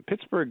fans, but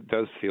Pittsburgh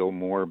does feel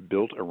more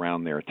built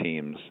around their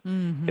teams.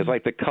 Mm-hmm. It's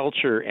like the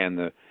culture and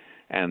the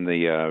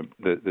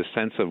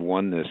sense of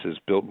oneness is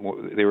built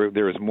more.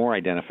 There is more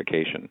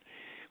identification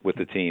with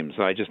the team,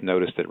 so I just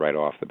noticed it right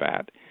off the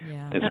bat.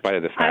 Yeah. In spite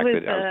of the fact I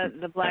was that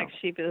the black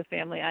sheep of the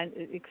family,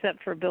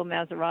 except for Bill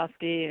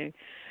Mazeroski,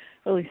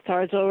 Willie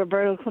Stargell,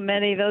 Roberto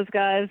Clemente, those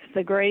guys,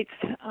 the greats.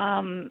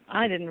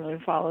 I didn't really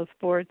follow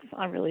sports.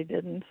 I really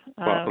didn't.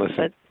 Well, listen,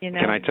 but, you know,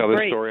 can I tell this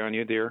great. story on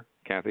you, dear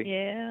Kathy?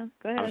 Yeah,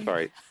 go ahead. I'm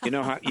sorry. You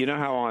know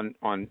how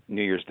on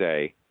New Year's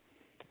Day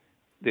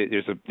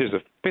there's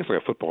basically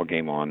a football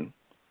game on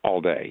all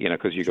day, you know,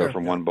 because you go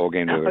from one bowl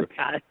game to the other.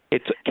 I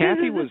think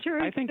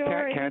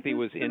Kathy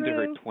was into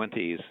her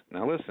 20s.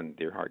 Now listen,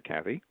 dear heart,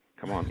 Kathy,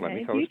 come on, let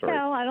me tell the story.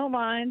 Tell, I don't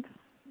mind.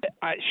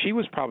 She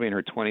was probably in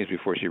her 20s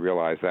before she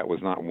realized that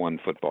was not one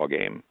football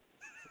game,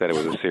 that it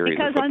was a series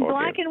of football games. Because on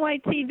black and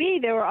white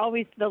TV, there were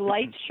always the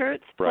light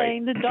shirts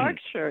playing the dark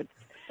shirts.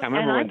 I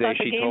remember one day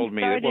she told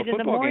me that, well,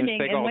 football games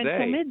take all day.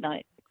 Went till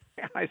midnight.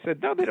 I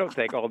said, no, they don't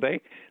take all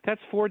day. That's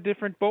 4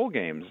 different bowl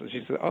games. And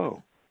she said,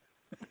 oh.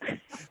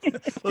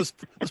 Those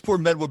poor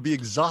men would be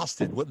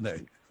exhausted, wouldn't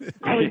they?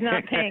 I was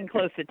not paying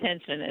close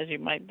attention, as you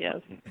might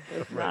guess.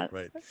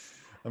 Right.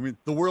 I mean,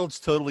 the world's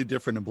totally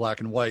different in black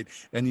and white.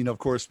 And, you know, of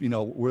course, you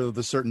know, we're of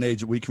a certain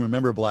age that we can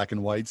remember black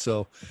and white.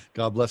 So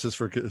God bless us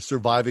for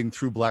surviving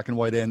through black and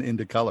white and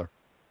into color.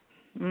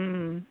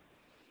 Mm.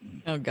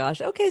 Oh,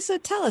 gosh. Okay, so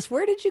tell us,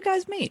 where did you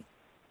guys meet?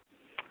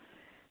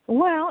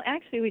 Well,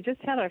 actually, we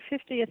just had our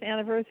 50th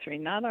anniversary,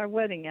 not our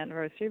wedding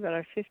anniversary, but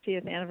our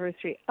 50th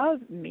anniversary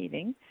of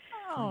meeting.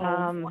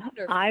 Oh,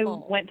 wonderful. I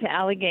went to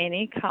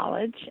Allegheny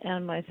College,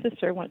 and my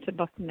sister went to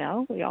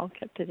Bucknell. We all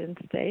kept it in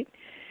state.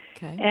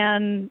 Okay.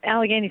 And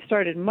Allegheny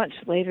started much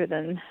later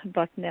than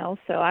Bucknell,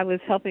 so I was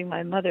helping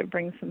my mother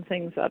bring some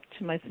things up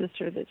to my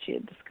sister that she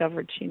had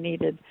discovered she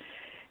needed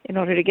in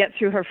order to get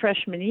through her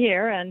freshman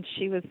year. And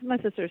my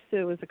sister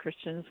Sue was a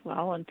Christian as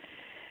well, and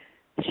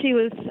she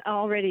was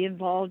already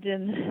involved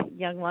in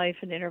Young Life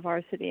and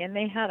InterVarsity, and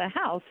they had a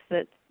house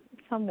that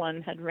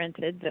someone had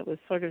rented that was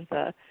sort of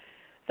the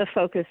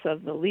focus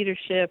of the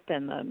leadership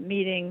and the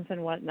meetings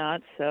and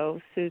whatnot. So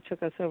Sue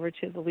took us over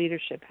to the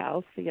leadership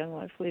house, the Young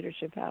Life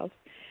leadership house.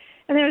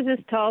 And there was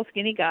this tall,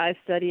 skinny guy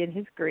studying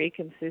his Greek,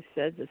 and Sue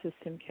said, "This is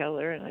Tim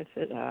Keller." And I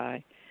said,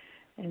 "Hi."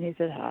 And he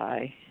said,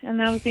 "Hi." And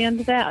that was the end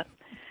of that.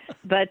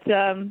 But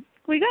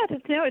we got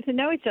to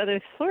know each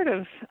other sort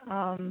of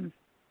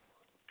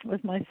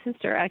with my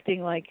sister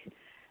acting like,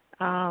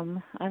 I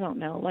don't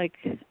know, like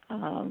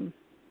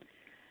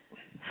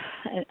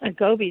a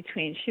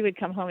go-between. She would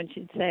come home and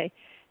she'd say,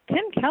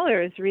 "Tim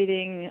Keller is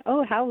reading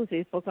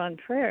Halsey's book on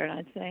prayer." And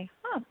I'd say,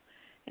 "Huh."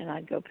 And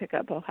I'd go pick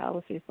up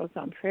Halsey's book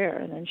on prayer.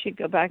 And then she'd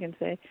go back and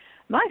say,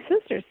 "My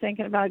sister's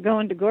thinking about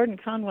going to Gordon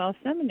Conwell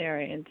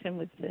Seminary." And Tim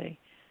would say,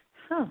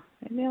 "Huh,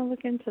 maybe I'll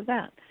look into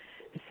that."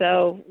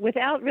 So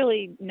without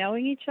really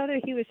knowing each other,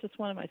 he was just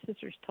one of my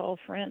sister's tall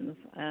friends.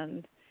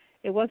 And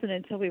it wasn't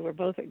until we were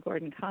both at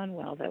Gordon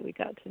Conwell that we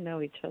got to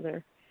know each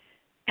other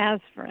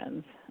as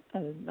friends.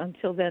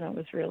 Until then, it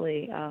was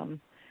really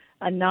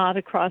a nod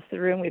across the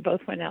room. We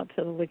both went out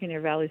to the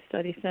Ligonier Valley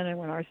Study Center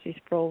when R.C.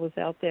 Sproul was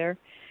out there.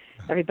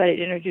 Everybody would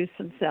introduce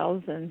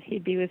themselves, and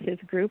he'd be with his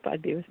group,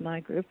 I'd be with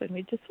my group, and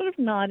we just sort of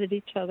nodded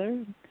each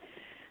other.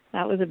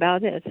 That was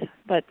about it.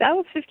 But that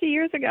was 50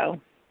 years ago.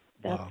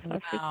 That's our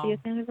 50th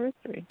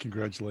anniversary.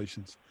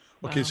 Congratulations.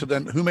 Okay, so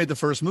then who made the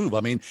first move?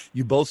 I mean,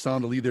 you both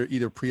sounded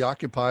either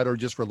preoccupied or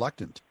just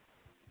reluctant.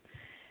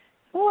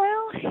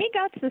 Well, he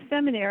got to the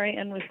seminary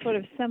and was sort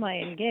of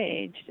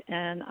semi-engaged,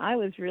 and I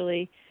was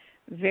really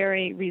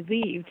very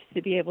relieved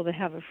to be able to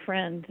have a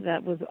friend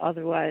that was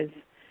otherwise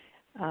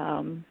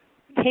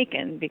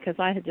taken, because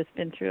I had just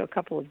been through a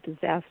couple of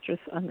disastrous,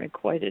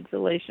 unrequited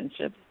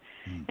relationships,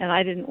 and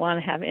I didn't want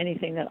to have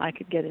anything that I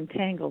could get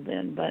entangled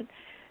in. But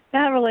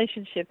that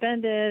relationship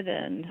ended,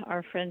 and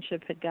our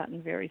friendship had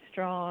gotten very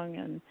strong,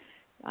 and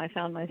I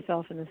found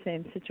myself in the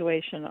same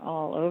situation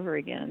all over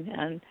again.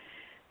 And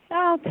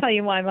I'll tell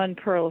you my one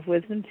pearl of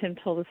wisdom. Tim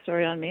told a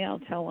story on me. I'll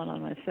tell one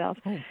on myself.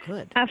 Oh,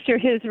 good. After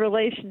his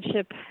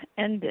relationship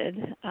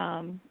ended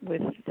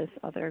with this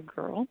other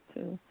girl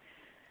who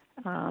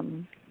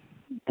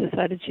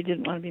decided she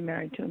didn't want to be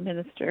married to a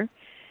minister,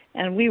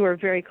 and we were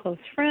very close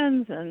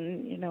friends,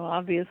 and, you know,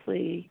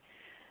 obviously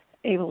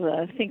able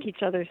to think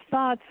each other's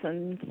thoughts,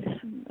 and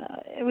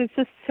it was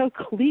just so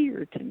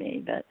clear to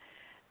me that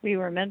we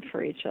were meant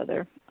for each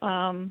other.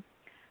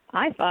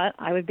 I thought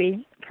I would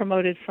be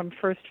promoted from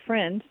first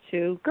friend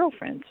to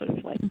girlfriend, sort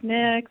of like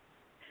next,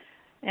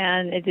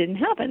 and it didn't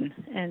happen,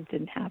 and it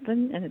didn't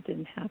happen, and it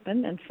didn't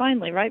happen, and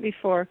finally, right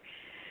before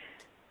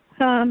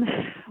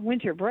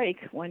winter break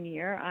one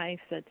year, I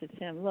said to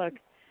Tim, look,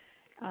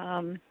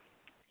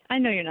 I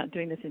know you're not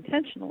doing this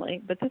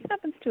intentionally, but this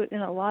happens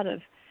in a lot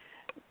of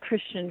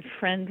Christian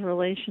friend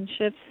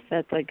relationships,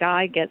 that the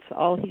guy gets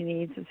all he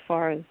needs as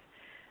far as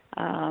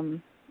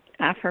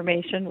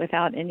affirmation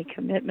without any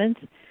commitment.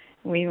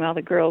 Meanwhile,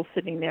 the girl's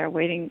sitting there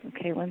waiting,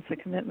 okay, when's the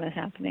commitment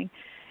happening?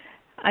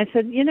 I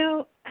said, you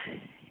know,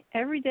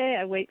 every day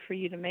I wait for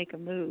you to make a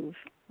move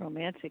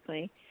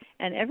romantically,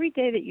 and every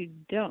day that you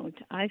don't,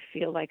 I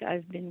feel like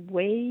I've been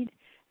weighed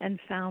and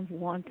found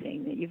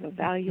wanting, that you've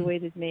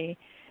evaluated me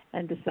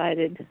and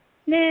decided,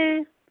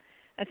 nah.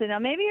 I said, now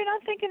maybe you're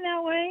not thinking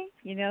that way,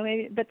 you know,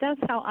 maybe, but that's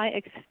how I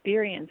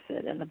experience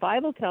it. And the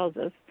Bible tells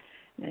us,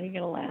 now you're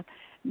going to laugh,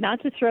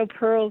 not to throw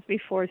pearls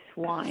before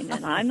swine.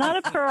 And I'm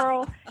not a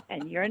pearl,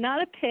 and you're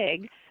not a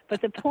pig.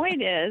 But the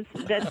point is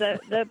that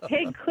the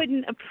pig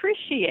couldn't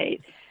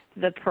appreciate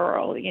the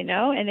pearl, you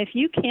know. And if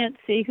you can't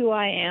see who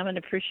I am and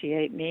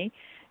appreciate me,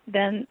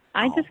 then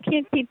I just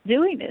can't keep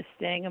doing this,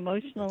 staying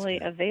emotionally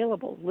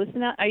available.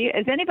 Listen out.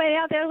 Is anybody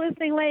out there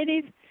listening,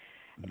 ladies?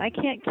 I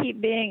can't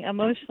keep being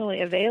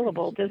emotionally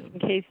available just in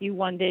case you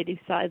one day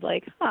decide,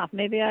 like,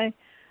 maybe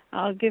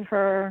I'll give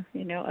her,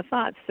 you know, a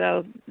thought.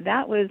 So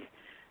that was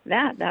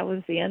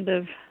the end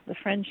of the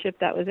friendship.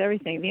 That was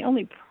everything. The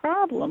only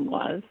problem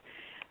was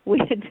we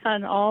had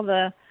done all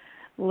the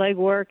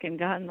legwork and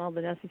gotten all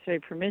the necessary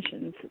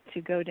permissions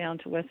to go down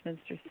to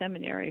Westminster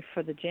Seminary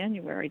for the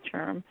January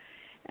term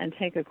and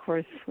take a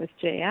course with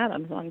Jay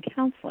Adams on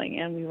counseling,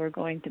 and we were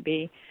going to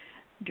be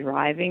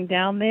driving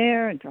down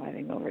there and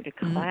driving over to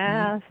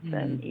class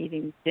and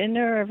eating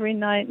dinner every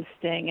night and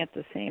staying at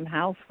the same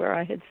house where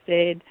I had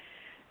stayed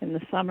in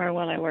the summer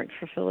when I worked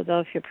for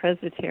Philadelphia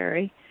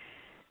Presbytery.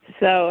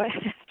 So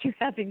after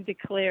having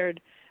declared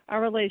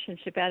our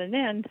relationship at an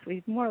end,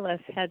 we more or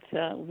less had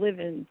to live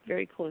in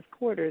very close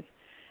quarters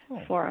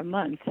for a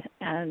month.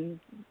 And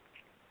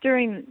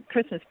during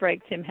Christmas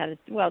break, Tim,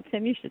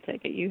 you should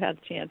take it. You had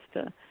a chance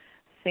to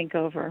think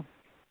over.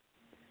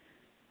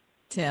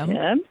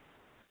 Tim?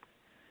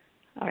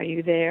 Are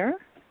you there?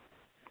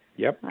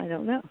 Yep. I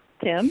don't know.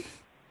 Tim?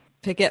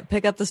 Pick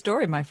up the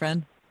story, my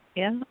friend.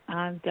 Yeah,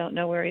 I don't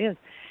know where he is.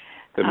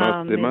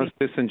 The most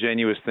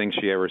disingenuous thing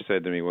she ever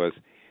said to me was,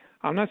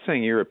 I'm not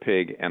saying you're a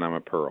pig and I'm a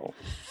pearl.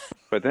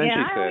 But then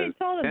she says,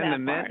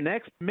 and the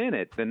next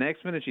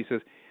minute she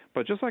says,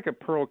 but just like a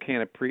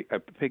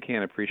pig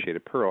can't appreciate a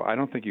pearl, I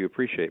don't think you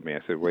appreciate me.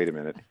 I said, wait a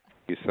minute.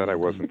 You said I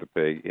wasn't the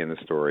pig in the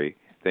story.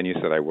 Then you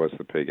said I was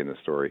the pig in the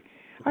story.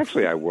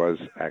 Actually, I was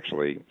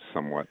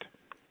somewhat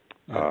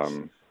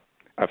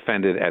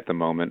offended at the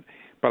moment.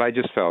 But I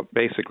just felt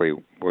basically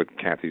what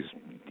Kathy's,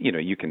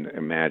 you can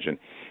imagine,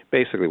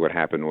 basically what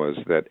happened was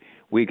that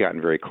we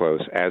gotten very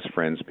close as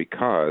friends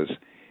because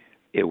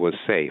it was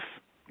safe.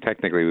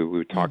 Technically, we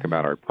would talk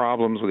about our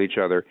problems with each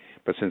other,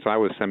 but since I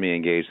was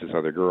semi-engaged with this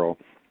other girl,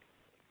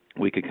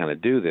 we could kind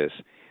of do this.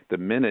 The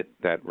minute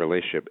that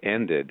relationship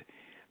ended,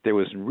 there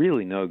was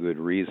really no good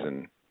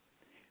reason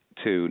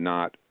to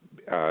not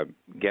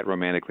get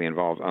romantically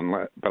involved,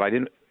 unless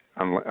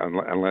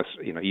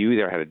you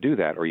either had to do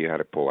that or you had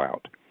to pull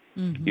out.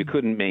 Mm-hmm. You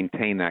couldn't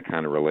maintain that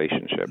kind of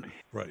relationship.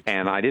 Right.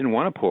 And I didn't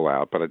want to pull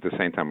out, but at the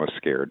same time I was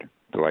scared,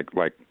 like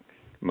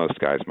most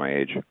guys my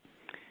age.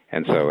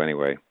 And so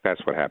anyway,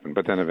 that's what happened.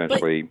 But then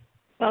eventually...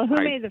 Well, who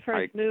made the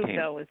first move,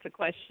 though, was the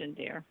question,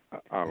 dear.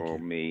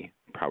 Me,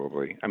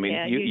 probably. I mean,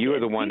 yeah, you were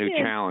the one who did.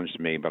 challenged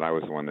me, but I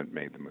was the one that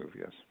made the move,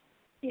 yes.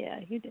 Yeah,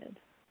 you did.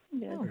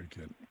 Yeah. Very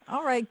good.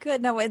 All right,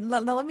 good. Now,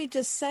 let me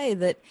just say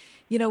that,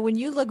 when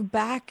you look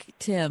back,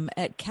 Tim,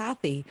 at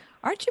Kathy,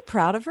 aren't you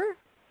proud of her?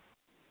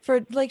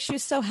 For, she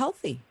was so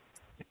healthy.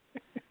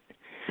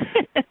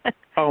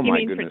 Oh, you my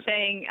mean goodness. for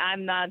saying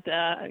I'm not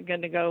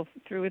going to go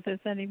through with this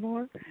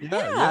anymore?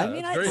 I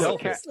mean,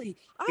 seriously,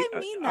 I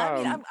mean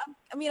that.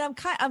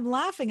 I'm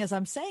laughing as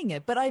I'm saying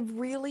it, but I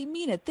really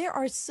mean it. There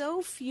are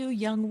so few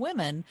young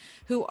women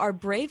who are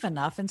brave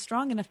enough and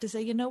strong enough to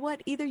say, you know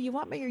what, either you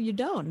want me or you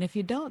don't. And if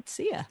you don't,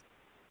 see ya.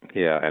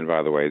 Yeah, and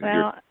by the way,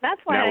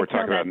 that's why now I we're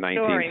tell talking about that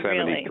story,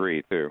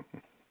 1973 really. too.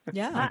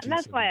 Yeah,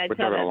 that's why I We're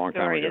tell talking a that long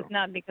time story. ago. It's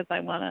not because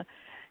I want to,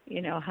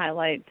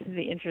 highlight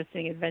the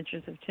interesting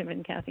adventures of Tim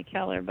and Kathy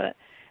Keller, but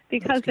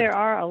because there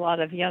are a lot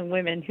of young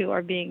women who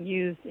are being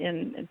used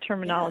in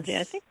terminology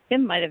I think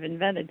Tim might have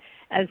invented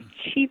as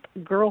cheap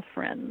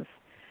girlfriends.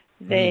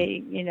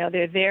 They,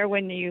 they're there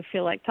when you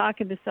feel like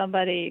talking to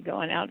somebody,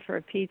 going out for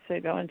a pizza,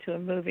 going to a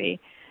movie,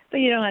 but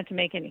you don't have to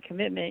make any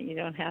commitment. You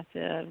don't have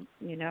to,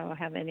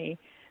 have any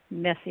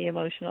messy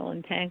emotional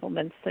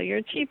entanglements. So you're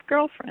a cheap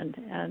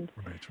girlfriend, and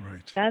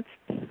that's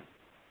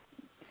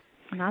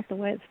not the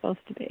way it's supposed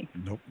to be.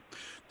 Nope.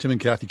 Tim and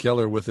Kathy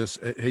Keller with us.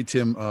 Hey,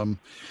 Tim,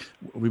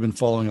 we've been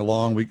following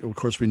along. Of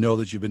course, we know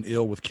that you've been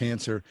ill with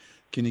cancer.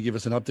 Can you give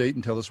us an update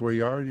and tell us where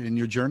you are in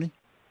your journey?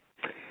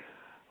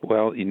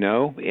 Well, in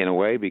a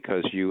way,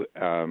 because you're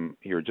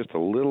just a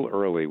little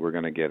early. We're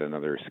going to get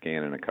another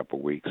scan in a couple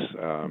of weeks.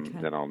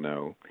 Then I'll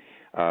know.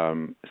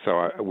 I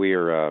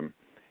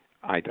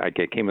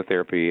get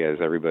chemotherapy,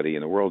 as everybody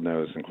in the world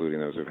knows, including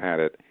those who've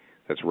had it.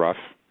 That's rough.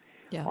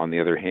 Yeah. On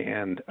the other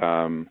hand,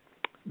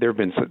 there have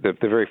been the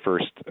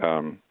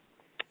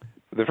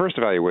first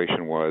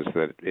evaluation was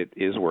that it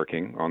is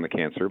working on the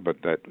cancer,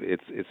 but that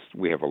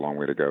we have a long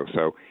way to go.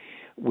 So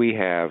we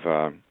have,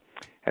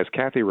 as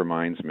Kathy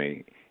reminds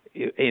me,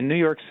 in New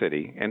York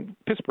City, and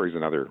Pittsburgh's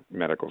another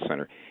medical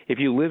center, if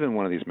you live in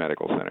one of these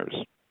medical centers,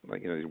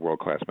 like these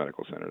world-class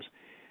medical centers,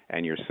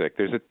 and you're sick,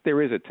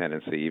 there is a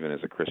tendency, even as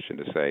a Christian,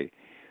 to say,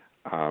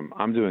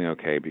 I'm doing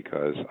okay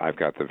because I've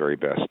got the very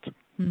best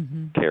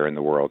care in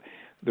the world.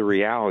 The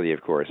reality,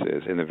 of course,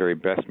 is in the very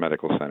best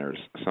medical centers,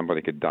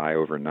 somebody could die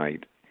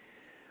overnight,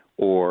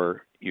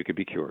 or you could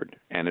be cured,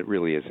 and it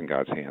really is in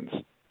God's hands.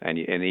 And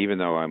even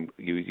though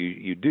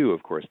you do,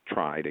 of course,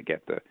 try to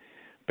get the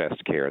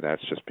best care,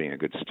 that's just being a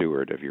good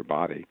steward of your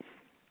body.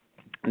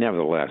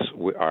 Nevertheless,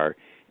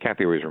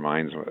 Kathy always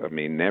reminds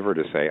me never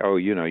to say,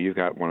 you've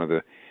got one of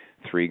the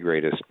 3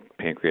 greatest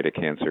pancreatic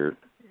cancer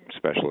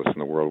specialists in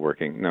the world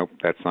working. Nope,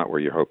 that's not where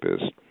your hope is.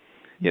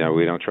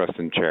 We don't trust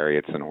in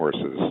chariots and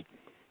horses,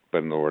 but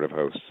in the Lord of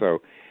hosts.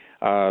 So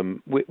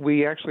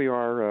we actually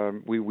are,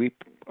 we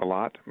weep a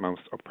lot,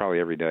 probably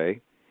every day,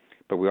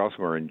 but we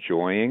also are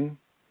enjoying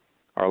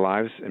our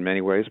lives in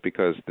many ways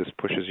because this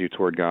pushes you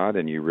toward God,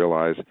 and you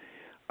realize,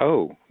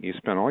 you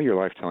spent all your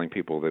life telling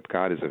people that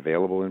God is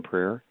available in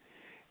prayer,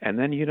 and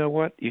then you know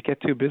what? You get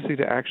too busy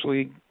to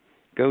actually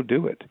go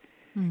do it.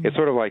 Mm-hmm. It's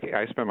sort of like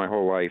we spent our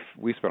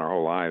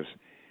whole lives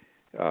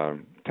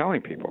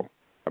telling people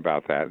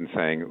about that and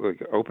saying, look,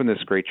 open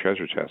this great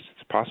treasure chest.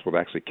 It's possible to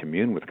actually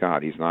commune with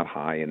God. He's not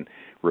high and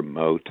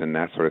remote and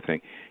that sort of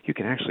thing. You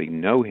can actually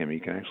know Him.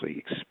 You can actually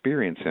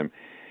experience Him.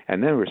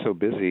 And then we're so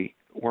busy,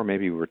 or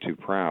maybe we're too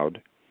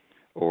proud,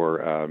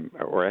 or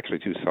actually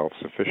too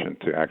self-sufficient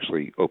to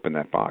actually open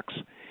that box.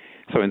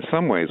 So in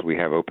some ways we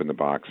have opened the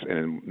box, and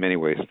in many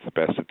ways it's the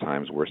best of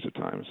times, worst of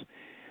times.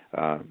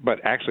 But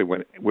actually,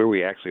 where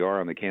we actually are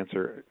on the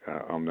cancer,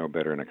 I'll know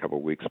better in a couple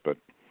of weeks, but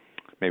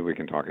maybe we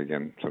can talk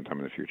again sometime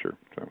in the future.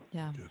 So.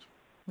 Yeah,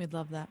 we'd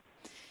love that.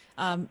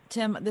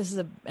 Tim,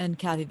 and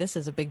Kathy, this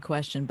is a big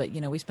question, but,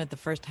 we spent the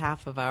first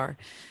half of our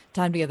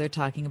time together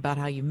talking about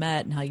how you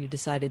met and how you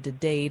decided to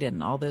date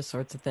and all those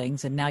sorts of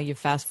things. And now you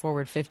fast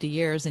forward 50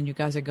 years and you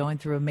guys are going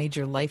through a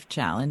major life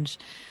challenge.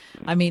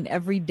 I mean,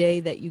 every day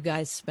that you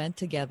guys spent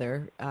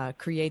together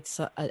creates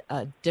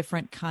a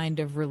different kind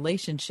of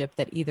relationship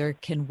that either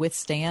can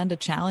withstand a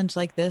challenge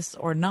like this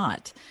or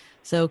not.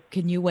 So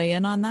can you weigh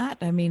in on that?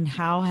 I mean,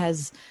 how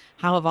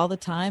have all the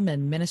time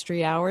and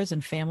ministry hours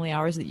and family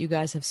hours that you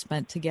guys have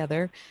spent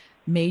together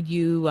made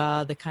you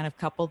the kind of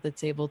couple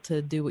that's able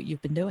to do what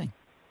you've been doing?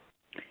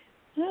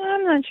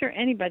 I'm not sure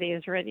anybody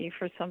is ready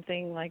for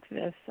something like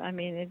this. I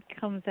mean, it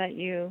comes at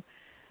you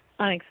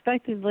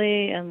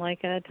unexpectedly and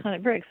like a ton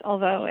of bricks.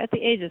 Although at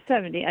the age of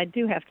 70, I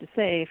do have to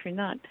say, if you're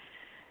not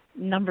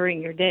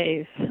numbering your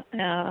days,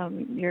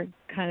 you're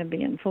kind of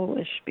being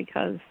foolish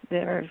because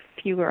there are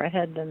fewer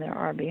ahead than there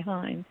are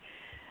behind.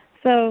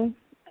 So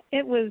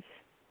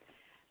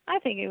I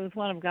think it was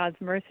one of God's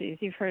mercies.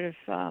 You've heard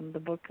of the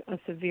book A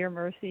Severe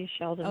Mercy,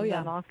 Sheldon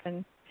Van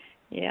Auken.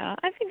 Yeah,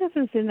 I think this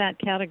is in that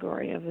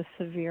category of a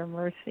severe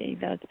mercy,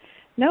 that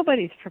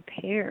nobody's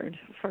prepared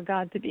for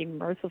God to be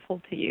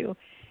merciful to you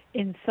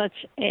in such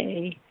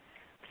a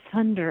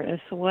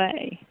thunderous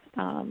way.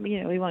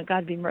 We want God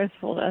to be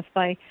merciful to us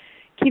by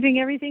keeping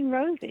everything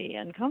rosy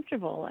and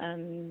comfortable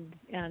and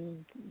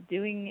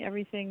doing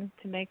everything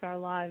to make our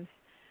lives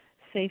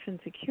safe and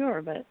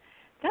secure. But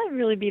that would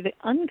really be the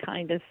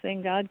unkindest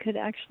thing God could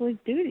actually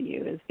do to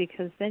you, is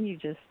because then you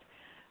just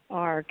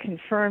are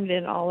confirmed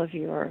in all of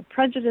your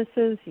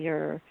prejudices.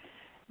 You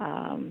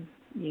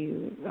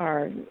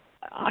are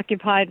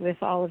occupied with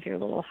all of your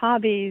little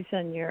hobbies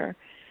and your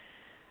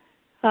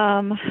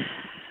your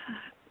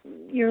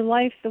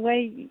life the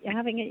way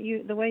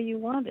you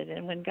want it.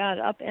 And when God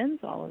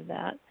upends all of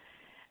that,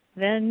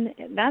 then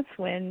that's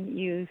when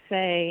you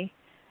say,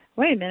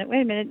 wait a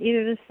minute,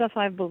 either this stuff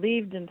I've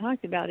believed and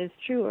talked about is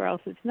true or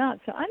else it's not.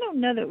 So I don't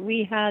know that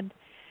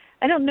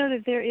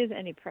there is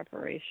any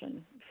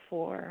preparation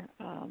for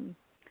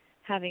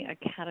having a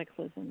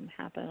cataclysm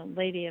happen. A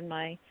lady in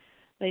my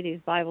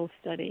ladies' Bible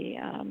study,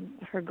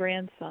 her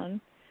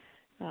grandson,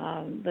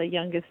 the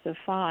youngest of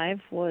 5,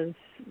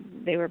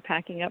 they were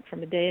packing up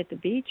from a day at the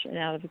beach, and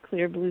out of a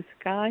clear blue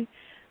sky,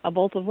 a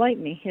bolt of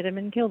lightning hit him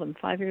and killed him,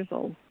 5 years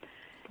old.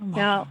 Oh my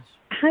now, gosh.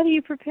 How do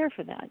you prepare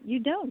for that? You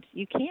don't.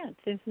 You can't.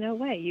 There's no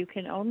way. You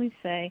can only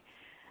say,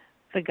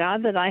 the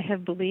God that I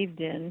have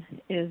believed in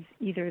is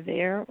either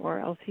there or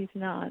else he's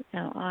not.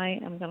 Now, I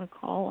am going to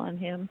call on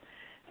him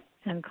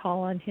and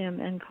call on him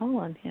and call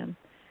on him.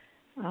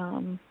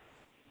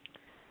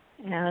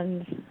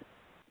 And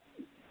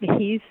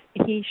he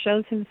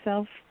shows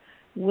himself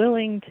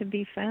willing to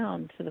be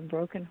found to the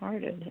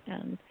brokenhearted.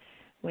 And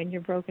when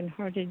you're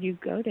brokenhearted, you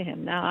go to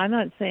him. Now, I'm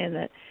not saying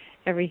that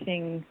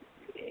everything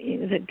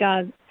that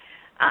God...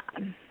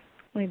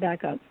 let me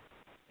back up.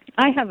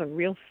 I have a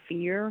real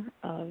fear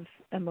of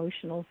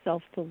emotional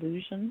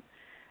self-delusion.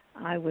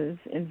 I was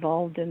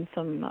involved in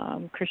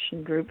some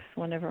Christian groups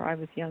whenever I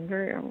was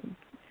younger. I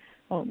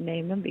won't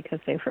name them because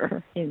they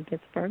were in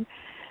Pittsburgh.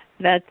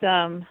 That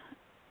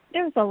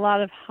there was a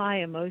lot of high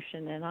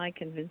emotion, and I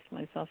convinced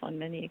myself on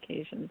many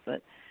occasions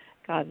that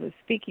God was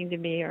speaking to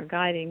me or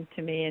guiding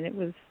to me, and it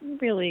was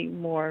really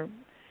more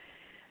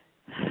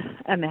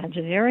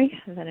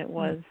imaginary than it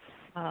was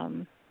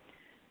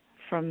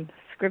from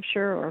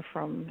Scripture or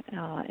from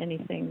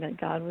anything that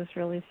God was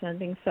really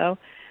sending. So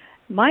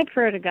my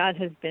prayer to God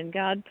has been,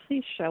 God,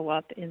 please show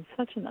up in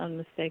such an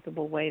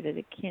unmistakable way that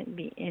it can't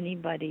be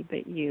anybody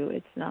but you.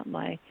 It's not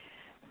my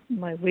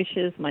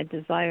wishes, my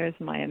desires,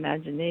 my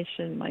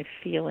imagination, my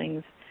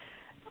feelings.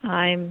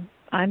 I'm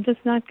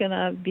just not going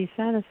to be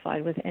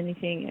satisfied with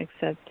anything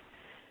except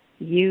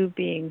you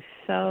being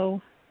so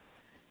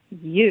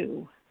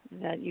you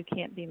that you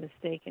can't be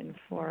mistaken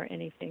for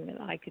anything that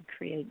I could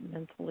create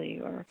mentally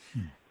or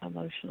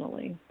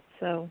emotionally.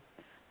 So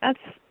I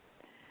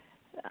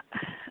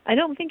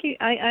don't think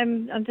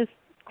I'm just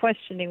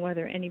questioning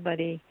whether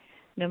anybody,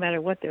 no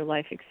matter what their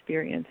life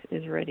experience,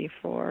 is ready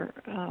for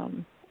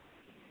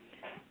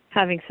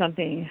having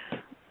something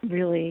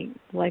really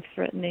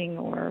life-threatening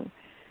or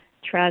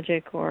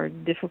tragic or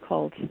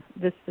difficult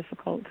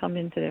come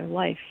into their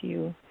life.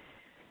 You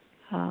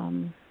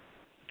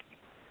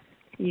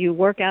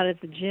work out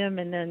at the gym,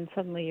 and then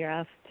suddenly you're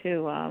asked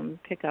to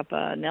pick up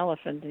an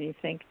elephant, and you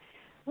think,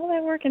 well,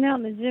 that working out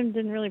in the gym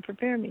didn't really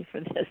prepare me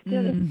for this,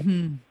 did it?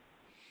 Mm-hmm.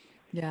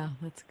 Yeah,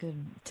 that's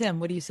good. Tim,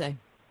 what do you say?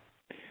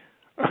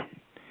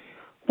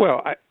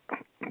 Well,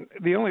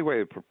 the only way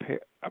to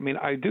prepare,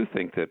 I do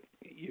think that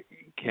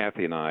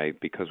Kathy and I,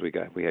 because we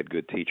had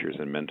good teachers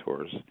and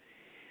mentors,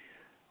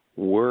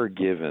 were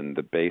given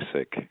the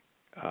basic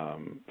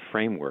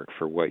framework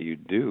for what you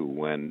do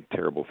when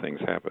terrible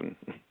things happen.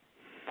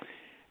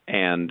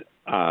 And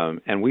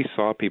we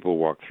saw people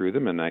walk through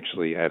them, and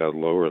actually at a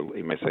lower,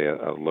 you might say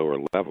a lower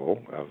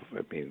level of,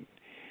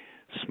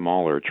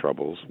 smaller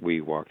troubles,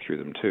 we walk through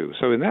them too.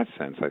 So in that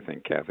sense, I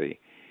think Kathy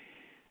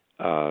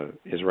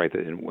is right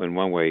that in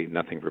one way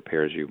nothing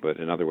prepares you, but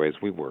in other ways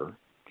we were.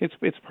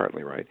 It's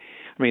partly right.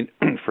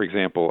 For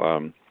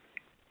example,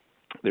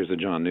 there's a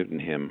John Newton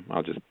hymn.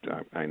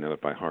 I know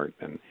it by heart,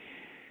 and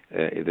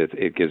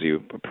it gives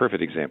you a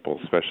perfect example,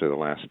 especially the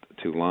last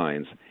 2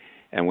 lines.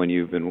 And when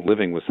you've been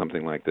living with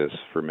something like this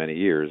for many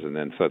years, and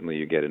then suddenly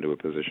you get into a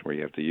position where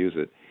you have to use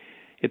it,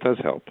 it does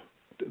help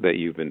that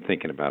you've been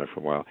thinking about it for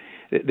a while.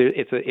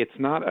 It's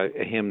not a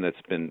hymn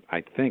that's been,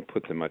 I think,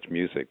 put to much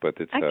music, but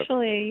it's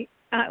actually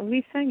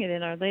we sang it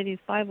in our ladies'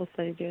 Bible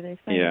study, dear. They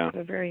sang it to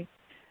a very,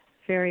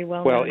 very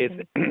well. Well, it's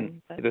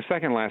the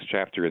second last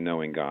chapter in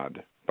Knowing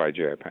God by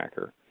J.I.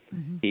 Packer.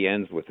 Mm-hmm. He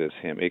ends with this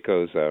hymn. It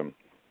goes, and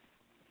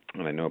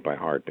I know it by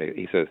heart.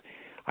 He says,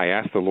 "I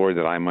ask the Lord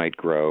that I might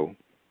grow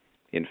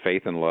in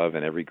faith and love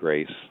and every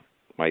grace,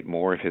 might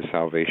more of his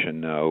salvation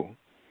know,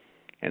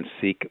 and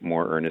seek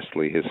more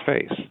earnestly his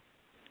face.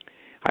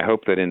 I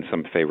hope that in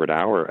some favored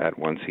hour at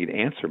once he'd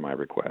answer my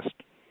request,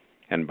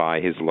 and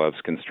by his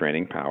love's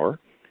constraining power,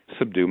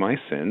 subdue my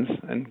sins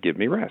and give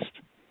me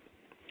rest.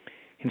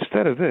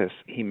 Instead of this,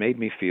 he made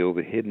me feel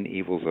the hidden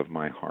evils of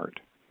my heart,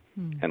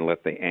 and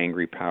let the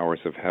angry powers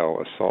of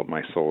hell assault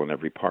my soul in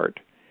every part.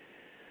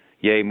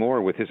 Yea,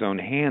 more, with his own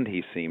hand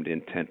he seemed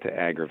intent to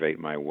aggravate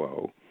my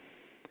woe.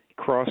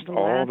 Crossed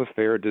all the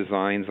fair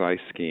designs I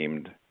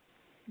schemed,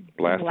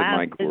 blasted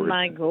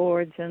my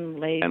gourds and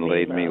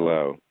laid me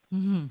low.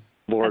 Mm-hmm.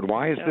 Lord,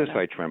 why is this,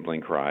 I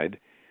trembling cried?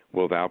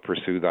 Wilt thou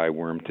pursue thy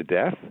worm to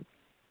death?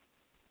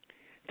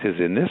 'Tis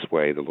in this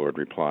way, the Lord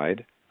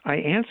replied, I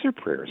answer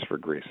prayers for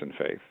grace and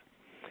faith.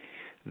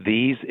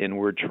 These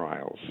inward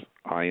trials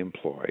I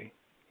employ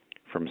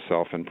from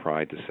self and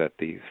pride to set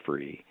thee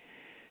free,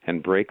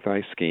 and break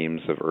thy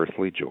schemes of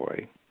earthly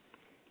joy,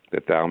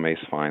 that thou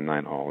mayst find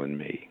thine all in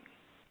me.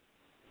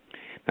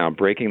 Now,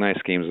 breaking thy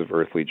schemes of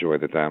earthly joy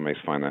that thou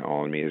mayst find thy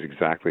all in me is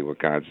exactly what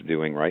God's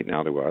doing right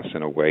now to us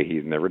in a way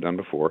he's never done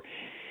before.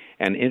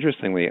 And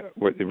interestingly,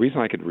 the reason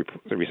I could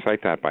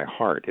recite that by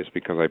heart is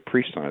because I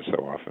preached on it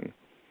so often.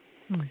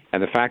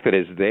 And the fact that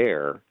it's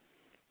there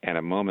at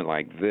a moment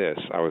like this,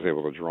 I was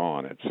able to draw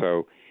on it.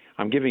 So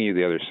I'm giving you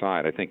the other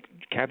side. I think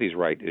Kathy's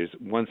right. There's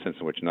one sense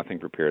in which nothing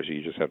prepares you.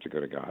 You just have to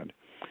go to God.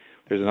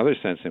 There's another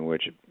sense in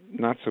which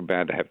not so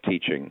bad to have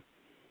teaching,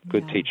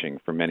 good teaching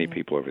for many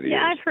people over the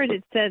years. Yeah, I've heard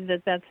it said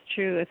that that's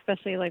true,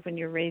 especially like when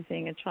you're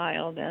raising a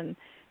child and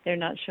they're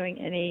not showing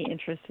any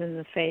interest in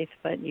the faith,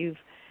 but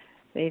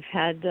they've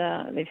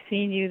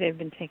seen you, they've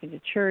been taken to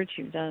church,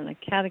 you've done a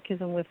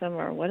catechism with them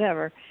or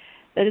whatever,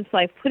 that it's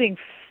like putting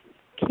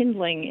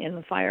kindling in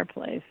the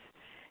fireplace,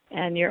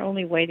 and you're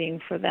only waiting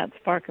for that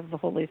spark of the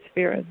Holy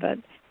Spirit, but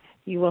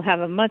you will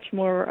have a much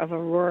more of a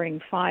roaring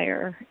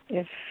fire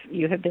if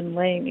you have been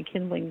laying the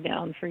kindling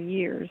down for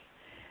years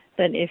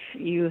than if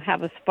you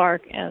have a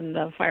spark and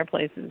the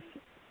fireplace is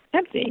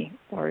empty,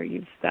 or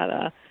you've got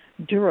a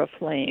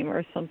Duraflame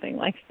or something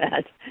like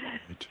that.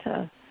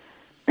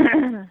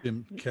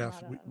 Jim,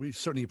 Kath, we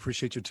certainly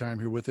appreciate your time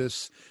here with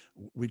us.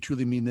 We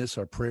truly mean this.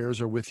 Our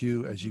prayers are with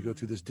you as you go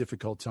through this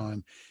difficult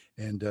time.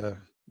 And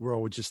we're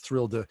always just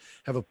thrilled to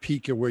have a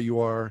peek at where you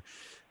are.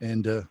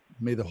 And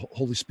may the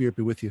Holy Spirit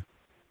be with you.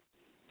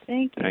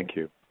 Thank you. Thank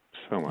you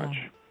so much.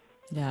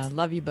 Yeah,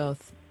 love you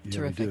both. Yeah,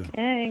 Terrific. we do.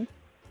 Thanks.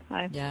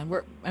 Hi. Yeah,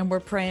 we're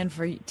praying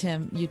for you,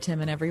 Tim,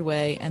 in every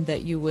way, and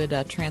that you would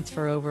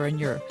transfer over, and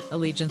your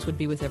allegiance would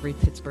be with every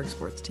Pittsburgh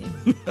sports team.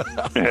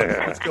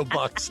 Let's go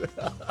Bucks.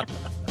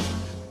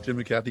 Jim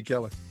and Kathy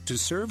Keller. To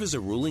serve as a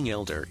ruling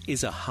elder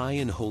is a high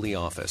and holy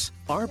office.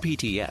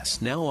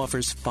 RPTS now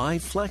offers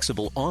 5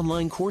 flexible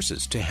online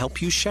courses to help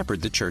you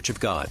shepherd the Church of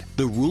God.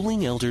 The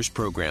Ruling Elders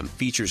program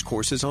features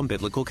courses on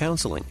biblical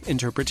counseling,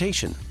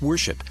 interpretation,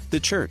 worship, the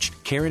church,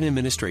 care and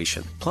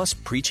administration, plus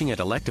preaching at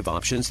elective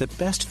options that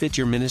best fit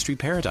your ministry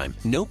paradigm.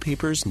 No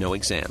papers, no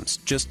exams,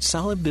 just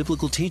solid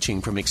biblical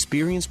teaching from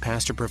experienced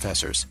pastor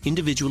professors.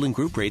 Individual and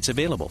group rates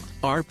available.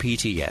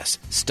 RPTS,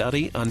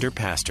 Study Under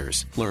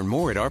Pastors. Learn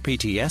more at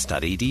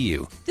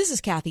rpts.edu. This is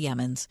Kathy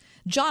Emmons.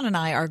 John and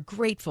I are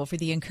grateful for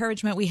the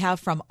encouragement we have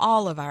from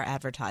all of our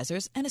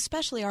advertisers, and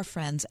especially our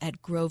friends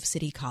at Grove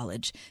City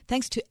College.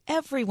 Thanks to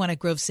everyone at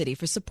Grove City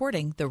for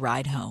supporting the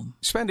ride home.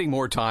 Spending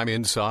more time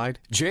inside?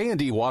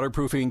 J&D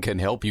Waterproofing can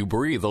help you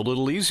breathe a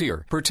little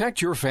easier.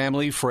 Protect your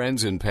family,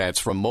 friends, and pets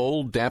from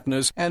mold,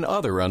 dampness, and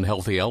other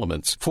unhealthy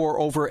elements.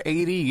 For over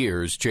 80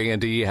 years,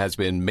 J&D has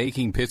been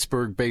making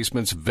Pittsburgh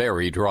basements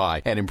very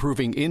dry and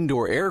improving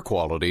indoor air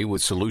quality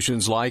with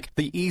solutions like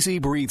the Easy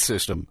Breathe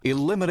system.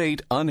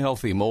 Eliminate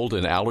unhealthy mold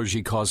and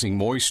allergy-causing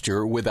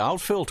moisture without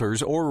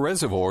filters or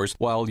reservoirs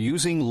while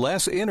using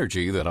less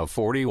energy than a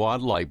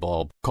 40-watt light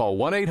bulb. Call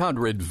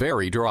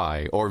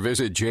 1-800-VERY-DRY or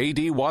visit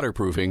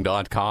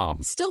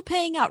jdwaterproofing.com. Still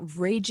paying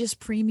outrageous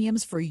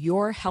premiums for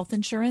your health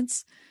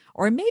insurance?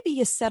 Or maybe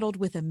you settled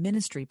with a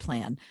ministry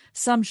plan,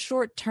 some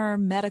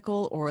short-term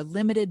medical or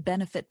limited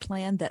benefit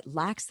plan that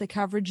lacks the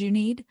coverage you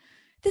need?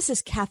 This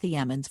is Kathy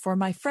Emmons for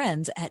my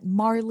friends at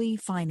Marley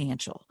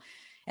Financial.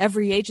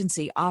 Every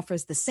agency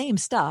offers the same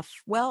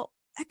stuff, well,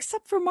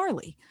 except for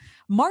Marley.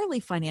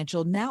 Marley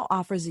Financial now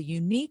offers a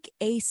unique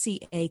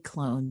ACA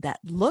clone that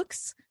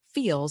looks,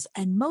 feels,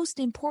 and most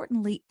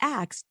importantly,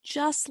 acts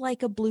just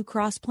like a Blue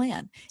Cross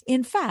plan.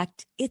 In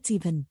fact, it's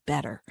even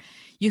better.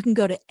 You can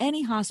go to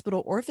any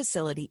hospital or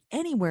facility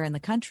anywhere in the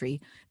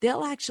country.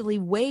 They'll actually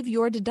waive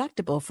your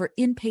deductible for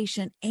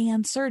inpatient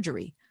and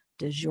surgery.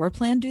 Does your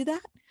plan do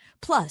that?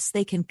 Plus,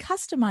 they can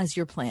customize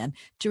your plan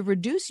to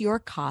reduce your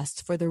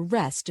costs for the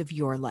rest of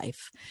your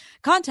life.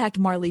 Contact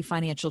Marley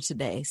Financial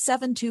today,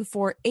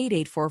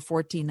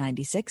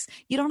 724-884-1496.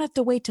 You don't have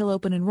to wait till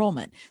open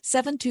enrollment,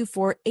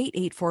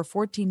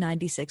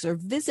 724-884-1496, or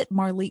visit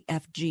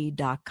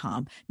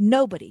marleyfg.com.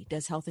 Nobody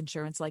does health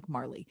insurance like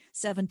Marley,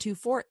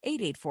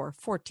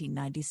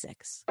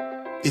 724-884-1496.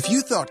 If you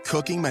thought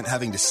cooking meant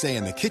having to stay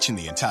in the kitchen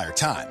the entire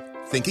time,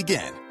 think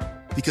again.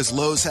 Because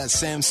Lowe's has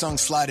Samsung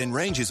slide-in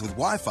ranges with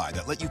Wi-Fi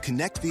that let you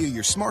connect via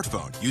your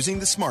smartphone using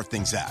the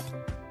SmartThings app.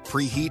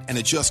 Preheat and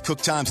adjust cook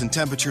times and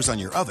temperatures on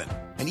your oven,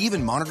 and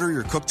even monitor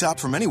your cooktop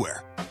from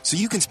anywhere. So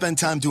you can spend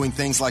time doing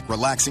things like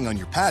relaxing on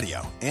your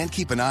patio and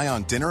keep an eye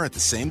on dinner at the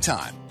same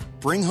time.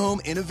 Bring home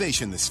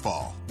innovation this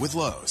fall with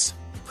Lowe's.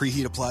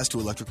 Preheat applies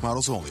to electric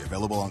models only.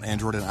 Available on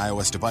Android and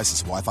iOS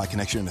devices. Wi-Fi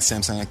connection and a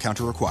Samsung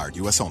encounter required.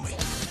 U.S. only.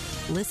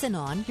 Listen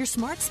on your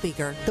smart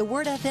speaker, the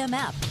Word FM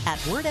app at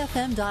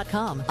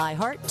wordfm.com,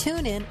 iHeart,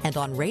 TuneIn, and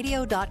on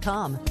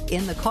radio.com.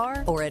 In the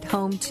car or at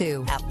home,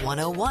 too, at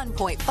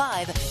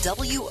 101.5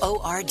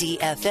 WORD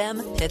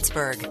FM,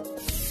 Pittsburgh.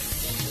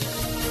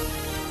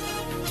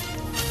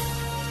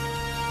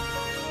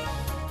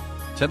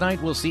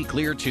 Tonight we'll see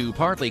clear to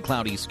partly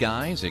cloudy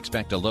skies.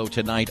 Expect a low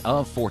tonight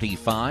of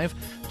 45.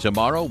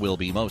 Tomorrow will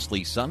be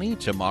mostly sunny.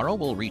 Tomorrow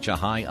will reach a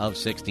high of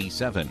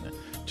 67.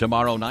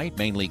 Tomorrow night,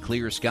 mainly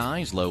clear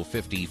skies, low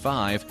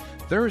 55.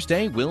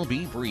 Thursday will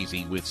be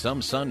breezy with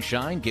some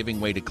sunshine giving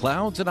way to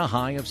clouds and a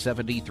high of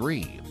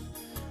 73.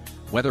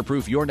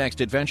 Weatherproof your next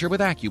adventure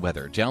with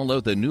AccuWeather.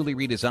 Download the newly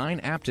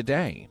redesigned app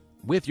today.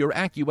 With your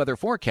AccuWeather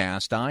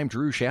forecast, I'm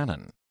Drew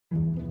Shannon.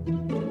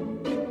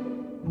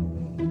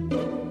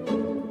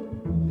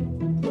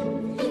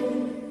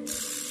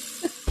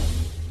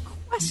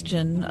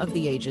 Question of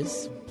the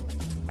ages,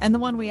 and the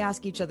one we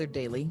ask each other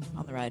daily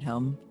on the ride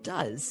home: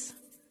 does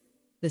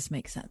this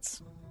make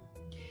sense?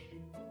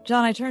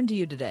 John, I turn to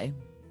you today,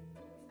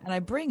 and I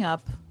bring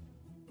up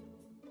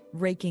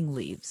raking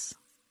leaves.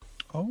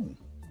 Oh.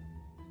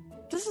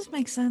 Does this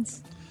make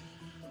sense?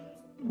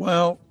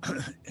 Well,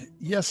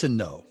 yes and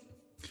no.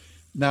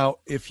 Now,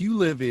 if you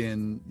live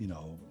in,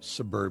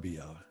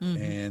 suburbia,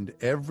 and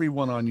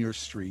everyone on your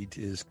street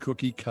is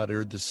cookie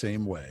cuttered the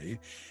same way,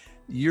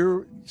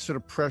 you're sort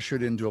of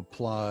pressured into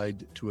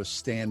applied to a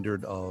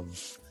standard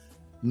of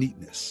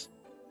neatness.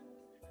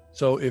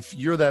 So if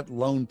you're that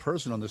lone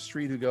person on the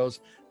street who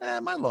goes,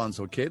 my lawn's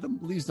okay, the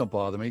leaves don't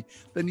bother me,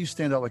 then you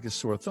stand out like a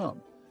sore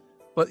thumb.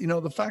 But,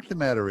 the fact of the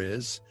matter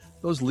is,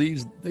 those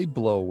leaves, they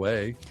blow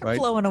away, right?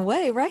 Blowing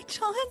away, right,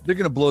 John? They're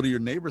going to blow to your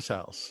neighbor's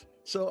house.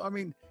 So,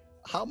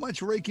 how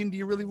much raking do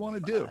you really want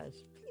to do?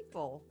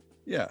 People.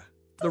 Yeah.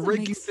 The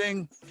raking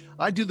thing,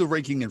 I do the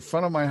raking in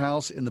front of my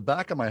house. In the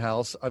back of my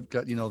house, I've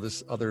got,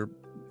 this other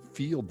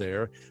field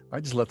there. I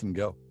just let them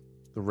go,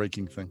 the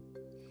raking thing.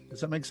 Does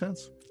that make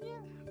sense? Yeah.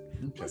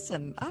 Okay.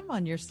 Listen, I'm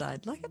on your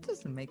side. Like, it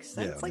doesn't make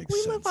sense. Yeah,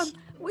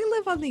 we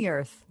live on the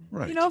earth.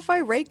 Right. If I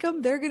rake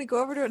them, they're going to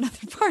go over to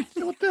another part of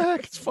the What the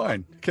heck? It's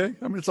fine. Okay.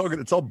 It's all good.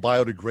 It's all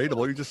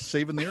biodegradable. You're just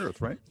saving the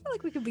earth, right? I feel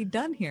like we could be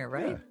done here,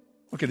 right? Yeah.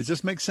 Okay, does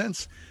this make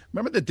sense?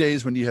 Remember the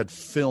days when you had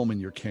film in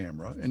your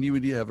camera and you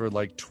would have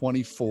like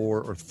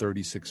 24 or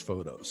 36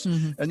 photos.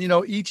 Mm-hmm. And,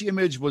 each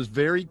image was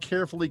very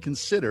carefully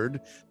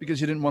considered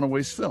because you didn't want to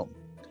waste film.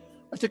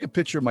 I took a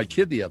picture of my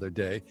kid the other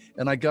day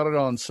and I got it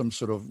on some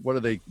sort of,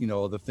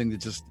 the thing that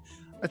just,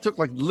 I took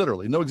like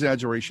literally, no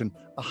exaggeration,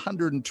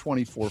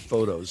 124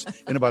 photos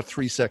in about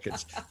 3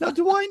 seconds. Now,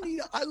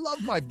 I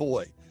love my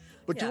boy,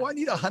 but do I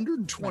need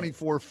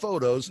 124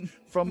 photos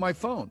from my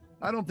phone?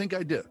 I don't think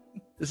I do.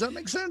 Does that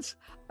make sense?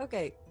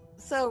 Okay,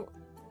 so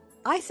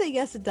I say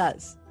yes, it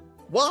does.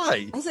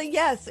 Why? I say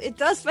yes, it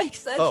does make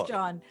sense,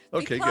 John.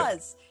 Okay,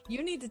 because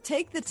you need to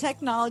take the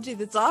technology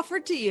that's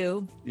offered to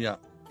you. Yeah.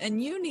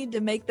 And you need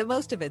to make the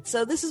most of it.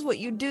 So this is what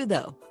you do,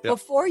 though. Yep.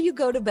 Before you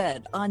go to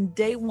bed on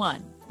day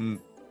one,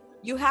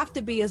 you have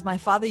to be, as my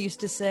father used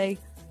to say,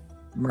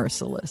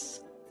 merciless.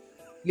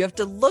 You have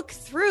to look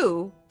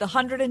through the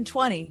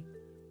 120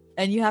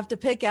 and you have to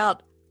pick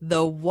out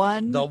the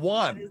one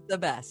that is the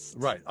best.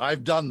 Right.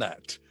 I've done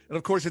that. And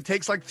of course, it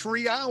takes like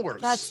 3 hours.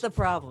 That's the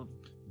problem.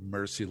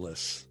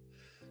 Merciless.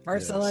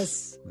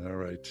 Merciless. Yes. All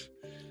right.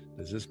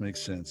 Does this make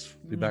sense?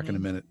 Be back in a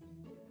minute.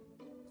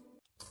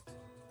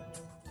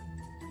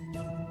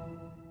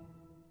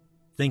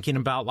 Thinking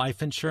about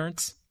life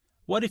insurance?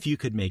 What if you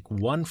could make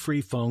one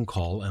free phone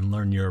call and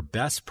learn your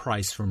best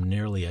price from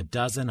nearly a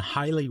dozen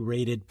highly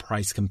rated,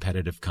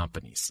 price-competitive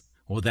companies?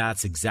 Well,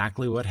 that's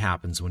exactly what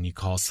happens when you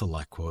call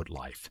SelectQuote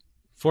Life.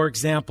 For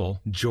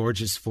example,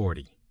 George is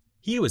 40.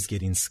 He was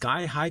getting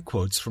sky-high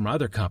quotes from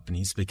other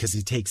companies because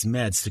he takes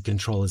meds to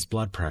control his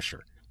blood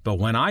pressure. But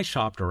when I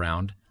shopped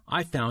around,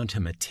 I found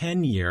him a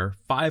 10-year,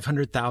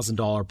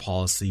 $500,000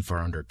 policy for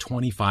under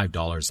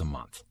 $25 a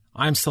month.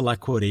 I'm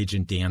SelectQuote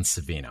agent Dan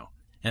Savino.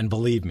 And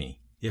believe me,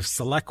 if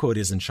SelectQuote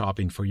isn't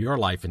shopping for your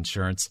life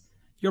insurance,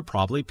 you're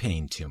probably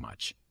paying too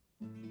much.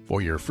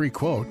 For your free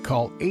quote,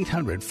 call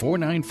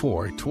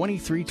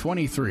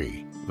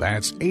 800-494-2323.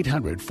 That's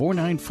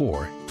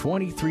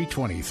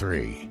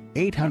 800-494-2323.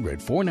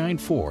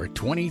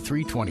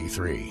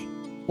 800-494-2323.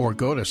 Or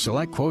go to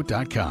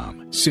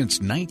SelectQuote.com. Since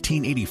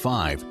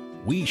 1985,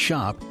 we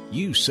shop,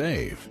 you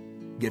save.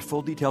 Get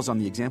full details on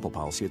the example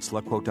policy at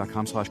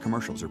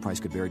SelectQuote.com/commercials. Or price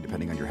could vary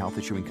depending on your health,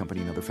 issuing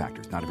company, and other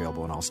factors. Not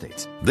available in all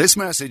states. This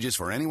message is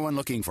for anyone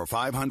looking for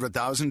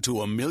 $500,000 to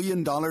 $1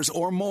 million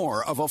or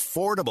more of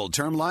affordable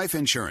term life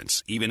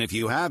insurance, even if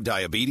you have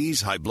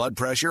diabetes, high blood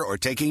pressure, or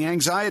taking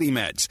anxiety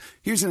meds.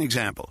 Here's an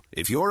example.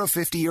 If you're a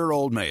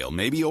 50-year-old male,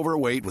 maybe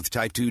overweight with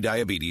type 2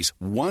 diabetes,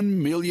 $1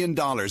 million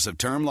of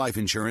term life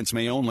insurance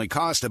may only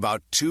cost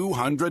about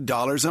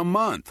 $200 a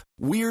month.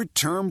 We're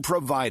Term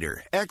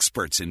Provider,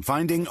 experts in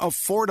finding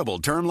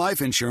affordable term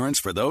life insurance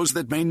for those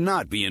that may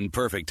not be in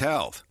perfect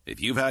health. If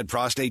you've had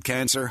prostate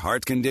cancer,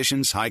 heart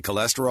conditions, high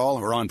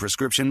cholesterol, or on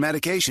prescription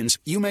medications,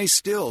 you may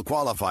still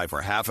qualify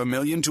for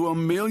 $500,000 to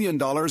 $1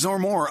 million or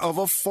more of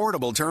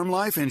affordable term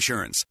life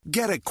insurance.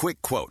 Get a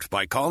quick quote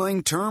by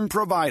calling Term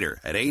Provider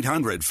at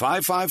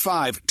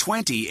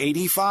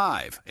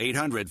 800-555-2085.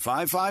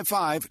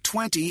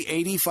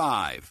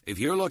 800-555-2085. If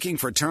you're looking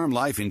for term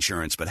life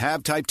insurance but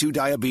have type 2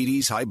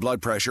 diabetes, high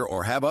blood pressure,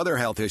 or have other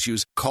health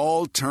issues,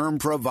 call Term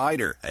Provider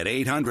Provider at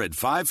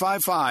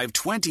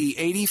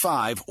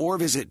 800-555-2085 or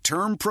visit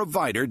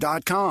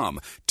termprovider.com.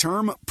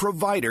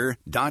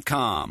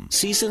 Termprovider.com.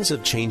 Seasons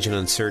of change and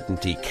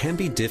uncertainty can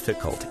be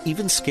difficult,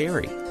 even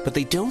scary, but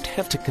they don't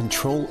have to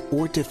control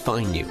or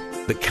define you.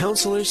 The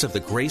counselors of the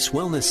Grace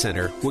Wellness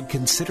Center would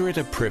consider it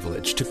a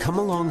privilege to come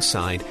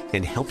alongside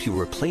and help you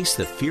replace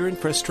the fear and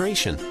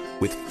frustration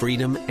with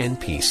freedom and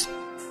peace.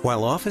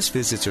 While office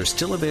visits are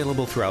still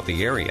available throughout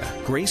the area,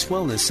 Grace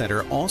Wellness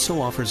Center also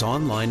offers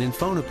online and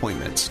phone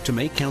appointments to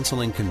make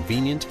counseling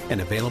convenient and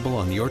available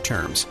on your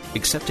terms,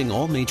 accepting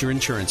all major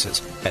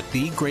insurances at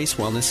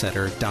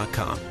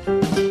thegracewellnesscenter.com.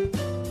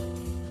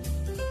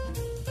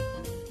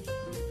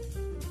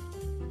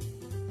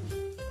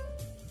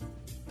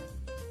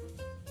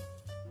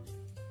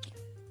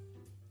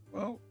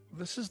 Well,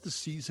 this is the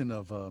season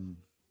of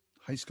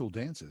high school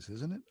dances,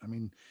 isn't it? I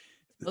mean,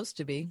 supposed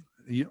to be.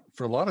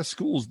 For a lot of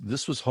schools,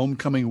 this was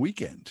homecoming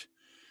weekend.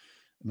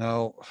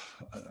 Now,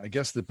 I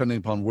guess depending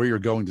upon where you're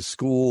going to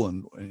school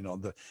and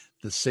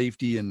the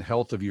safety and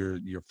health of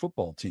your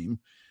football team,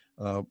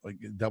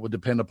 that would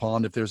depend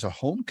upon if there's a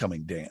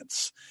homecoming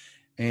dance.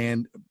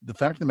 And the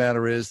fact of the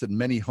matter is that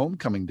many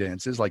homecoming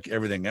dances, like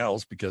everything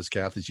else, because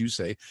Kath, as you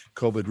say,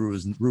 COVID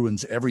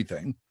ruins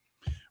everything,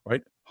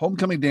 right?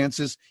 Homecoming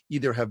dances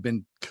either have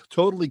been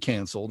totally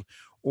canceled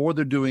or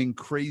they're doing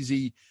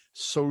crazy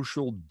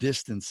social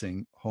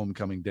distancing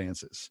homecoming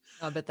dances.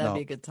 I bet that'd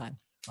be a good time.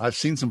 I've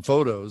seen some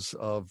photos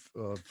of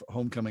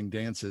homecoming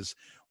dances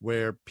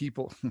where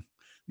people,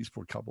 these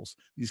poor couples,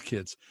 these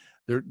kids,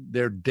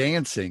 they're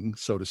dancing,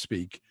 so to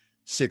speak,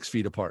 6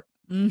 feet apart.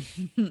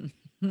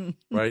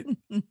 Right?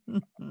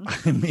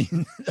 I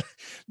mean,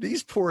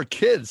 these poor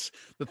kids,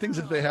 the things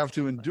that they have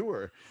to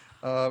endure,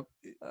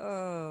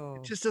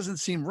 it just doesn't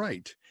seem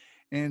right.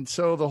 And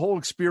so the whole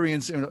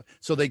experience,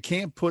 so they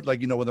can't put when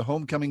the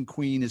homecoming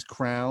queen is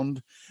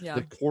crowned,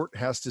 the court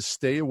has to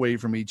stay away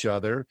from each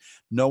other.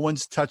 No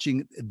one's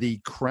touching the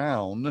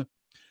crown.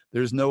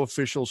 There's no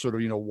official sort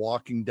of,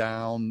 walking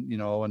down,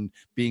 and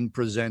being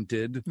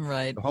presented.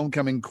 Right. The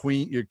homecoming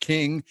queen, your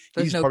king,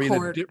 he's no probably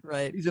court,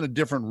 he's in a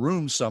different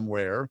room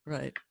somewhere.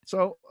 Right.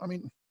 So, I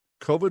mean,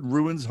 COVID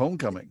ruins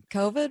homecoming.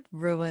 COVID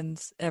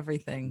ruins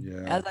everything.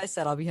 Yeah. As I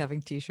said, I'll be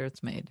having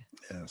T-shirts made.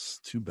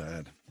 Yes. Too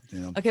bad.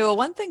 Yeah. Okay, well,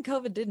 one thing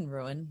COVID didn't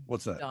ruin,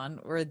 what's that? Don,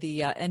 were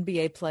the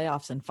NBA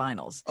playoffs and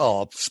finals.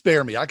 Oh,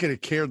 spare me. I could have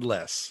cared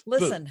less.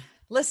 Listen,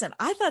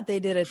 I thought they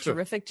did a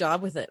terrific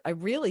job with it. I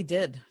really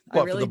did.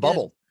 What, for the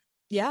bubble?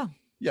 Yeah.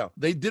 Yeah,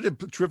 they did a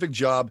terrific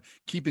job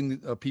keeping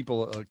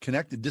people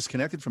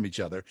disconnected from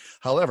each other.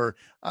 However,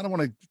 I don't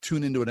want to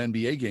tune into an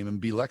NBA game and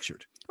be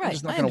lectured. Right. I'm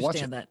just not going to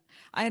watch it.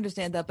 I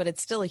understand that, but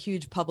it's still a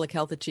huge public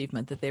health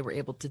achievement that they were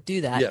able to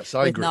do that. Yes, I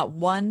with agree. Not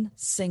one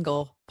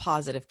single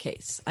positive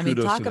case. I Kudos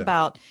mean, talk to them.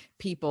 about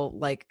people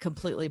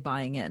completely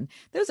buying in.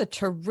 There's a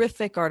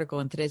terrific article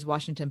in today's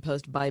Washington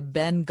Post by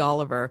Ben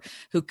Golliver,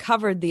 who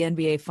covered the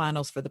NBA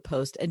finals for the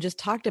Post and just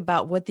talked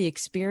about what the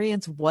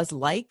experience was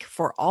like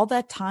for all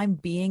that time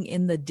being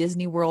in the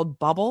Disney World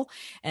bubble.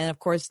 And of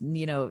course,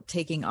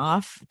 taking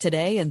off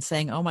today and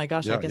saying, oh my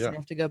gosh, I guess I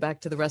have to go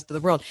back to the rest of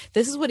the world.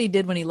 This is what he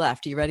did when he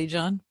left. You ready,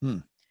 John?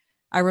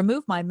 I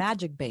removed my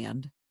Magic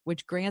Band,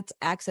 which grants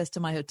access to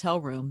my hotel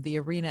room, the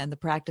arena, and the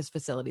practice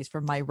facilities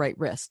from my right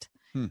wrist.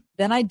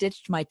 Then I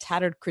ditched my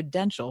tattered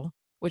credential,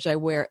 which I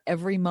wear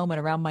every moment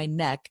around my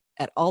neck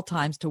at all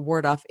times to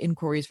ward off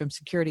inquiries from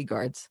security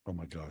guards. Oh,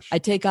 my gosh. I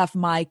take off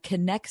my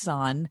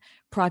Kinexon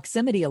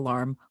proximity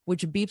alarm,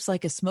 which beeps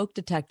like a smoke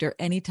detector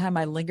anytime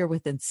I linger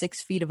within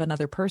 6 feet of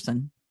another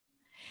person.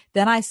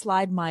 Then I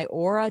slide my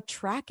Aura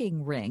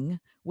tracking ring,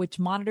 which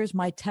monitors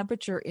my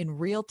temperature in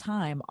real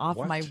time off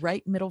my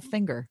right middle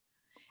finger.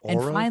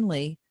 Aura? And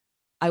finally,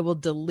 I will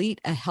delete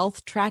a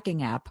health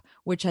tracking app,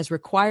 which has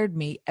required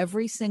me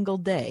every single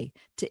day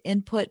to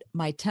input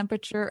my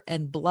temperature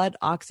and blood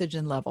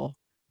oxygen level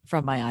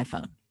from my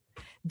iPhone.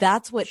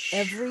 That's what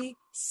every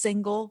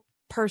single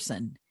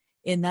person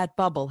in that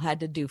bubble had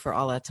to do for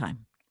all that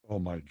time. Oh,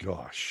 my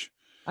gosh.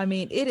 I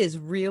mean, it is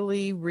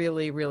really,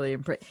 really, really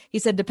impressive. He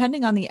said,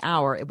 depending on the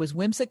hour, it was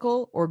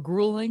whimsical or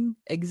grueling,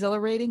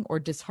 exhilarating or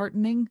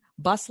disheartening,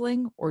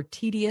 bustling or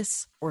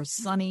tedious or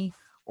sunny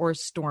or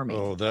stormy.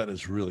 Oh, that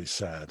is really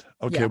sad.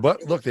 Okay,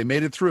 but look, they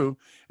made it through.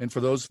 And for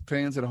those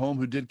fans at home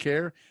who did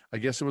care, I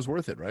guess it was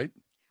worth it, right?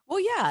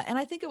 Well, yeah. And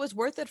I think it was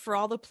worth it for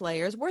all the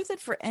players, worth it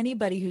for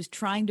anybody who's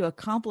trying to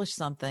accomplish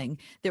something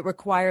that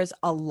requires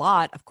a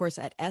lot, of course,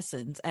 at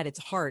essence, at its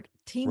heart,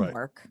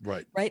 teamwork.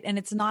 Right. And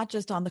it's not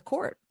just on the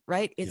court,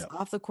 right? It's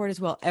off the court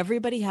as well.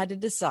 Everybody had to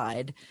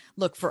decide,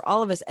 look, for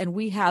all of us, and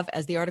we have,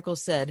 as the article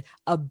said,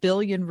 a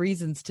billion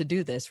reasons to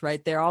do this,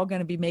 right? They're all going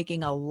to be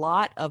making a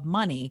lot of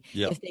money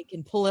if they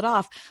can pull it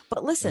off.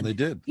 But listen, and they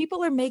did.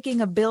 People are making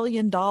 $1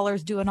 billion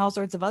doing all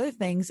sorts of other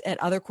things at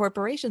other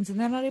corporations, and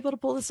they're not able to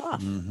pull this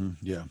off. Mm-hmm.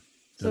 Yeah.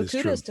 So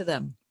kudos to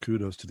them.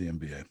 Kudos to the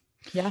NBA.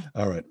 Yeah.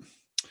 All right.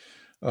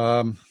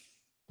 What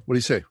do you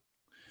say?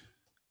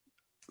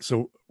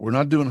 So we're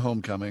not doing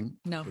homecoming.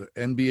 No.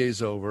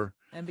 NBA's over.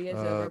 NBA's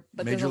over.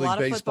 But Major there's a League lot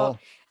Baseball. of football.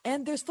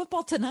 And there's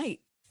football tonight.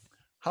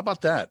 How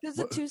about that? There's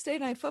a Tuesday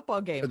night football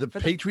game. Are the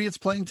Patriots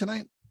playing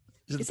tonight?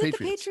 Is it the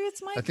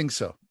Patriots, Mike? I think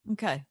so.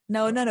 Okay.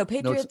 No.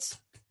 Patriots.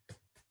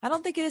 I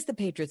don't think it is the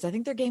Patriots. I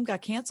think their game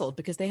got canceled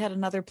because they had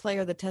another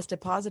player that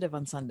tested positive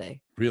on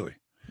Sunday. Really?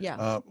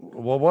 Yeah.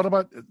 Well, what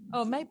about?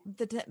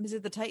 Is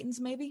it the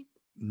Titans? Maybe.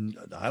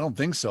 I don't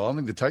think so. I don't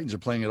think the Titans are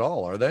playing at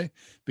all, are they?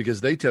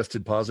 Because they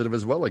tested positive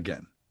as well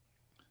again.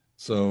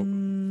 So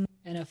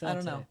NFL. I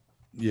don't know.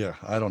 Yeah,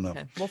 I don't know.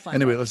 Okay, we'll find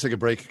anyway, out. let's take a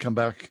break. Come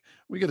back.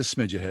 We got a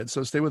smidge ahead,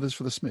 so stay with us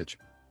for the smidge.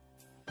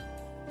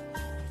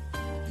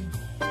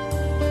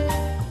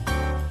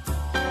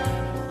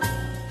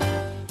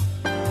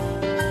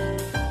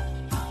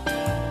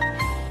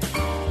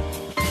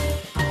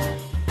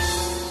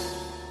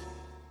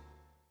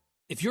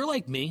 If you're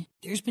like me,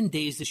 there's been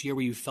days this year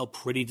where you felt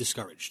pretty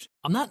discouraged.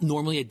 I'm not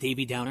normally a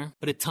Davy Downer,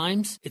 but at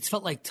times it's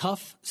felt like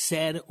tough,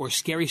 sad, or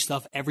scary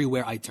stuff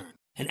everywhere I turn.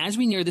 And as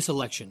we near this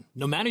election,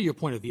 no matter your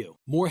point of view,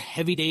 more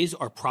heavy days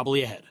are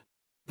probably ahead.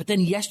 But then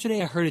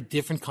yesterday I heard a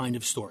different kind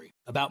of story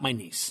about my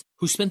niece,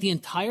 who spent the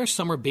entire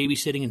summer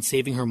babysitting and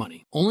saving her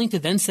money, only to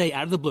then say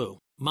out of the blue,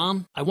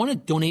 "Mom, I want to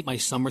donate my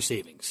summer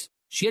savings."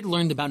 She had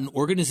learned about an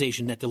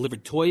organization that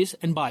delivered toys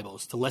and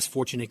Bibles to less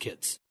fortunate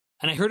kids.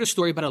 And I heard a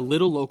story about a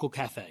little local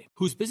cafe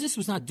whose business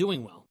was not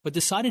doing well, but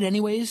decided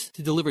anyways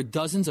to deliver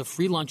dozens of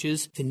free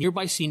lunches to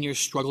nearby seniors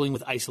struggling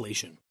with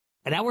isolation.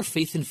 At our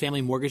Faith and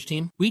Family Mortgage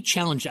team, we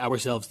challenged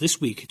ourselves this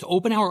week to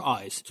open our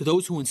eyes to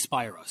those who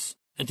inspire us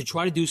and to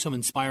try to do some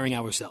inspiring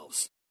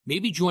ourselves.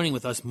 Maybe joining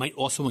with us might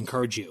also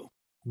encourage you.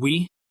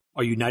 We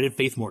are United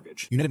Faith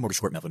Mortgage. United Mortgage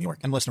Corp, Melville, New York.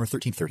 MLS number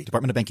 1330.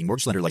 Department of Banking.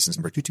 Mortgage Lender License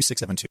number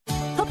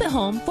 22672. Help at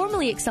Home,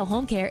 formerly Excel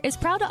Home Care, is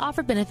proud to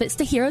offer benefits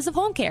to heroes of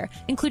home care,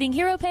 including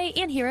Hero Pay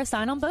and Hero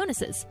Sign-On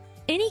bonuses.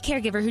 Any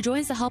caregiver who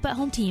joins the Help at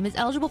Home team is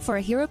eligible for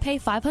a Hero Pay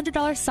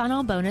 $500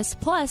 sign-on bonus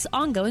plus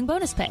ongoing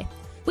bonus pay.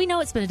 We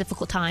know it's been a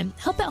difficult time.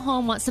 Help at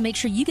Home wants to make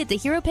sure you get the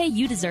hero pay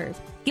you deserve.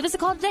 Give us a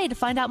call today to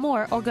find out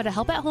more or go to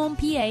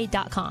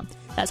helpathomepA.com.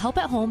 That's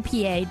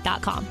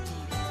helpathomepA.com.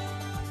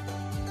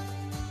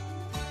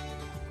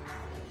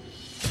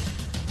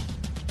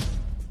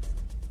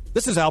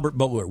 This is Albert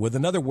Bowler with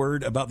another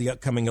word about the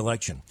upcoming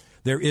election.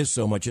 There is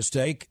so much at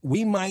stake.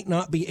 We might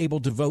not be able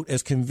to vote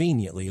as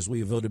conveniently as we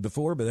have voted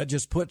before, but that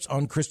just puts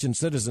on Christian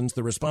citizens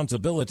the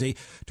responsibility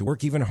to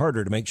work even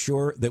harder to make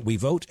sure that we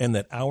vote and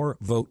that our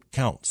vote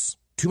counts.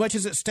 Too much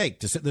is at stake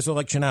to sit this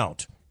election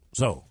out.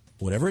 So,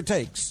 whatever it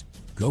takes,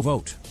 go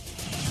vote.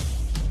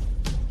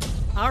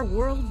 Our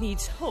world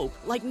needs hope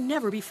like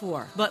never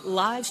before, but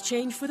lives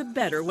change for the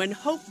better when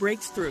hope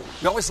breaks through.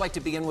 We always like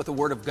to begin with the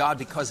Word of God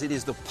because it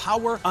is the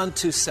power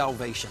unto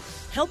salvation.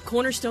 Help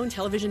Cornerstone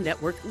Television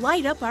Network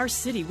light up our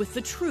city with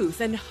the truth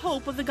and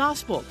hope of the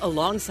gospel,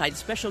 alongside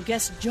special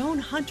guests Joan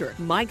Hunter,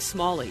 Mike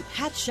Smalley,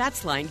 Pat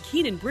Schatzline,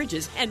 Keenan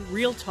Bridges, and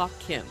Real Talk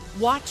Kim.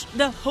 Watch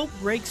the Hope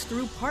Breaks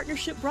Through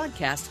Partnership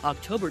broadcast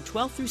October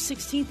 12th through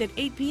 16th at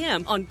 8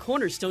 p.m. on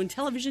Cornerstone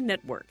Television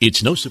Network.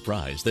 It's no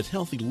surprise that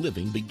healthy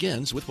living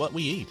begins with what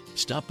we eat.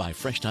 Stop by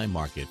Fresh Time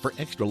Market for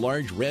extra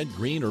large red,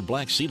 green, or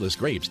black seedless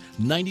grapes,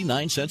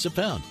 99 cents a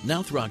pound,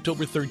 now through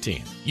October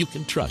 13th. You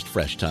can trust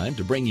Fresh Time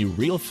to bring you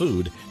real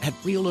food at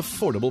real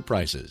affordable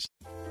prices.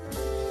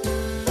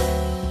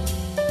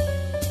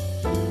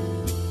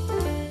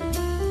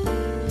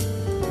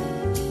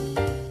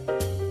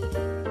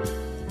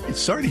 It's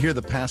sorry to hear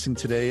the passing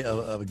today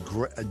of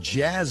a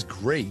jazz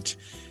great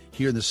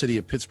here in the city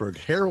of Pittsburgh.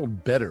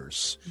 Harold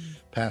Betters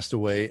passed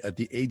away at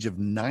the age of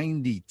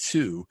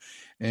 92.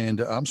 And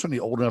I'm certainly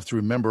old enough to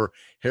remember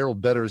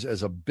Harold Betters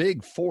as a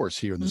big force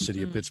here in the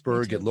city of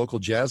Pittsburgh at local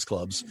jazz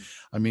clubs.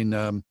 I mean,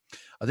 I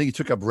think he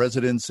took up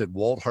residence at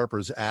Walt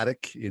Harper's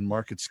Attic in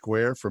Market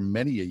Square for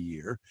many a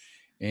year.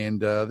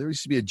 And there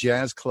used to be a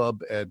jazz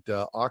club at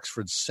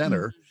Oxford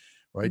Center,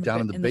 right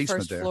down in the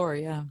basement first there. Floor,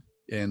 yeah.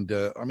 And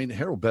I mean,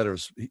 Harold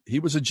Betters, he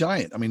was a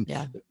giant. I mean,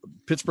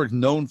 Pittsburgh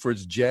known for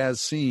its jazz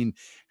scene.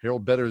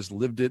 Harold Betters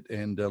lived it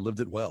and lived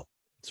it well.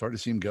 It's hard to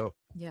see him go.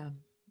 Yeah,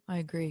 I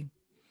agree.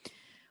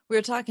 We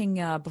were talking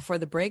before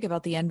the break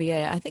about the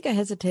NBA. I think I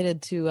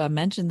hesitated to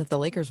mention that the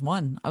Lakers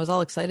won. I was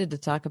all excited to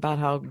talk about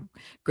how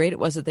great it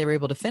was that they were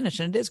able to finish,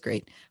 and it is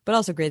great, but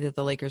also great that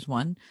the Lakers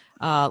won.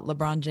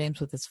 LeBron James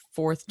with his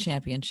 4th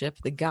championship.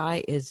 The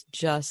guy is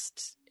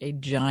just a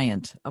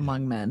giant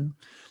among men.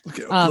 Look,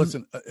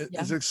 listen,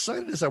 as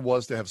excited as I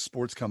was to have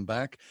sports come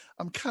back,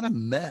 I'm kind of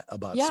meh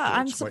about sports.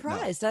 I'm right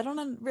surprised. now. I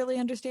don't really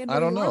understand. I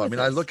don't know. I mean,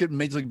 I this. look at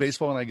Major League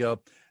Baseball and I go,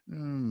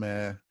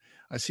 meh.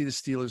 I see the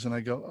Steelers and I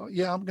go, oh,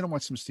 yeah, I'm going to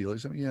watch some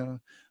Steelers. I mean, yeah,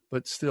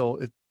 but still,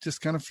 it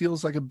just kind of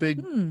feels like a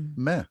big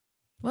meh.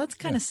 Well, it's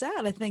kind of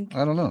sad. I think.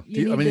 I don't know.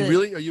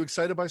 Really, are you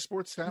excited by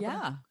sports happening?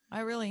 Yeah, I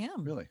really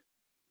am. Really?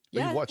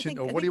 Yeah. Are you watching?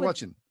 What are you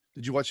watching?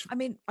 Did you watch? I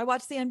mean, I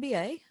watched the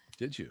NBA.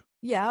 Did you?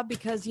 Yeah,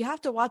 because you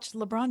have to watch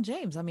LeBron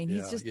James. I mean,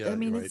 he's just. I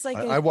mean, it's like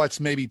I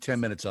watched maybe 10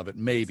 minutes of it.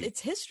 Maybe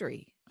it's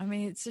history. I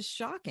mean, it's just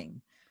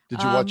shocking.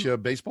 Did you watch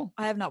baseball?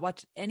 I have not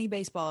watched any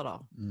baseball at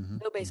all.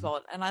 No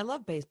baseball. And I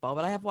love baseball,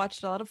 but I have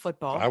watched a lot of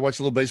football. I watched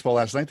a little baseball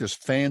last night. There's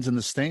fans in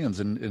the stands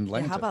in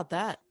Atlanta. Yeah, how about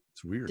that?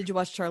 It's weird. Did you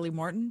watch Charlie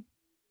Morton?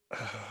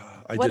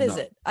 What is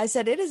it? I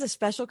said it is a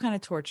special kind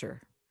of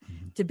torture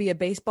to be a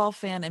baseball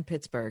fan in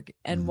Pittsburgh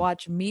and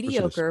watch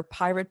mediocre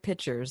Pirate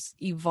pitchers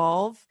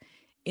evolve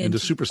into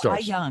superstars. Cy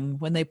Young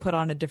when they put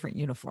on a different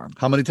uniform.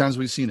 How many times have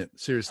we seen it?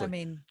 Seriously. I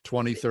mean,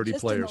 20, 30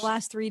 just players. in the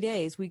last 3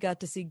 days, we got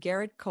to see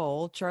Garrett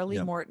Cole,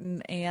 Charlie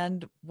Morton,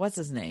 and what's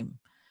his name?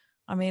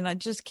 I mean, I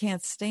just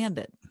can't stand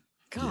it.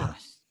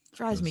 Gosh,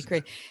 drives me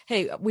crazy.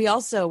 Hey,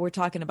 we're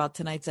talking about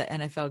tonight's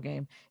NFL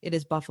game. It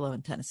is Buffalo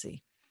and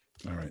Tennessee.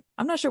 All right.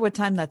 I'm not sure what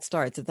time that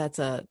starts. If that's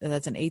an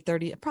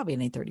 8:30, probably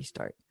an 8:30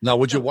 start. Now,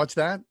 would you watch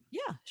that?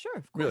 Yeah, sure.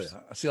 Of Really?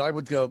 course. See, I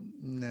would go, I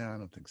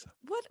don't think so.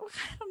 What?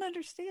 I don't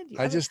understand you.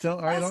 I just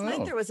don't. I don't know. Last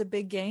night there was a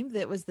big game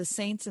that was the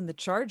Saints and the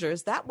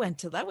Chargers. That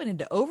went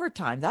into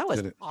overtime. That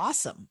was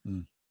awesome.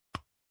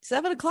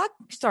 7:00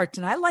 start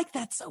tonight. I like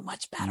that so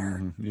much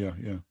better. Yeah.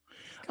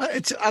 I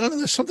don't know.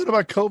 There's something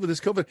about COVID. This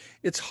COVID,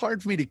 it's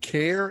hard for me to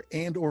care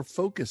and or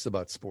focus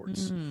about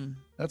sports.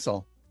 That's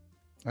all.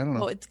 I don't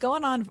know. Well, it's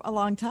going on a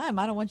long time.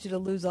 I don't want you to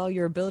lose all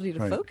your ability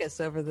to focus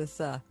over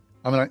this. I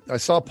mean, I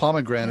saw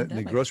pomegranate in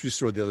the grocery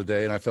store the other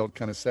day, and I felt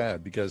kind of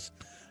sad because,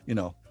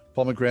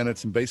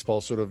 pomegranates and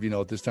baseball sort of,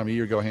 at this time of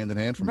year go hand in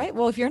hand for me. Right.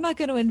 Well, if you're not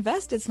going to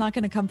invest, it's not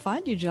going to come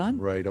find you, John.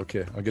 Right.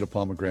 Okay. I'll get a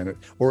pomegranate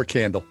or a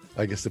candle,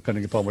 I guess,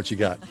 depending upon what you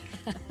got.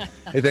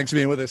 Hey, thanks for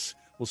being with us.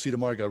 We'll see you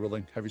tomorrow, God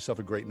willing. Have yourself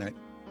a great night.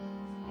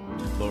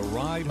 The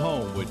Ride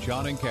Home with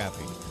John and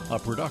Kathy, a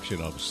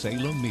production of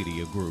Salem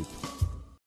Media Group.